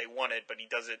what they wanted, but he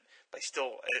does it by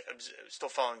still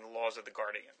following the laws of the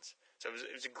Guardians. So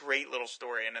it was a great little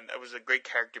story, and it was a great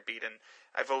character beat, and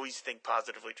I've always think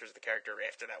positively towards the character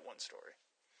after that one story.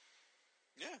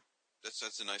 Yeah.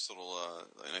 That's a nice little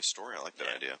nice story. I like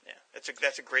that idea. Yeah, that's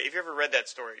a great. If you ever read that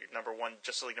story, number 1,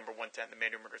 Justice League number 110, The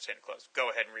Man Who Murdered Santa Claus, go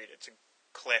ahead and read it. It's a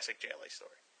classic JLA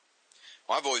story.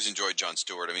 Well, I've always enjoyed John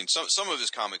Stewart. I mean, some of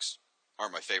his comics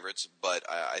aren't my favorites, but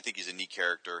I think he's a neat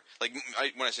character. Like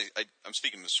when I say I'm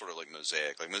speaking of sort of like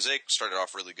Mosaic. Like Mosaic started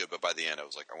off really good, but by the end I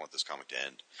was like, I want this comic to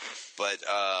end.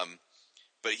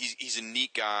 But he's a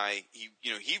neat guy.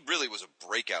 He really was a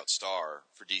breakout star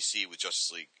for DC with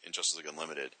Justice League and Justice League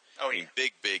Unlimited. Oh, I mean,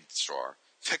 big star.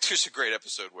 In fact, there's a great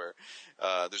episode where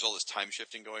there's all this time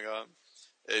shifting going on,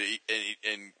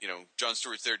 and John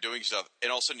Stewart's there doing stuff,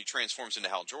 and all of a sudden he transforms into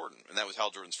Hal Jordan, and that was Hal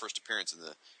Jordan's first appearance in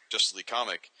the Justice League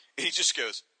comic, and he just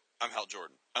goes, "I'm Hal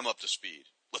Jordan. I'm up to speed.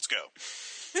 Let's go."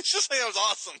 It's just like, that was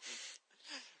awesome.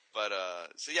 But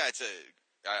so yeah,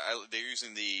 they're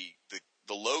using the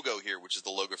logo here, which is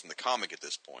the logo from the comic at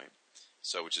this point,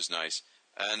 so which is nice,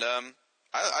 and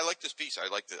I like this piece. I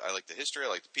like the history. I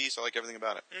like the piece. I like everything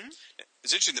about it. Mm-hmm.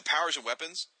 It's interesting. The powers and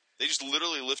weapons, they just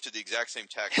literally lifted the exact same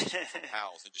text from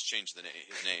Hal's and just changed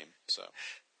his name. So,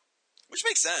 which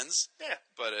makes sense. Yeah.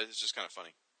 But it's just kind of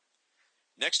funny.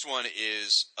 Next one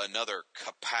is another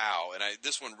kapow, and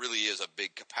this one really is a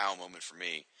big kapow moment for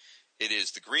me. It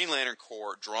is the Green Lantern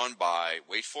Corps drawn by,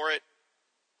 wait for it,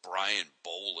 Brian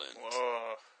Boland.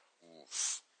 Whoa.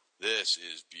 Oof. This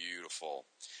is beautiful.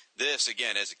 This,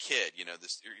 again, as a kid,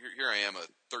 here I am, a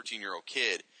 13-year-old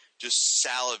kid, just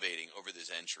salivating over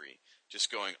this entry,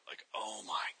 just going like, oh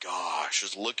my gosh,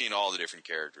 just looking at all the different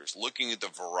characters, looking at the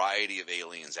variety of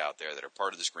aliens out there that are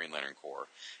part of this Green Lantern Corps.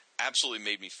 Absolutely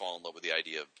made me fall in love with the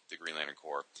idea of the Green Lantern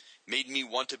Corps. Made me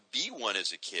want to be one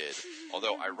as a kid,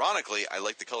 although, ironically, I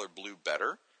like the color blue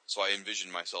better, so I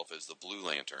envisioned myself as the Blue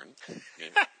Lantern.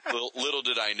 Little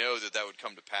did I know that would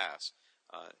come to pass.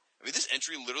 I mean, this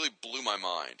entry literally blew my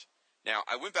mind. Now,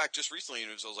 I went back just recently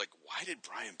and I was like, why did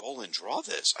Brian Boland draw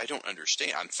this? I don't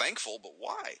understand. I'm thankful, but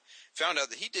why? Found out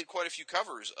that he did quite a few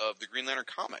covers of the Green Lantern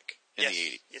comic in the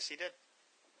 80s. Yes, he did.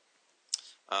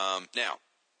 Now,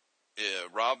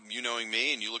 Rob, you knowing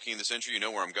me and you looking at this entry, you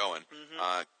know where I'm going.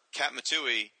 Mm-hmm. Kat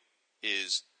Matui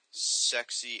is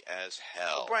sexy as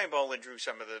hell. Well, Brian Boland drew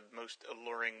some of the most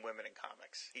alluring women in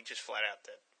comics. He just flat out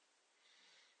did.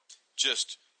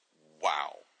 Just,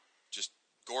 wow. Just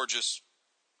gorgeous.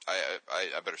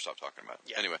 I better stop talking about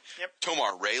it. Yeah. Anyway, yep.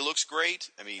 Tomar Ray looks great.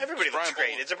 I mean, everybody looks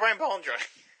great. It's a Brian Boland drawing.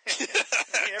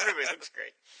 Everybody looks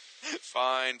great.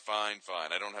 Fine.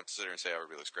 I don't have to sit here and say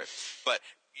everybody looks great. But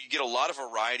you get a lot of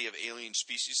variety of alien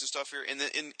species and stuff here. And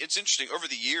it's interesting. Over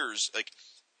the years, like,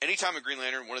 anytime a Green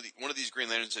Lantern, one of these Green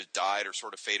Lanterns has died or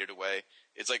sort of faded away,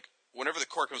 it's like whenever the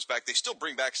Corps comes back, they still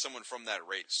bring back someone from that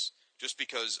race. Just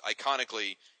because,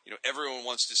 iconically, everyone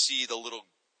wants to see the little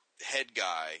head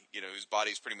guy, whose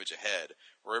body's pretty much a head,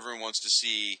 or everyone wants to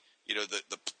see,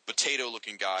 the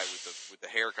potato-looking guy with the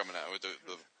hair coming out, with the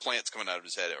plants coming out of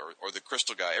his head, or the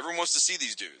crystal guy. Everyone wants to see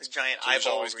these dudes. The giant so eyeball. There's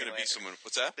always going to be someone.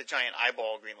 What's that? The giant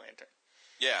eyeball Green Lantern.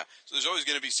 Yeah. So there's always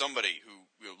going to be somebody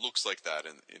who looks like that,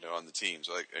 on the team.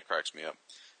 So it cracks me up.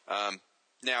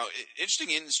 Now,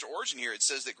 interesting in the origin here, it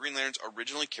says that Green Lanterns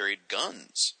originally carried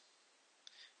guns.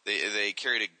 They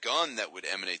carried a gun that would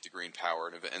emanate the green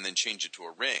power and then change it to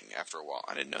a ring after a while.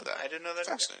 I didn't know that. I didn't know that.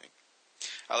 Fascinating.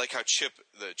 I like how Chip,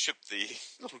 the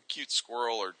little cute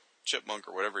squirrel or chipmunk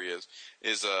or whatever he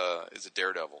is a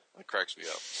daredevil. That cracks me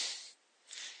up.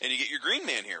 And you get your Green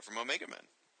Man here from Omega Men.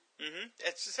 Mm-hmm.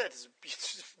 It's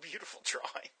a beautiful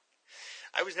drawing.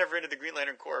 I was never into the Green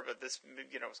Lantern Corps, but this,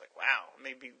 was like, wow,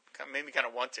 made me kind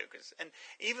of want to. And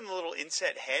even the little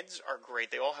inset heads are great.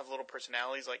 They all have little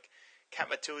personalities. Like Kat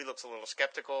Matui looks a little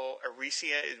skeptical.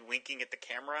 Aricia is winking at the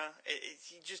camera.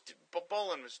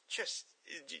 Boland was just,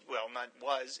 is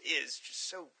just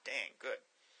so dang good.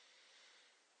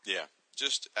 Yeah,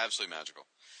 just absolutely magical.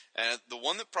 And the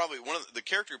one that the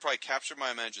character who probably captured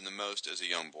my imagination the most as a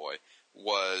young boy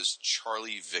was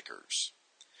Charlie Vickers.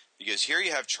 Because here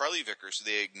you have Charlie Vickers, who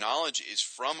they acknowledge is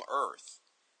from Earth,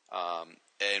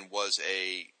 and was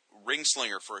a ring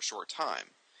slinger for a short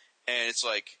time. And it's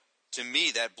like, to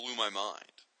me, that blew my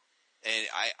mind. And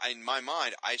in my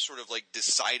mind, I sort of like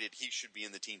decided he should be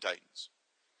in the Teen Titans.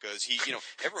 because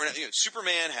everyone,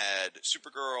 Superman had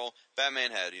Supergirl,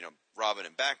 Batman had, Robin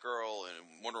and Batgirl,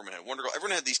 and Wonder Woman had Wonder Girl.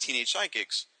 Everyone had these teenage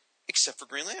sidekicks, except for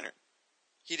Green Lantern.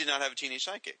 He did not have a teenage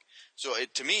sidekick. So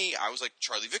to me, I was like,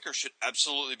 Charlie Vickers should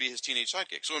absolutely be his teenage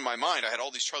sidekick. So in my mind, I had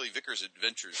all these Charlie Vickers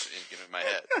adventures in my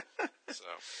head. So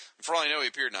for all I know, he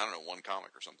appeared in, I don't know, one comic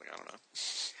or something. I don't know.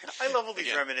 I love all these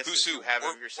Again, reminiscences you have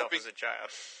of yourself as a child.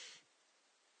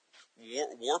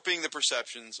 Warping the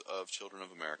perceptions of children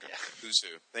of America. Yeah. Who's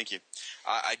who? Thank you.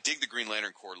 I dig the Green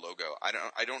Lantern Corps logo. I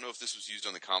don't know if this was used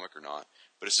on the comic or not,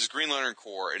 but it says Green Lantern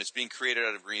Corps, and it's being created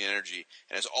out of green energy,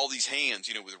 and has all these hands,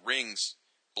 with rings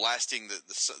blasting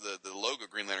the logo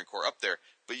Green Lantern Corps up there.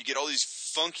 But you get all these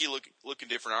funky looking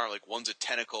different art. Like one's a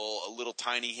tentacle, a little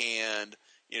tiny hand,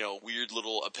 weird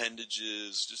little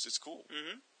appendages. Just it's cool.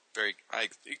 Mm-hmm.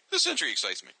 This entry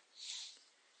excites me,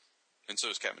 and so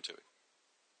does Captain Tooey.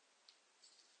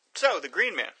 So, the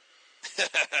Green Man.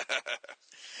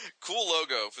 Cool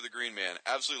logo for the Green Man.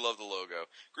 Absolutely love the logo.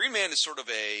 Green Man is sort of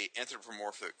a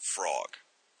anthropomorphic frog,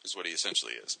 is what he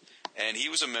essentially is. And he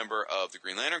was a member of the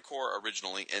Green Lantern Corps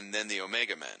originally, and then the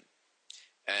Omega Men.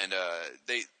 And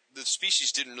the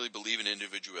species didn't really believe in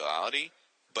individuality,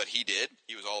 but he did.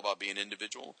 He was all about being an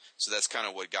individual. So that's kind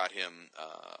of what got him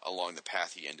along the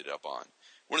path he ended up on.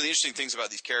 One of the interesting things about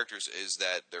these characters is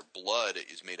that their blood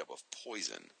is made up of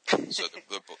poison,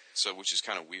 so which is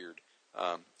kind of weird.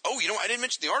 I didn't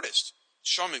mention the artist,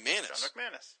 Sean McManus.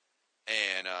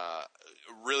 And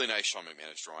really nice Sean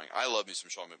McManus drawing. I love me some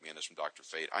Sean McManus from Dr.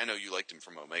 Fate. I know you liked him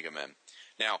from Omega Men.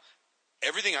 Now,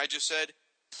 everything I just said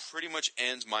pretty much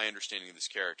ends my understanding of this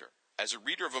character. As a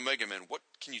reader of Omega Men, what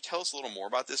can you tell us a little more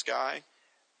about this guy?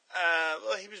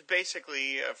 Well, he was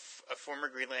basically a former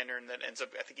Green Lantern that ends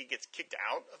up, I think he gets kicked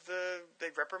out of they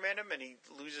reprimand him, and he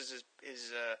loses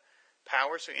his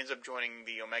power, so he ends up joining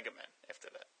the Omega Men after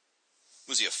that.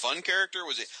 Was he a fun character?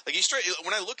 Was it like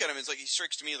when I look at him, it's like he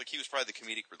strikes to me like he was probably the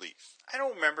comedic relief. I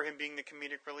don't remember him being the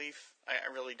comedic relief.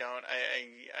 I really don't.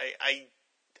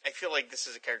 I feel like this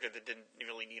is a character that didn't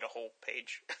really need a whole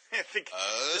page. I think,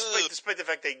 despite the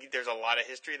fact that there's a lot of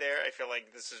history there, I feel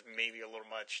like this is maybe a little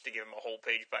much to give him a whole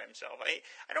page by himself. I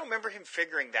don't remember him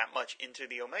figuring that much into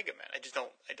the Omega Men. I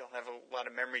don't have a lot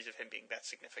of memories of him being that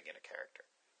significant a character.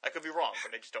 I could be wrong,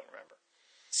 but I just don't remember.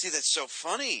 See, that's so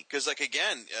funny because, like,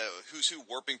 again, who's who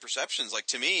warping perceptions. Like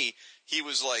to me, he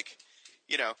was like,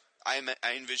 I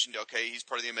envisioned, okay, he's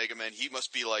part of the Omega Men. He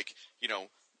must be like,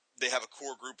 they have a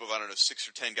core group of, 6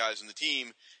 or 10 guys on the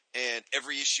team, and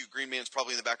every issue, Green Man's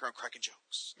probably in the background cracking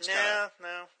jokes. No.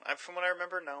 From what I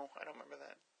remember, no. I don't remember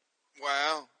that.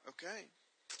 Wow. Okay.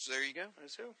 So there you go.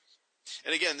 That's who.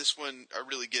 And again, this one, I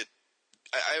really get...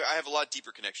 I have a lot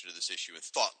deeper connection to this issue and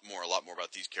thought a lot more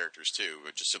about these characters, too,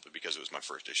 just simply because it was my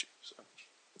first issue. So.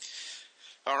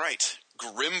 All right.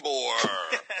 Grimbor.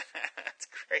 That's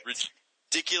great.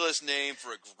 Ridiculous name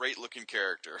for a great-looking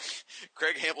character.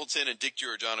 Craig Hamilton and Dick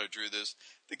Giordano drew this.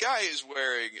 The guy is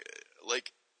wearing,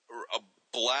 like, a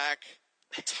black,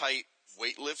 tight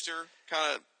weightlifter,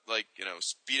 kind of, like,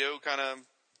 Speedo kind of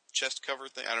chest cover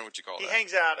thing. I don't know what you call that. He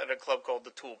hangs out at a club called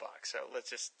The Toolbox, so let's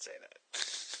just say that.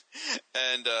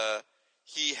 And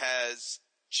he has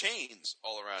chains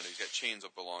all around him. He's got chains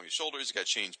up along his shoulders. He's got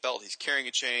chains belt. He's carrying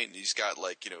a chain. He's got,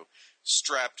 like,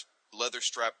 leather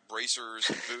strap bracers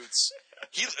and boots.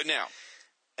 Now,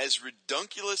 as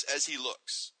redunculous as he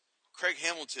looks, Craig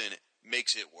Hamilton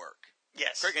makes it work.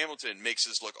 Yes. Craig Hamilton makes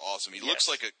this look awesome. He looks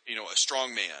like a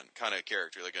strongman kind of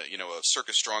character, like a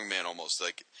circus strongman almost,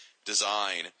 like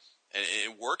design. And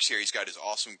it works here. He's got his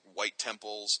awesome white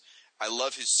temples. I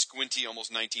love his squinty,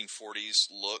 almost 1940s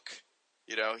look.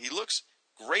 He looks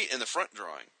great in the front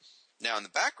drawing. Now, in the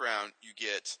background, you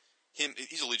get him.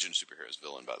 He's a Legion of Superheroes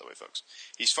villain, by the way, folks.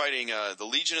 He's fighting the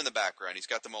Legion in the background. He's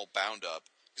got them all bound up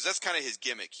because that's kind of his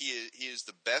gimmick. He is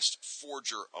the best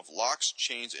forger of locks,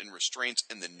 chains, and restraints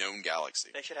in the known galaxy.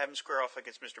 They should have him square off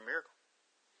against Mr. Miracle.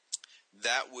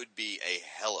 That would be a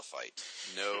hell of a fight.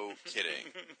 No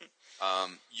kidding.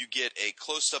 You get a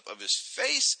close-up of his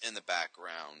face in the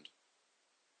background,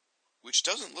 which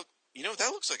doesn't look...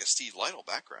 that looks like a Steve Lytle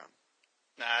background.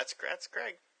 Nah, that's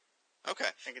Greg. Okay,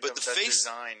 but the face...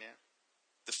 design, yeah.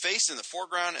 The face in the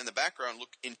foreground and the background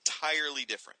look entirely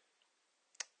different.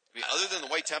 I mean, other than the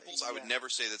white temples, I would never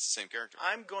say that's the same character.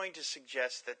 I'm going to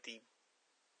suggest that the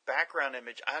background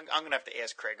image... I'm going to have to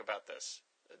ask Craig about this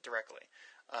directly.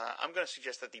 I'm going to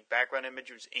suggest that the background image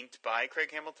was inked by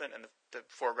Craig Hamilton and the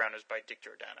foreground is by Dick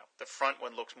Giordano. The front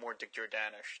one looks more Dick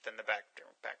Giordano-ish than the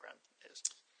background is.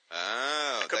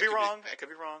 Oh, I could be wrong,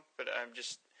 but I'm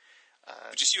just...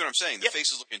 but you see what I'm saying? The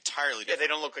faces look entirely different. Yeah,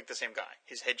 they don't look like the same guy.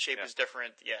 His head shape is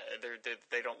different. Yeah,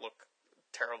 they don't look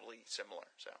terribly similar.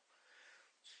 So.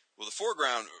 Well, the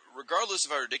foreground, regardless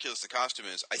of how ridiculous the costume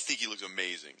is, I think he looks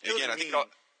amazing. He looks Again, I think mean.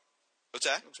 what's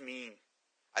that? He looks mean.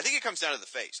 I think it comes down to the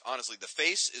face. Honestly, the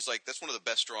face is like that's one of the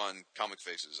best drawn comic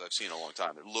faces I've seen in a long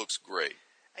time. It looks great.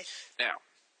 Now,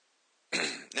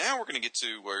 now we're going to get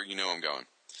to where you know I'm going.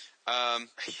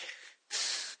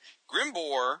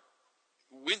 Grimbor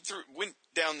went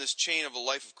down this chain of a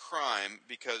life of crime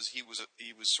because he was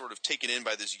sort of taken in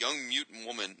by this young mutant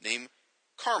woman named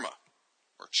Karma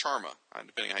or Charma,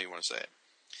 depending on how you want to say it.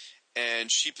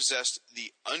 And she possessed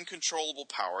the uncontrollable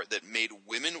power that made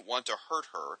women want to hurt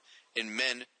her and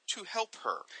men to help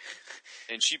her.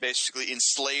 And she basically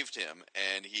enslaved him,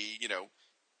 and he,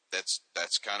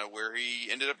 that's kind of where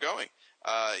he ended up going.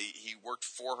 He worked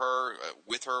for her,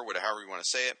 with her, however you want to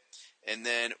say it. And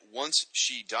then once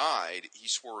she died, he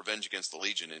swore revenge against the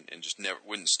Legion and just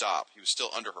wouldn't stop. He was still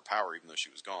under her power even though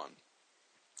she was gone.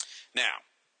 Now,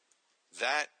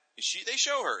 they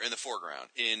show her in the foreground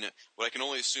in what I can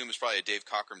only assume is probably a Dave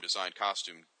Cockrum designed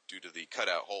costume due to the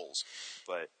cutout holes,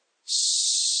 but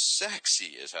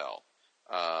sexy as hell.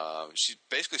 She's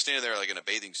basically standing there like in a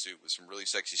bathing suit with some really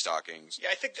sexy stockings. Yeah,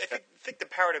 I think the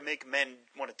power to make men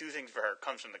want to do things for her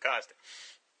comes from the costume.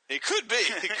 It could be.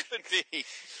 It could be.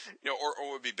 Or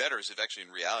what would be better is if actually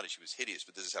in reality she was hideous,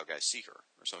 but this is how guys see her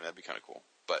or something. That'd be kind of cool.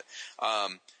 But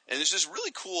and there's this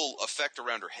really cool effect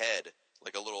around her head,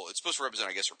 like a little. It's supposed to represent,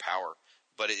 I guess, her power,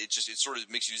 but it sort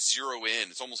of makes you zero in.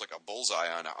 It's almost like a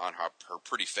bullseye on her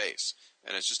pretty face,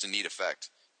 and it's just a neat effect.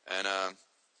 And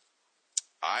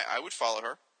I would follow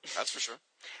her. That's for sure.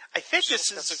 I think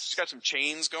she's got some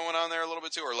chains going on there a little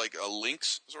bit too, or like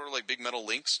links, sort of like big metal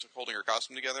links holding her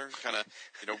costume together. Kind of,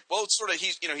 well, it's sort of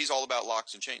he's all about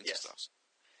locks and chains and stuff.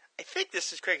 I think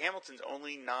this is Craig Hamilton's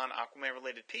only non-Aquaman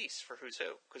related piece for Who's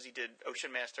Who, because he did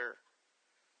Ocean Master,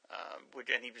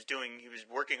 and he was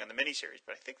working on the miniseries.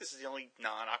 But I think this is the only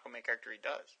non-Aquaman character he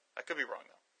does. I could be wrong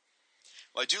though.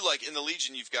 Well, I do like in the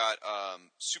Legion you've got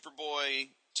Superboy,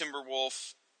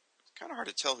 Timberwolf. Kind of hard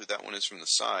to tell who that one is from the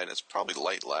side. It's probably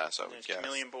Light Lass, I would guess.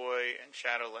 Chameleon Boy and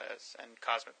Shadow Lass and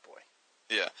Cosmic Boy.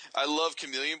 Yeah, I love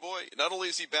Chameleon Boy. Not only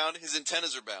is he bound, his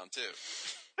antennas are bound too.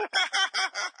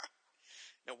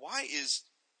 Now, why is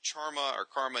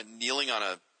Karma kneeling on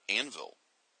a anvil?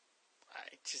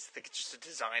 I just think it's just a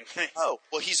design thing. Oh,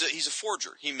 well, he's a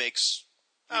forger. He makes.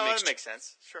 That makes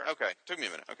sense. Sure. Okay, took me a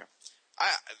minute. Okay,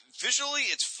 visually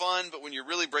it's fun, but when you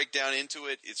really break down into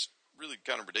it, it's really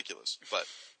kind of ridiculous. But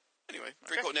anyway,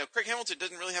 very cool. Now, Craig Hamilton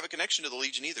doesn't really have a connection to the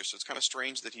Legion either, so it's kind of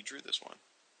strange that he drew this one.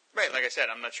 Right, like I said,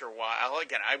 I'm not sure why.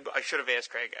 I should have asked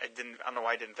Craig. I don't know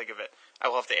why I didn't think of it. I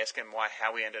will have to ask him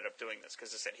how he ended up doing this,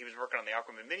 because I said he was working on the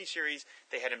Aquaman miniseries.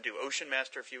 They had him do Ocean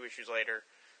Master a few issues later,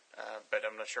 but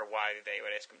I'm not sure why they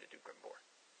would ask him to do Grimbor.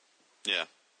 Yeah.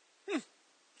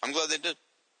 I'm glad they did.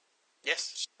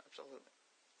 Yes, absolutely.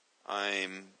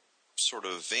 I'm sort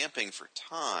of vamping for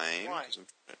time. Why?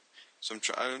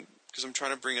 Because I'm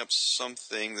trying to bring up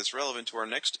something that's relevant to our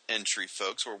next entry,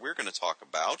 folks, where we're going to talk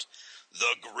about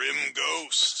the Grim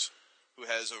Ghost, who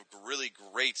has a really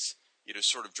great,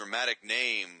 sort of dramatic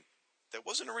name that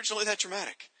wasn't originally that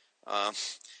dramatic.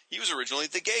 He was originally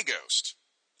the Gay Ghost.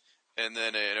 And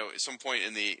then, at some point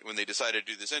when they decided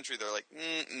to do this entry, they're like,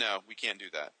 no, we can't do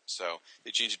that. So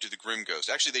they changed it to the Grim Ghost.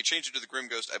 Actually, they changed it to the Grim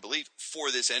Ghost, I believe,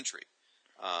 for this entry.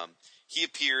 He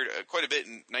appeared quite a bit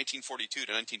in 1942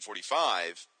 to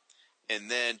 1945, and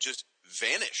then just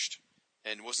vanished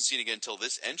and wasn't seen again until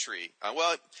this entry.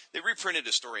 They reprinted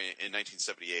a story in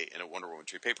 1978 in a Wonder Woman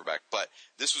trade paperback, but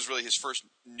this was really his first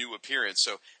new appearance.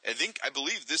 So I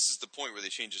believe this is the point where they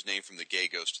changed his name from the Gay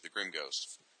Ghost to the Grim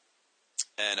Ghost.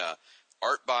 And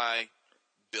art by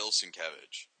Bill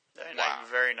Sienkiewicz.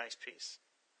 Very nice piece.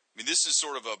 I mean, this is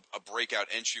sort of a breakout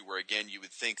entry where, again, you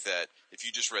would think that if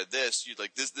you just read this, you'd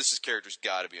like, this character's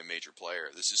got to be a major player.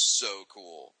 This is so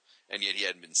cool. And yet he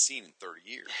hadn't been seen in 30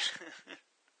 years.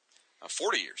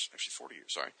 40 years. Actually, 40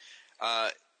 years, sorry.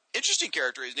 Interesting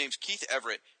character. His name's Keith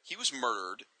Everett. He was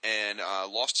murdered and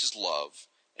lost his love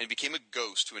and became a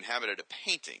ghost who inhabited a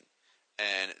painting.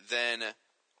 And then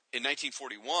in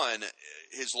 1941,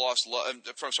 his lost love.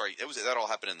 That all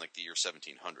happened in like the year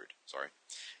 1700. Sorry,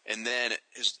 and then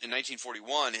in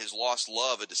 1941, his lost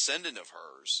love, a descendant of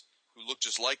hers who looked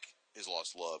just like his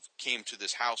lost love, came to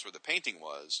this house where the painting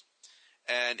was,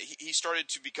 and he started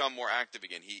to become more active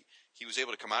again. He was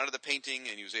able to come out of the painting,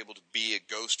 and he was able to be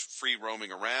a ghost, free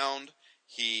roaming around.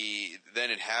 He then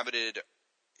inhabited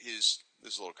his.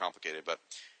 This is a little complicated, but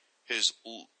his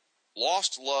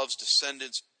lost love's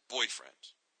descendant's boyfriend.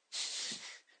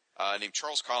 Named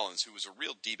Charles Collins, who was a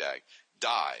real D-bag,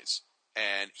 dies,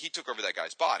 and he took over that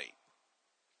guy's body.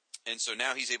 And so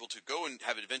now he's able to go and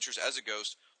have adventures as a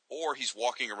ghost, or he's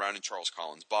walking around in Charles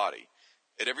Collins' body.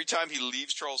 And every time he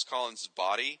leaves Charles Collins'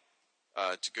 body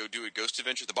to go do a ghost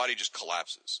adventure, the body just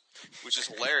collapses, which is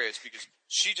hilarious because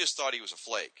she just thought he was a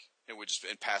flake and would just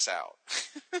pass out,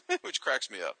 which cracks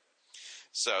me up.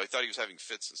 So he thought he was having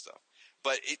fits and stuff.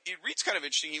 But it reads kind of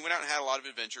interesting. He went out and had a lot of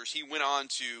adventures. He went on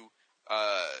to,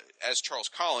 as Charles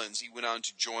Collins, he went on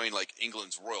to join like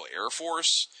England's Royal Air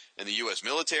Force and the U.S.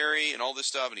 military and all this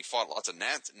stuff. And he fought lots of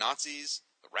Nazis,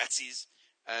 the Ratsies.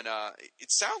 And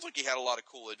it sounds like he had a lot of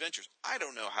cool adventures. I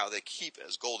don't know how they keep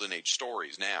as Golden Age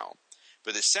stories now,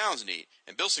 but this sounds neat.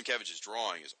 And Bill Sienkiewicz's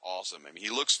drawing is awesome. I mean, he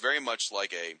looks very much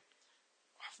like a.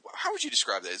 How would you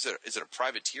describe that? Is it a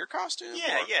privateer costume?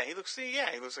 Yeah. He looks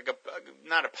like a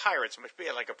not a pirate so much, but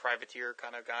a privateer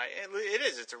kind of guy. It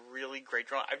is. It's a really great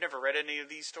drawing. I've never read any of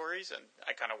these stories, and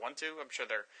I kind of want to. I'm sure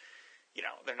they're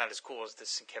not as cool as the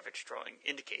Sienkiewicz drawing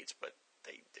indicates, but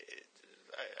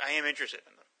I am interested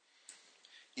in them.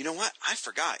 You know what? I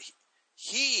forgot.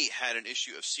 He had an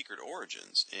issue of Secret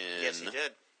Origins in. Yes, he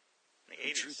did. In the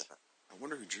 80s. Drew that? I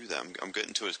wonder who drew that. I'm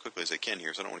getting to it as quickly as I can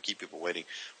here, so I don't want to keep people waiting.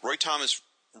 Roy Thomas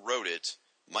wrote it.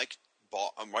 Mike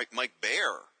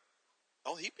Baer.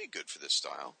 Oh, he'd be good for this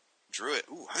style. Drew it.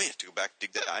 Ooh, I may have to go back and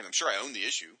dig that. I'm sure I own the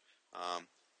issue.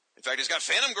 In fact, it's got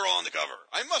Phantom Girl on the cover.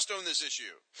 I must own this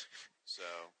issue. So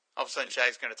all of a sudden,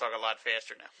 Shag's going to talk a lot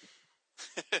faster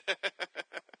now.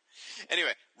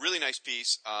 Anyway, really nice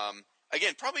piece.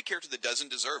 Again, probably a character that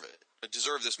doesn't deserve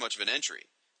this much of an entry,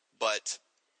 but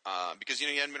because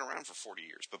he hadn't been around for 40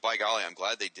 years. But by golly, I'm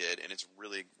glad they did, and it's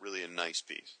really, really a nice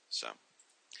piece. So,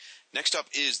 next up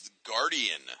is the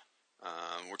Guardian.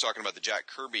 We're talking about the Jack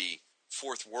Kirby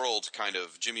Fourth World kind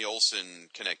of Jimmy Olsen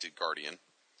connected Guardian.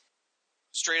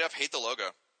 Straight up, hate the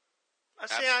logo.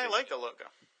 I like the logo.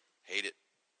 Hate it.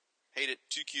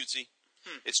 Too cutesy.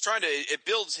 It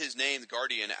builds his name, the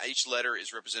Guardian. Each letter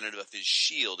is representative of his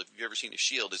shield. If you've ever seen a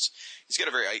shield, he's got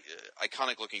a very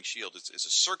iconic looking shield. It's a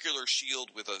circular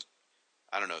shield with a,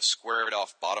 squared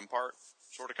off bottom part,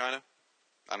 sort of, kind of.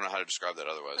 I don't know how to describe that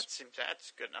otherwise.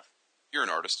 That's good enough. You're an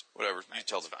artist. Whatever. You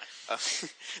tell them. Fine.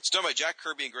 It's done by Jack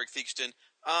Kirby and Greg Theakston.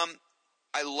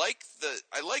 I like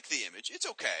the image. It's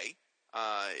okay.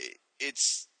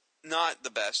 It's not the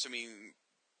best. I mean,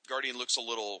 Guardian looks a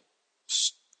little,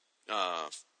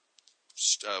 what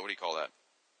do you call that?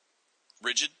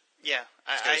 Rigid? Yeah.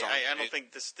 I don't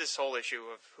think this whole issue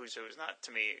of Who's Who is not,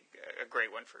 to me, a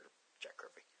great one for Jack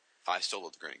Kirby. I still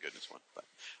love the Granny Goodness one, but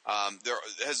there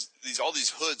has all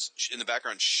these hoods in the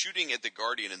background shooting at the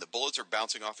Guardian, and the bullets are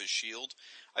bouncing off his shield.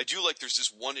 I do like there's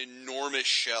this one enormous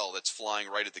shell that's flying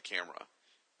right at the camera.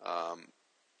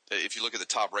 If you look at the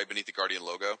top right beneath the Guardian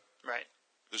logo, right,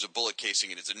 there's a bullet casing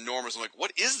and it's enormous. I'm like,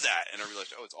 what is that? And I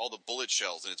realized, it's all the bullet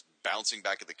shells and it's bouncing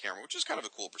back at the camera, which is kind of a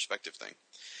cool perspective thing.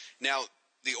 Now,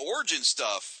 the origin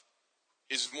stuff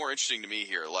is more interesting to me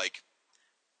here. Like,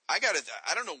 I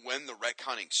don't know when the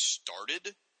retconning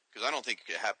started, because I don't think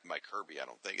it happened by Kirby,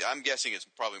 I'm guessing it's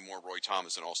probably more Roy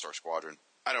Thomas and All-Star Squadron.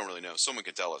 I don't really know. Someone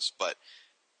can tell us. But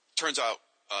turns out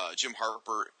Jim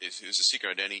Harper, who's a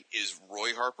secret identity, is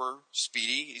Roy Harper,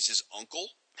 Speedy. He's his uncle.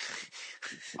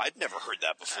 I'd never heard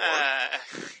that before.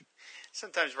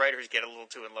 Sometimes writers get a little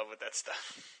too in love with that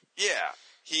stuff. Yeah.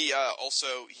 He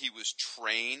was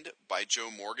trained by Joe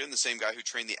Morgan, the same guy who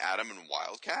trained the Atom and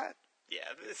Wildcat. Yeah,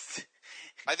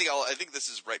 I think this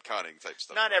is retconning type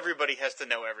stuff. Not everybody has to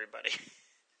know everybody.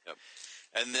 Yep.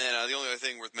 And then the only other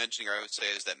thing worth mentioning, I would say,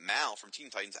 is that Mal from Teen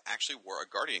Titans actually wore a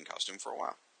Guardian costume for a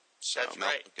while. So, That's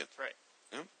right. That's right.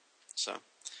 Yeah. So,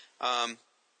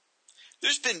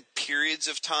 there's been periods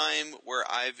of time where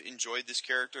I've enjoyed this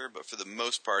character, but for the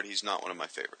most part, he's not one of my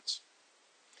favorites.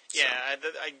 Yeah, so.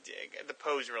 The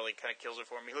pose really kind of kills it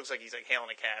for me. He looks like he's like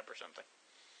hailing a cab or something.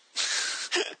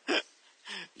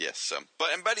 Yes,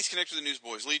 but he's connected to the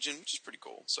Newsboys Legion, which is pretty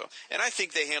cool. So, and I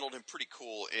think they handled him pretty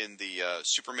cool in the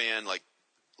Superman, like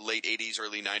late '80s,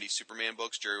 early '90s Superman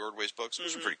books, Jerry Ordway's books.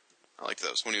 Those were pretty. I liked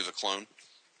those when he was a clone.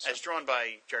 So. As drawn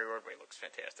by Jerry Ordway, looks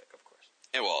fantastic, of course.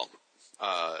 And well,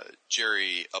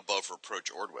 Jerry above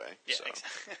reproach Ordway. Yeah, so.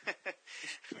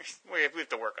 Exactly. we have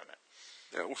to work on that.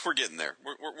 Yeah, we're getting there.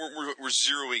 We're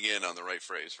zeroing in on the right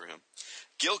phrase for him.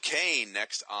 Gil Kane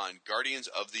next on Guardians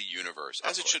of the Universe,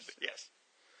 as it should be. Yes.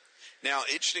 Now,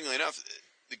 interestingly enough,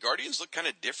 the Guardians look kind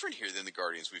of different here than the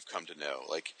Guardians we've come to know.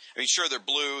 Like, I mean, sure, they're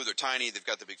blue, they're tiny, they've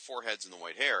got the big foreheads and the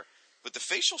white hair, but the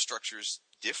facial structure is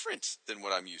different than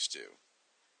what I'm used to.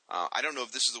 I don't know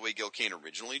if this is the way Gil Kane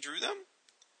originally drew them,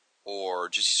 or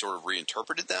just he sort of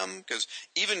reinterpreted them, because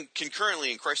even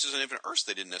concurrently in Crisis on Infinite Earths,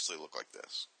 they didn't necessarily look like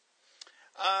this.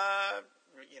 I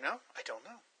don't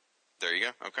know. There you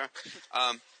go. Okay.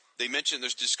 they mentioned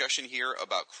there's discussion here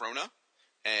about Krona,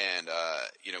 and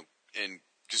and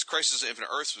because Crisis of Infinite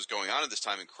Earths was going on at this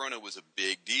time, and Krona was a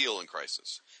big deal in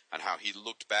Crisis, and how he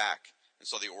looked back and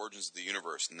saw the origins of the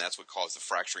universe, and that's what caused the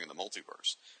fracturing of the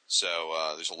multiverse. So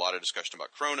there's a lot of discussion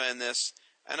about Krona in this,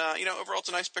 and overall it's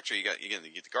a nice picture. You get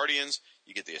the Guardians,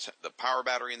 you get the power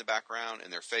battery in the background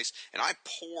and their face, and I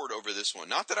pored over this one.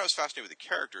 Not that I was fascinated with the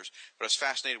characters, but I was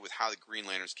fascinated with how the Green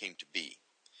Lanterns came to be.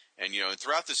 And and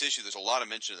throughout this issue, there's a lot of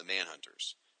mention of the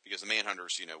Manhunters, because the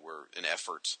Manhunters, were an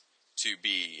effort to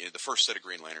be the first set of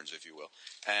Green Lanterns, if you will.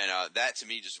 And that to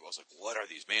me I was like, what are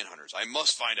these Manhunters? I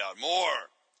must find out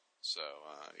more. So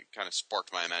it kind of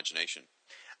sparked my imagination.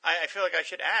 I feel like I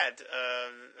should add,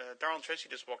 Darlene Tracy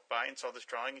just walked by and saw this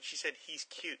drawing, and she said he's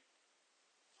cute.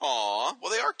 Aw,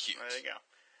 well, they are cute. There you go.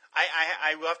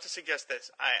 I will have to suggest this.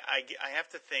 I have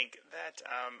to think that,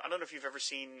 I don't know if you've ever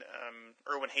seen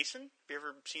Erwin Hasen. Have you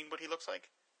ever seen what he looks like?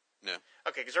 No.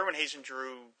 Okay, because Erwin Hasen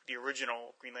drew the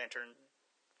original Green Lantern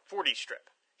 40 strip.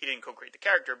 He didn't co-create the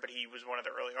character, but he was one of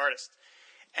the early artists.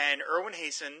 And Erwin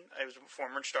Hasen, I was a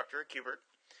former instructor at Kubert,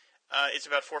 is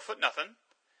about 4'0",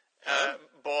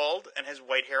 bald, and has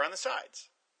white hair on the sides.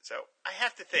 So I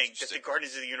have to think that the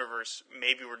Guardians of the Universe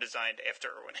maybe were designed after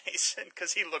Erwin Hasen,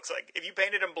 because he looks like, if you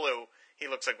painted him blue, he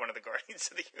looks like one of the Guardians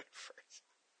of the Universe.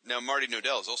 Now, Marty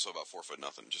Nodell is also about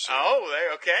 4'0". Just so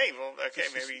okay. Well, okay,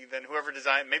 maybe then whoever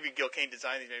designed, maybe Gil Kane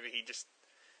designed these, maybe he just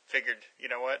figured, you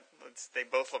know what, they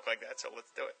both look like that, so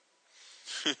let's do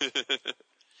it.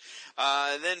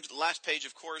 Then last page,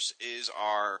 of course, is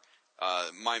our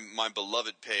my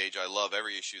beloved page. I love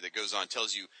every issue that goes on,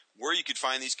 tells you where you could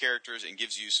find these characters, and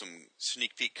gives you some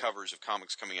sneak peek covers of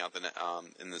comics coming out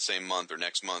in the same month or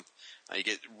next month. You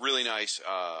get really nice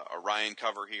Orion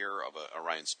cover here of a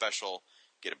Orion special.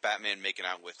 Get a Batman making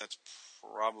out with. That's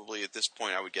probably at this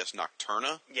point I would guess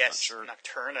Nocturna. Yes, sure.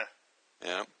 Nocturna.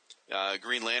 Yeah.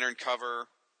 Green Lantern cover.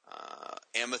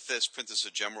 Amethyst, Princess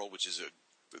of Gemerald, which is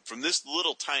from this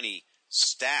little tiny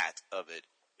stat of it,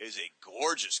 is a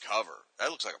gorgeous cover.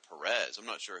 That looks like a Perez. I'm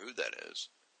not sure who that is.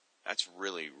 That's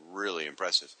really, really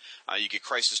impressive. You get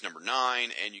Crisis number 9,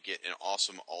 and you get an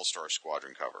awesome All-Star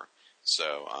Squadron cover.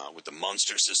 So, with the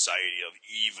Monster Society of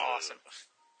Evil. Awesome.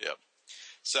 Yep.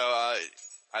 So,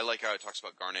 I like how it talks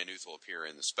about Garnet Newth will appear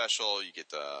in the special. You get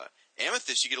the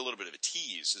Amethyst, you get a little bit of a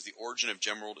tease, as the origin of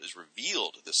Gemerald is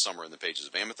revealed this summer in the pages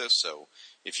of Amethyst. So,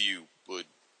 if you would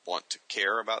want to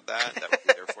care about that would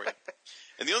be there for you.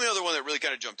 And the only other one that really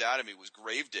kind of jumped out at me was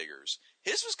Gravediggers.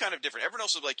 His was kind of different. Everyone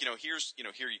else was like, here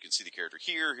you can see the character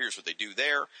here, here's what they do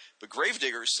there. But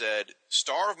Gravediggers said,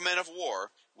 Star of Men of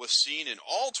War was seen in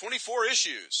all 24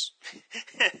 issues.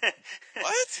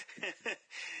 What?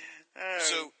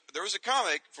 So there was a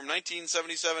comic from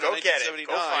 1977 to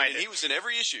 1979, and he was in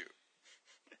every issue.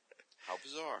 How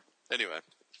bizarre. Anyway.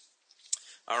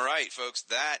 All right, folks,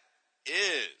 that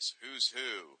is Who's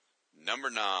Who,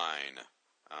 number 9.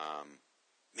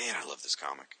 Man, I love this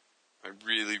comic. I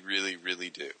really, really, really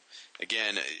do.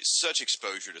 Again, such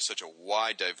exposure to such a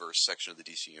wide, diverse section of the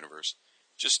DC Universe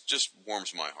just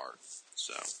warms my heart.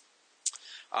 So,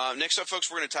 next up, folks,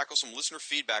 we're going to tackle some listener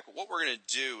feedback. What we're going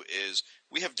to do is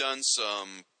we have done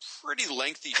some pretty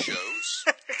lengthy shows.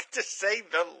 To say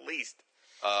the least.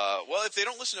 Well, if they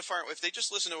don't listen to if they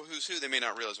just listen to Who's Who, they may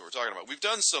not realize what we're talking about. We've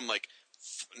done some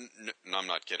no, I'm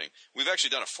not kidding. We've actually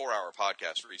done a 4-hour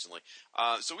podcast recently.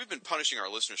 So we've been punishing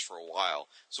our listeners for a while.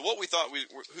 So what we thought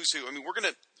Who's Who, I mean, we're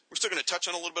still going to touch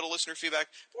on a little bit of listener feedback,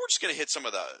 but we're just going to hit some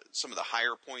of the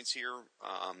higher points here.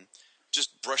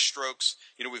 Just brush strokes.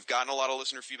 We've gotten a lot of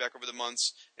listener feedback over the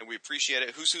months, and we appreciate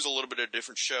it. Who's Who's a little bit of a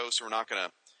different show, so we're not going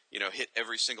to, hit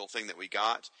every single thing that we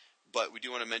got. But we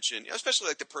do want to mention, especially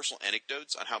like the personal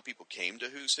anecdotes on how people came to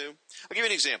Who's Who. I'll give you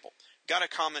an example. Got a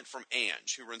comment from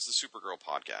Ange, who runs the Supergirl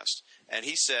podcast, and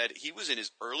he said he was in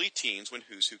his early teens when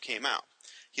Who's Who came out.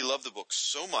 He loved the book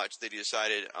so much that he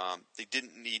decided they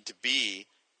didn't need to be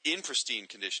in pristine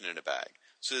condition in a bag.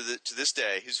 So that to this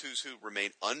day, his Who's Who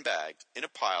remain unbagged in a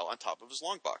pile on top of his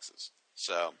long boxes.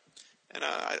 So, and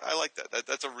I like that.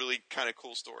 That's a really kind of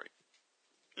cool story.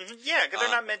 Mm-hmm. Yeah, because they're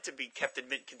not meant to be kept in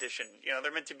mint condition.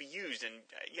 They're meant to be used, and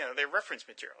they're reference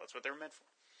material. That's what they're meant for.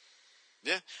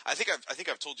 Yeah, I think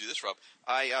I've told you this, Rob.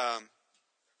 I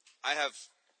have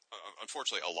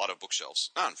unfortunately a lot of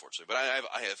bookshelves. Not unfortunately, but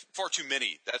I have far too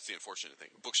many. That's the unfortunate thing.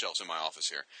 Bookshelves in my office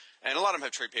here, and a lot of them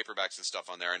have trade paperbacks and stuff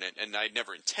on there. And I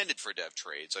never intended for it to have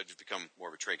trades. I've just become more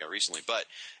of a trade guy recently. But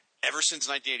ever since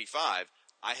 1985,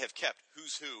 I have kept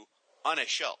Who's Who on a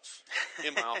shelf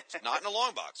in my office. Not in a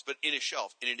long box, but in a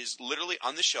shelf. And it is literally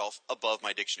on the shelf above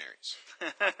my dictionaries.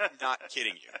 I'm not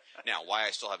kidding you. Now, why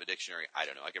I still have a dictionary, I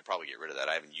don't know. I could probably get rid of that.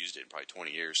 I haven't used it in probably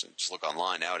 20 years and just look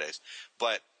online nowadays.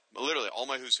 But literally, all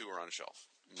my Who's Who are on a shelf.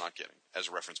 I'm not kidding. As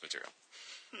a reference material.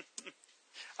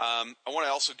 I want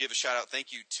to also give a shout out.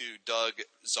 Thank you to Doug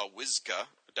Zawizka.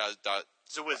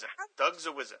 Zawizza. Doug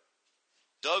Zawizza.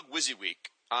 Doug Wizzyweek.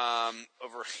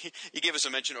 He gave us a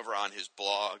mention over on his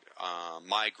blog,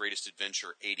 My Greatest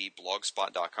Adventure 80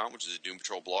 blogspot.com, which is a Doom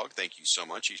Patrol blog. Thank you so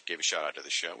much. He gave a shout out to the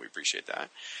show. We appreciate that.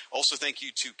 Also, thank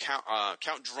you to Count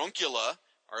Druncula,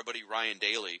 our buddy Ryan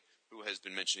Daly, who has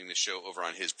been mentioning the show over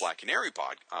on his Black Canary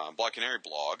blog,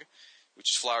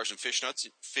 which is Flowers and Fishnets,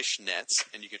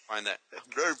 and you can find that.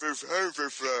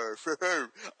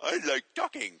 I like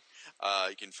talking.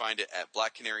 You can find it at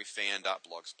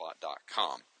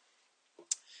blackcanaryfan.blogspot.com.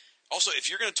 Also, if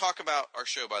you're going to talk about our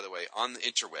show, by the way, on the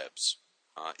interwebs,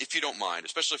 if you don't mind,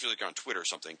 especially if you're like on Twitter or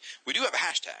something, we do have a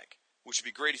hashtag, which would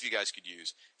be great if you guys could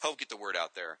use. Help get the word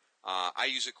out there. I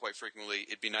use it quite frequently.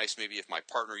 It'd be nice maybe if my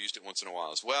partner used it once in a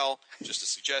while as well. Just a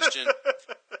suggestion.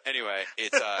 Anyway,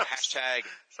 it's hashtag.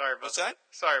 Sorry about What's that?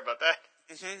 Sorry about that.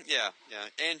 Mm-hmm, yeah.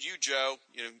 And you, Joe,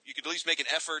 you could at least make an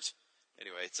effort.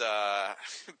 Anyway, it's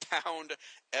Pound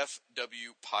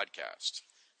FW Podcast.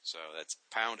 So that's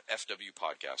Pound FW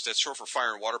Podcast. That's short for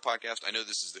Fire and Water Podcast. I know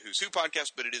this is the Who's Who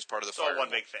podcast, but it is part of the Fire and Water. It's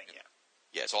all one big thing, yeah.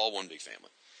 Yeah, it's all one big family.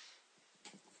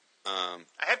 I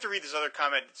have to read this other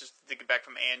comment, just to get back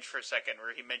from Ange for a second,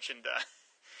 where he mentioned,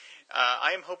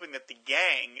 I am hoping that the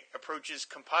gang approaches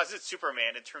Composite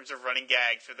Superman in terms of running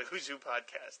gags for the Who's Who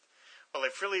podcast. While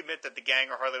I freely admit that the gang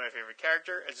are hardly my favorite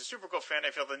character, as a Supergirl fan,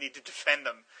 I feel the need to defend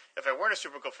them. If I weren't a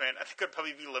Supergirl fan, I think I'd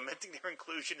probably be lamenting their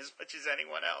inclusion as much as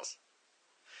anyone else.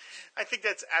 I think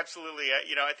that's absolutely,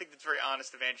 I think it's very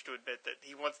honest of Ange to admit that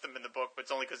he wants them in the book, but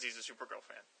it's only because he's a Supergirl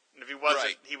fan. And if he wasn't,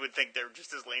 right, he would think they're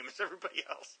just as lame as everybody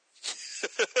else.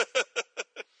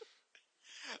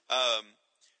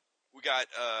 We got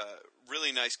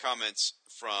really nice comments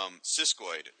from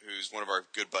Siskoid, who's one of our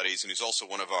good buddies, and who's also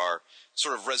one of our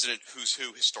sort of resident Who's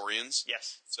Who historians.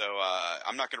 Yes. So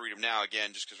I'm not going to read them now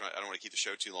again, just because I don't want to keep the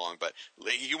show too long. But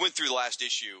he went through the last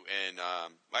issue, and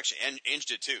actually, Ange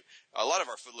did too. A lot of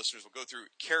our listeners will go through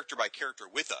character by character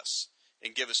with us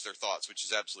and give us their thoughts, which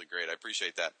is absolutely great. I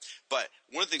appreciate that. But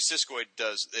one of the things Siskoid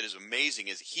does that is amazing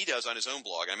is he does on his own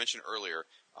blog, I mentioned earlier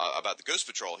about the Ghost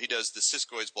Patrol, he does the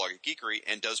Siskoid's blog at Geekery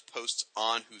and does posts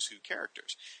on Who's Who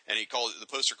characters. And he called the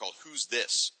posts are called Who's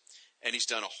This? And he's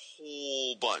done a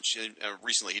whole bunch. And,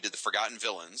 recently he did the Forgotten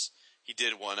Villains. He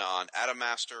did one on Atom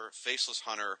Master, Faceless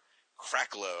Hunter,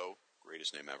 Cracklow,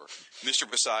 greatest name ever, Mr.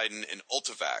 Poseidon, and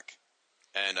Ultivac.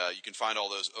 And you can find all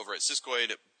those over at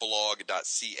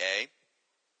siskoidblog.ca.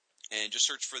 And just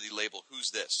search for the label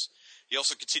Who's This? He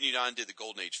also continued on, did the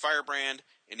Golden Age Firebrand,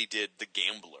 and he did the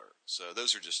Gambler. So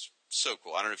those are just so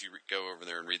cool. I don't know if you go over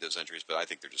there and read those entries, but I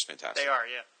think they're just fantastic. They are,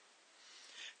 yeah.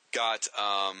 Got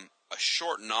a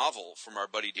short novel from our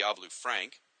buddy Diablo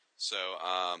Frank. So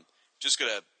just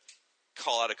going to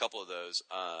call out a couple of those.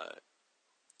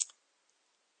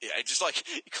 Yeah, I just like,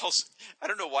 he calls, I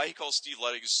don't know why he calls Steve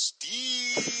Lytle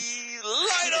Steve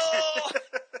Lytle!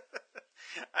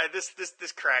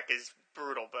 This crack is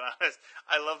brutal, but honest.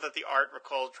 I love that the art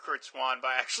recalls Kurt Swan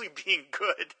by actually being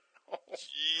good.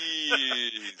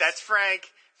 Jeez. That's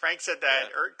Frank. Frank said that.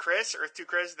 Yeah. Chris, Earth 2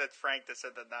 Chris, that's Frank that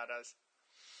said that, not us.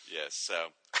 Yes,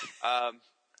 so,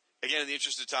 again, in the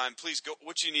interest of time, please go,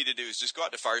 what you need to do is just go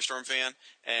out to Firestorm Fan,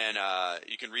 and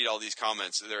you can read all these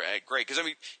comments. They're great, because, I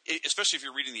mean, especially if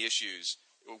you're reading the issues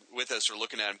with us or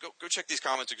looking at them, go check these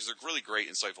comments, because they're really great,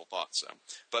 insightful thoughts. So,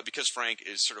 but because Frank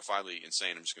is certifiably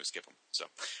insane, I'm just going to skip them. So,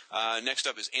 next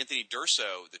up is Anthony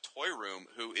Durso, the Toy Room,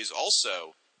 who is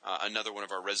also another one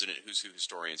of our resident Who's Who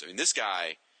historians. I mean, this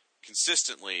guy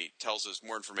consistently tells us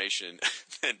more information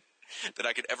than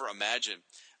I could ever imagine.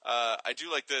 I do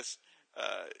like this.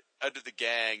 Under the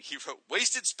gang, he wrote,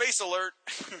 "Wasted Space Alert."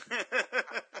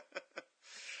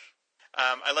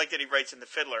 I like that he writes in The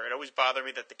Fiddler. It always bothered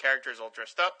me that the character is all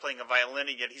dressed up, playing a violin,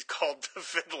 and yet he's called the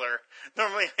Fiddler.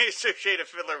 Normally I associate a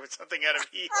fiddler with something out of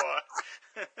Hee-Haw.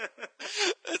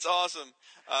 That's awesome.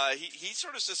 He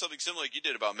sort of says something similar like you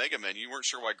did about Mega Man. You weren't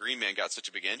sure why Green Man got such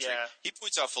a big entry. Yeah. He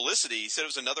points out Felicity. He said it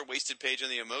was another wasted page on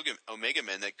the Omega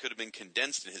Man that could have been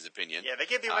condensed in his opinion. Yeah, they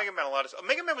gave the Omega Man a lot of...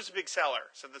 Omega Man was a big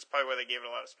seller, so that's probably why they gave it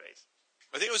a lot of space.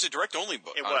 I think it was a direct-only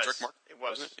book. It was. Direct market, it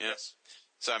was. Wasn't it? Yeah. Yes.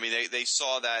 So, I mean, they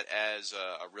saw that as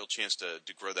a real chance to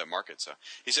grow that market. So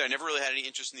he said, I never really had any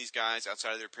interest in these guys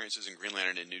outside of their appearances in Green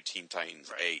Lantern and New Teen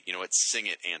Titans. Right. Hey, you know what? Sing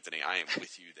it, Anthony. I am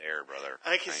with you there, brother.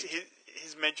 I think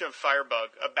his mention of Firebug,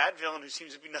 a bad villain who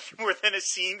seems to be nothing more than a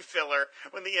scene filler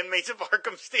when the inmates of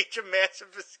Arkham stage a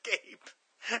massive escape.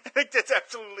 I think that's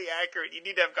absolutely accurate. You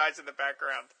need to have guys in the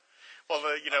background.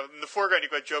 Well, in the foreground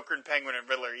you've got Joker and Penguin and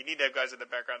Riddler. You need to have guys in the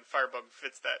background. Firebug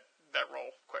fits that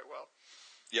role quite well.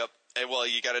 Yep. And well,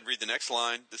 you got to read the next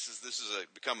line. This is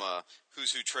become a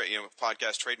Who's Who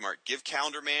podcast trademark. Give me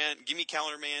Calendar Man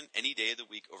any day of the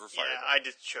week over Firebug. Yeah, I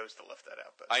just chose to lift that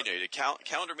out. But I know the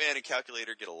Calendar Man and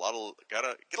Calculator get a lot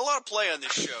of play on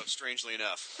this show. Strangely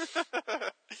enough,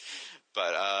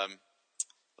 but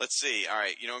let's see. All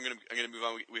right, I'm gonna move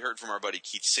on. We heard from our buddy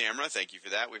Keith Samra. Thank you for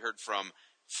that. We heard from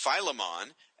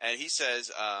Philemon, and he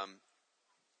says.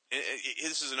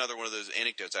 This is another one of those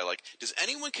anecdotes I like. Does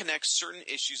anyone connect certain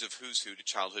issues of Who's Who to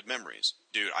childhood memories?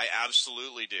 Dude, I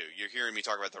absolutely do. You're hearing me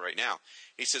talk about that right now.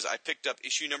 He says, I picked up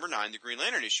issue number 9, the Green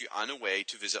Lantern issue, on the way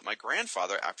to visit my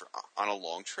grandfather on a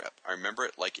long trip. I remember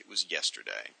it like it was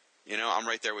yesterday. I'm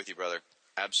right there with you, brother.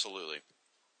 Absolutely.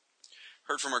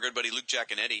 Heard from our good buddy Luke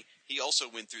Giaconetti. He also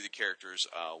went through the characters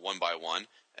one by one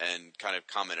and kind of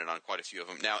commented on quite a few of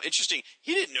them. Now, interesting,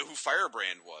 he didn't know who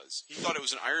Firebrand was. He thought it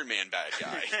was an Iron Man bad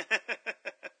guy.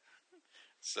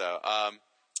 So, I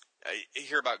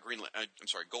hear about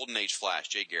Golden Age Flash,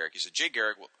 Jay Garrick. He said, Jay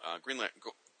Garrick,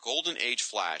 Golden Age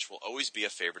Flash will always be a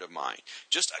favorite of mine.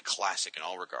 Just a classic in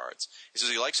all regards. He says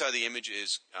he likes how the image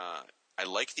is... I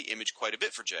like the image quite a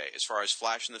bit for Jay. As far as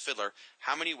Flash and the Fiddler,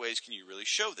 how many ways can you really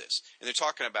show this? And they're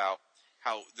talking about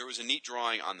how there was a neat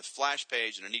drawing on the Flash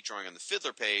page and a neat drawing on the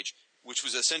Fiddler page, which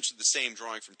was essentially the same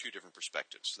drawing from two different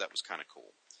perspectives. So that was kind of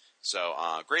cool. So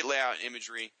great layout and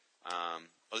imagery.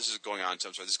 This is going on.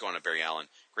 This is going on Barry Allen.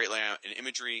 Great layout and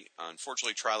imagery.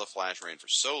 Unfortunately, Trial of Flash ran for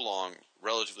so long,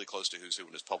 relatively close to Who's Who,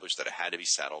 when it was published, that it had to be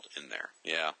saddled in there.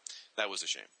 Yeah, that was a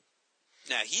shame.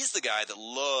 Now, he's the guy that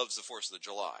loves the 4th of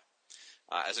July.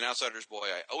 As an Outsiders boy,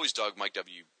 I always dug Mike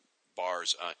W.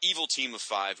 Barr's evil team of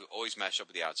 5 who always matched up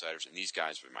with the Outsiders, and these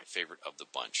guys were my favorite of the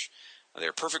bunch. They're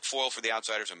a perfect foil for the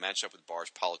Outsiders and matched up with Barr's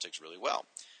politics really well.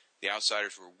 The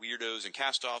Outsiders were weirdos and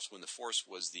cast-offs when the Force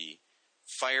was the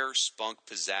fire, spunk,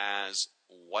 pizzazz,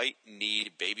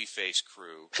 white-kneed, babyface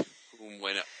crew who,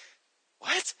 when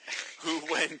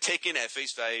taken at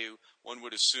face value, one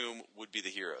would assume would be the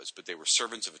heroes, but they were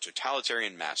servants of a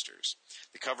totalitarian masters.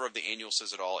 The cover of the annual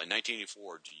says it all. In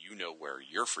 1984, do you know where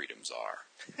your freedoms are?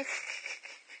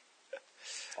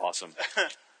 Awesome.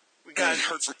 We got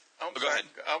heard from. Go ahead.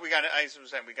 We got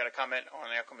a comment on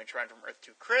Aquaman Shrine from Earth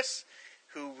 2 Chris,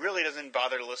 who really doesn't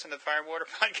bother to listen to the Fire and Water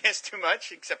podcast too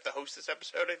much, except to host this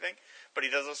episode, I think. But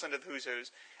he does listen to the Who's Who's.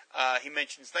 He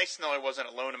mentions, nice to know I wasn't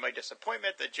alone in my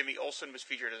disappointment that Jimmy Olsen was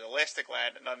featured as Elastic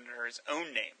Lad and under his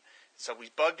own name. It's always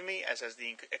bugged me, as has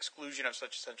the exclusion of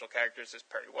such essential characters as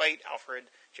Perry White,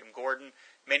 Alfred, Jim Gordon.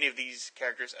 Many of these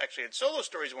characters actually had solo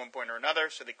stories at one point or another,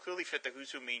 so they clearly fit the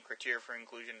Who's Who main criteria for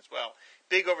inclusion as well.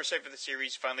 Big oversight for the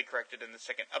series, finally corrected in the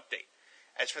second update.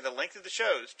 As for the length of the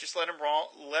shows, just let them run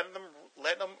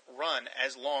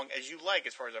as long as you like,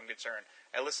 as far as I'm concerned.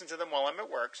 I listen to them while I'm at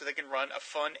work, so they can run a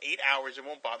fun 8 hours and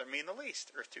won't bother me in the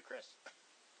least. Earth 2 Chris.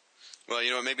 Well,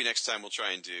 maybe next time we'll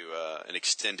try and do an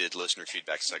extended listener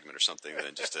feedback segment or something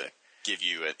than just to give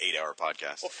you an 8-hour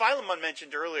podcast. Well, Philemon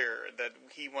mentioned earlier that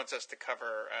he wants us to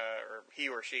cover, or he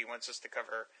or she wants us to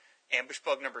cover Ambush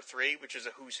Bug number 3, which is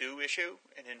a Who's Who issue,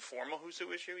 an informal Who's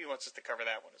Who issue. He wants us to cover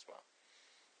that one as well.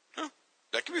 Huh.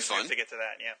 That could be fun. To get to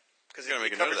that, yeah. Because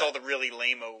it covers all the really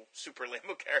super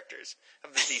lame-o characters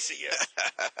of the DCU.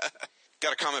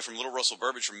 Got a comment from Little Russell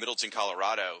Burbage from Middleton,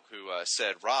 Colorado, who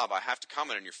said, Rob, I have to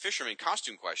comment on your fisherman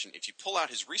costume question. If you pull out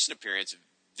his recent appearance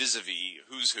vis-a-vis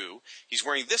Who's Who, he's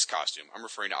wearing this costume. I'm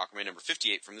referring to Aquaman number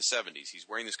 58 from the 70s. He's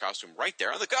wearing this costume right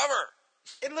there on the cover.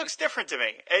 It looks different to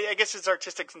me. I guess it's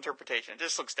artistic interpretation. It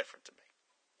just looks different to me.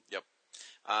 Yep.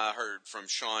 Heard from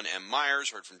Sean M.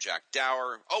 Myers, heard from Jack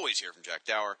Dower, always hear from Jack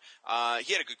Dower.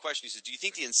 He had a good question. He said, do you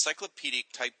think the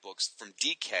encyclopedic type books from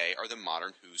DK are the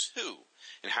modern Who's Who?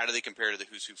 And how do they compare to the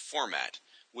Who's Who format?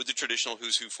 Would the traditional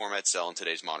Who's Who format sell in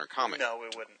today's modern comic? No,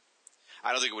 it wouldn't.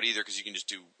 I don't think it would either, because you can just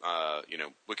do,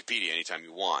 Wikipedia anytime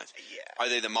you want. Yeah. Are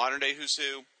they the modern day Who's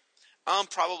Who?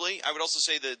 Probably. I would also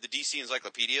say the DC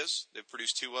encyclopedias they've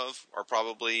produced 2 of are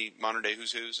probably modern day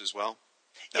Who's Who's as well.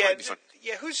 That might be fun.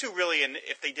 Yeah, Who's Who really, and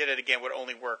if they did it again, would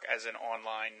only work as an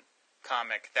online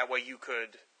comic. That way you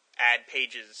could add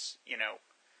pages,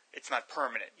 it's not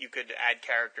permanent. You could add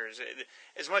characters.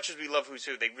 As much as we love Who's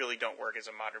Who, they really don't work as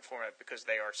a modern format because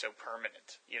they are so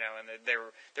permanent, and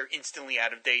they're instantly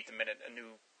out of date the minute a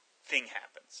new thing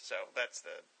happens. So that's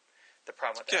the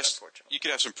problem with that, Yes, unfortunately. you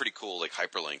could have some pretty cool like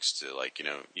hyperlinks to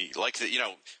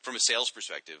from a sales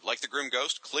perspective, like the Grim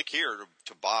Ghost. Click here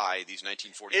to buy these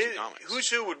 1942 comics. Who's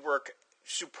Who would work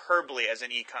superbly as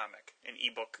an e-comic, an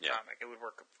e-book comic. It would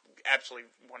work absolutely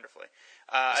wonderfully.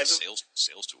 It's a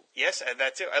sales tool. Yes,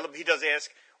 that's it. He does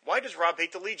ask, why does Rob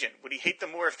hate the Legion? Would he hate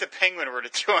them more if the Penguin were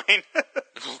to join?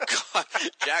 Oh God,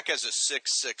 Jack has a sick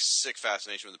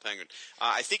fascination with the Penguin.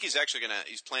 I think he's actually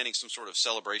he's planning some sort of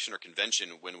celebration or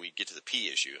convention when we get to the P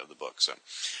issue of the book. So,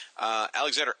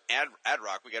 Alexander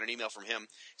Adrock, we got an email from him. He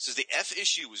says the F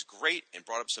issue was great and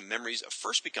brought up some memories of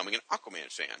first becoming an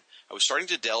Aquaman fan. I was starting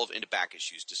to delve into back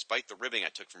issues despite the ribbing I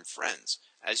took from friends.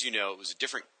 As you know, it was a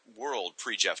different world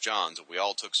pre-Jeff Johns. We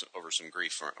all took some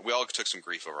grief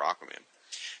over Aquaman.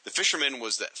 The Fisherman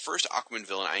was the first Aquaman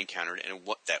villain I encountered, and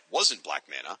that wasn't Black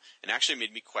Manta, and actually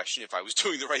made me question if I was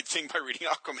doing the right thing by reading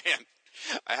Aquaman.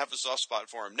 I have a soft spot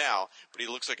for him now, but he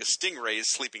looks like a stingray is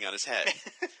sleeping on his head.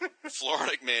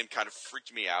 Floronic Man kind of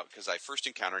freaked me out because I first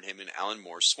encountered him in Alan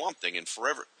Moore's Swamp Thing, and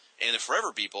the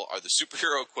Forever People are the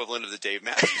superhero equivalent of the Dave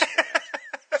Matthews Band.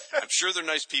 I'm sure they're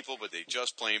nice people, but they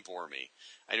just plain bore me.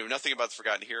 I knew nothing about the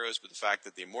Forgotten Heroes, but the fact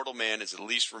that the Immortal Man is the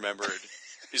least remembered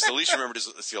is the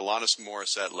Alanis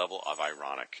Morissette level of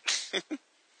ironic.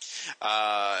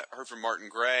 Heard from Martin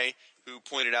Gray, who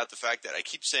pointed out the fact that I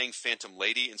keep saying Phantom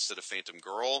Lady instead of Phantom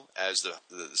Girl as the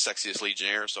sexiest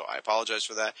Legionnaire, so I apologize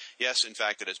for that. Yes, in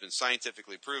fact, it has been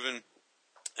scientifically proven,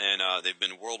 and they've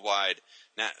been worldwide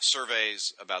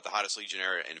surveys about the hottest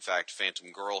Legionnaire. In fact,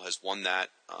 Phantom Girl has won that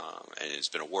and has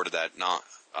been awarded that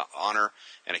honor.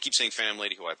 And I keep saying Phantom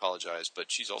Lady, who I apologize, but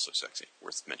she's also sexy,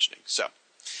 worth mentioning. So,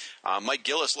 Mike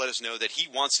Gillis let us know that he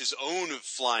wants his own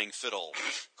flying fiddle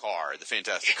car, the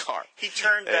Fantastic Car. He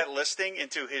turned that listing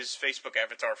into his Facebook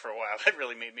avatar for a while. That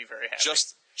really made me very happy.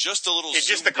 Just a little. It's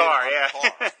just the car, yeah.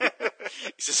 Car.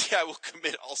 He says, "Yeah, I will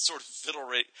commit all sorts of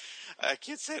fiddle-related. I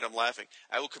can't say it. I'm laughing.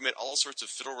 I will commit all sorts of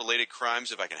fiddle-related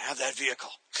crimes if I can have that vehicle."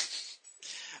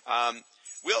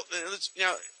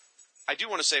 I do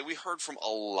want to say we heard from a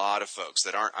lot of folks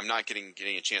that aren't. I'm not getting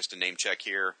a chance to name check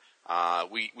here.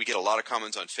 We get a lot of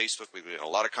comments on Facebook. We get a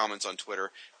lot of comments on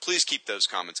Twitter. Please keep those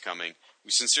comments coming. We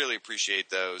sincerely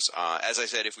appreciate those. As I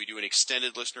said, if we do an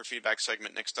extended listener feedback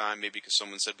segment next time, maybe because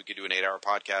someone said we could do an 8-hour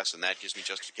podcast, and that gives me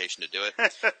justification to do it,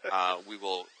 we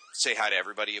will say hi to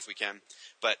everybody if we can.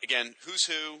 But again, who's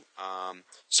who?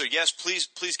 So yes, please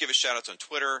give us shout outs on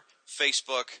Twitter,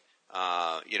 Facebook,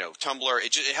 Tumblr.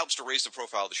 It helps to raise the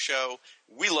profile of the show.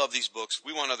 We love these books.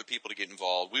 We want other people to get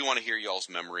involved. We want to hear y'all's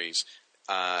memories.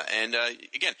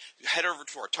 Again, head over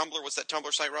to our Tumblr. What's that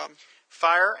Tumblr site, Rob?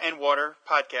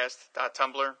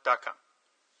 fireandwaterpodcast.tumblr.com.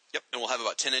 Yep, and we'll have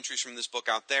about 10 entries from this book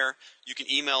out there. You can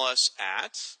email us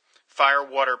at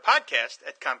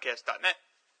firewaterpodcast@comcast.net.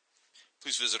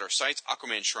 Please visit our sites,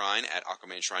 Aquaman Shrine at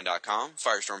aquamanshrine.com,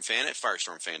 Firestorm Fan at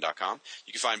firestormfan.com.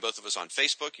 You can find both of us on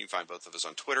Facebook. You can find both of us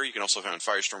on Twitter. You can also find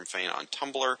Firestorm Fan on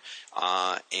Tumblr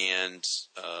and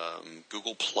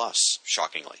Google+,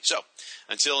 shockingly. So,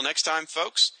 until next time,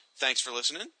 folks, thanks for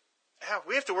listening. Yeah,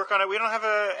 we have to work on it. We don't have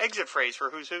an exit phrase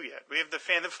for Who's Who yet. We have the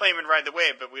Fan the Flame and Ride the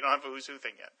Wave, but we don't have a Who's Who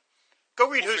thing yet. Go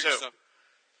read Who's Who.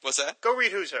 What's that? Go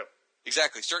read Who's Who.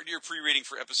 Exactly. Start your pre-reading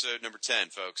for episode number 10,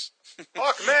 folks.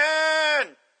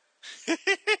 Hawkman!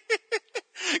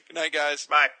 Good night, guys.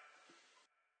 Bye.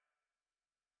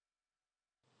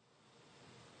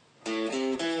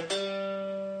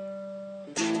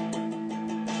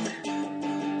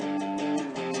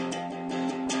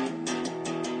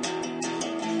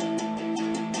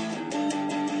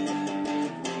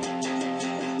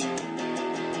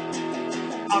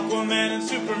 Aquaman and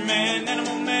Superman,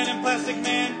 Animal Man and Plastic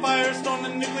Man, Firestorm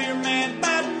and Nuclear Man,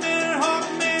 Batman and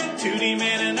Hawkman, 2D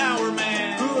Man and Hour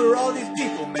Man. Who are all these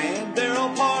people, man? They're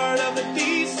all part of the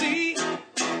DC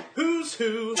Who's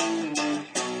Who.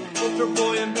 Ultra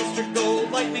Boy and Booster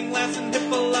Gold, Lightning Lass and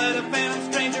Hippolyta,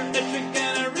 Phantom Stranger, Etrick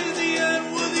and Arisia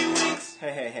and Woozy Winks.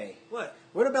 Hey. What?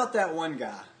 What about that one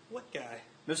guy? What guy?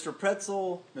 Mr.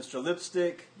 Pretzel, Mr.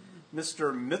 Lipstick,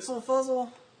 Mr.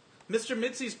 Mitzelfuzzle? Mr.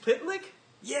 Mitzi's Pitlick?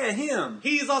 Yeah, him.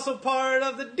 He's also part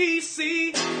of the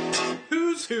DC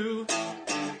Who's Who.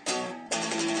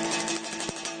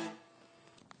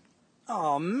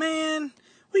 Oh man,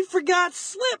 we forgot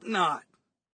Slipknot.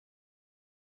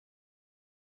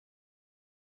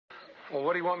 Well,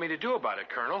 what do you want me to do about it,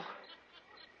 Colonel?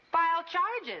 File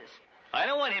charges. I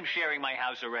don't want him sharing my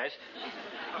house arrest.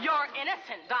 You're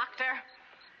innocent, Doctor.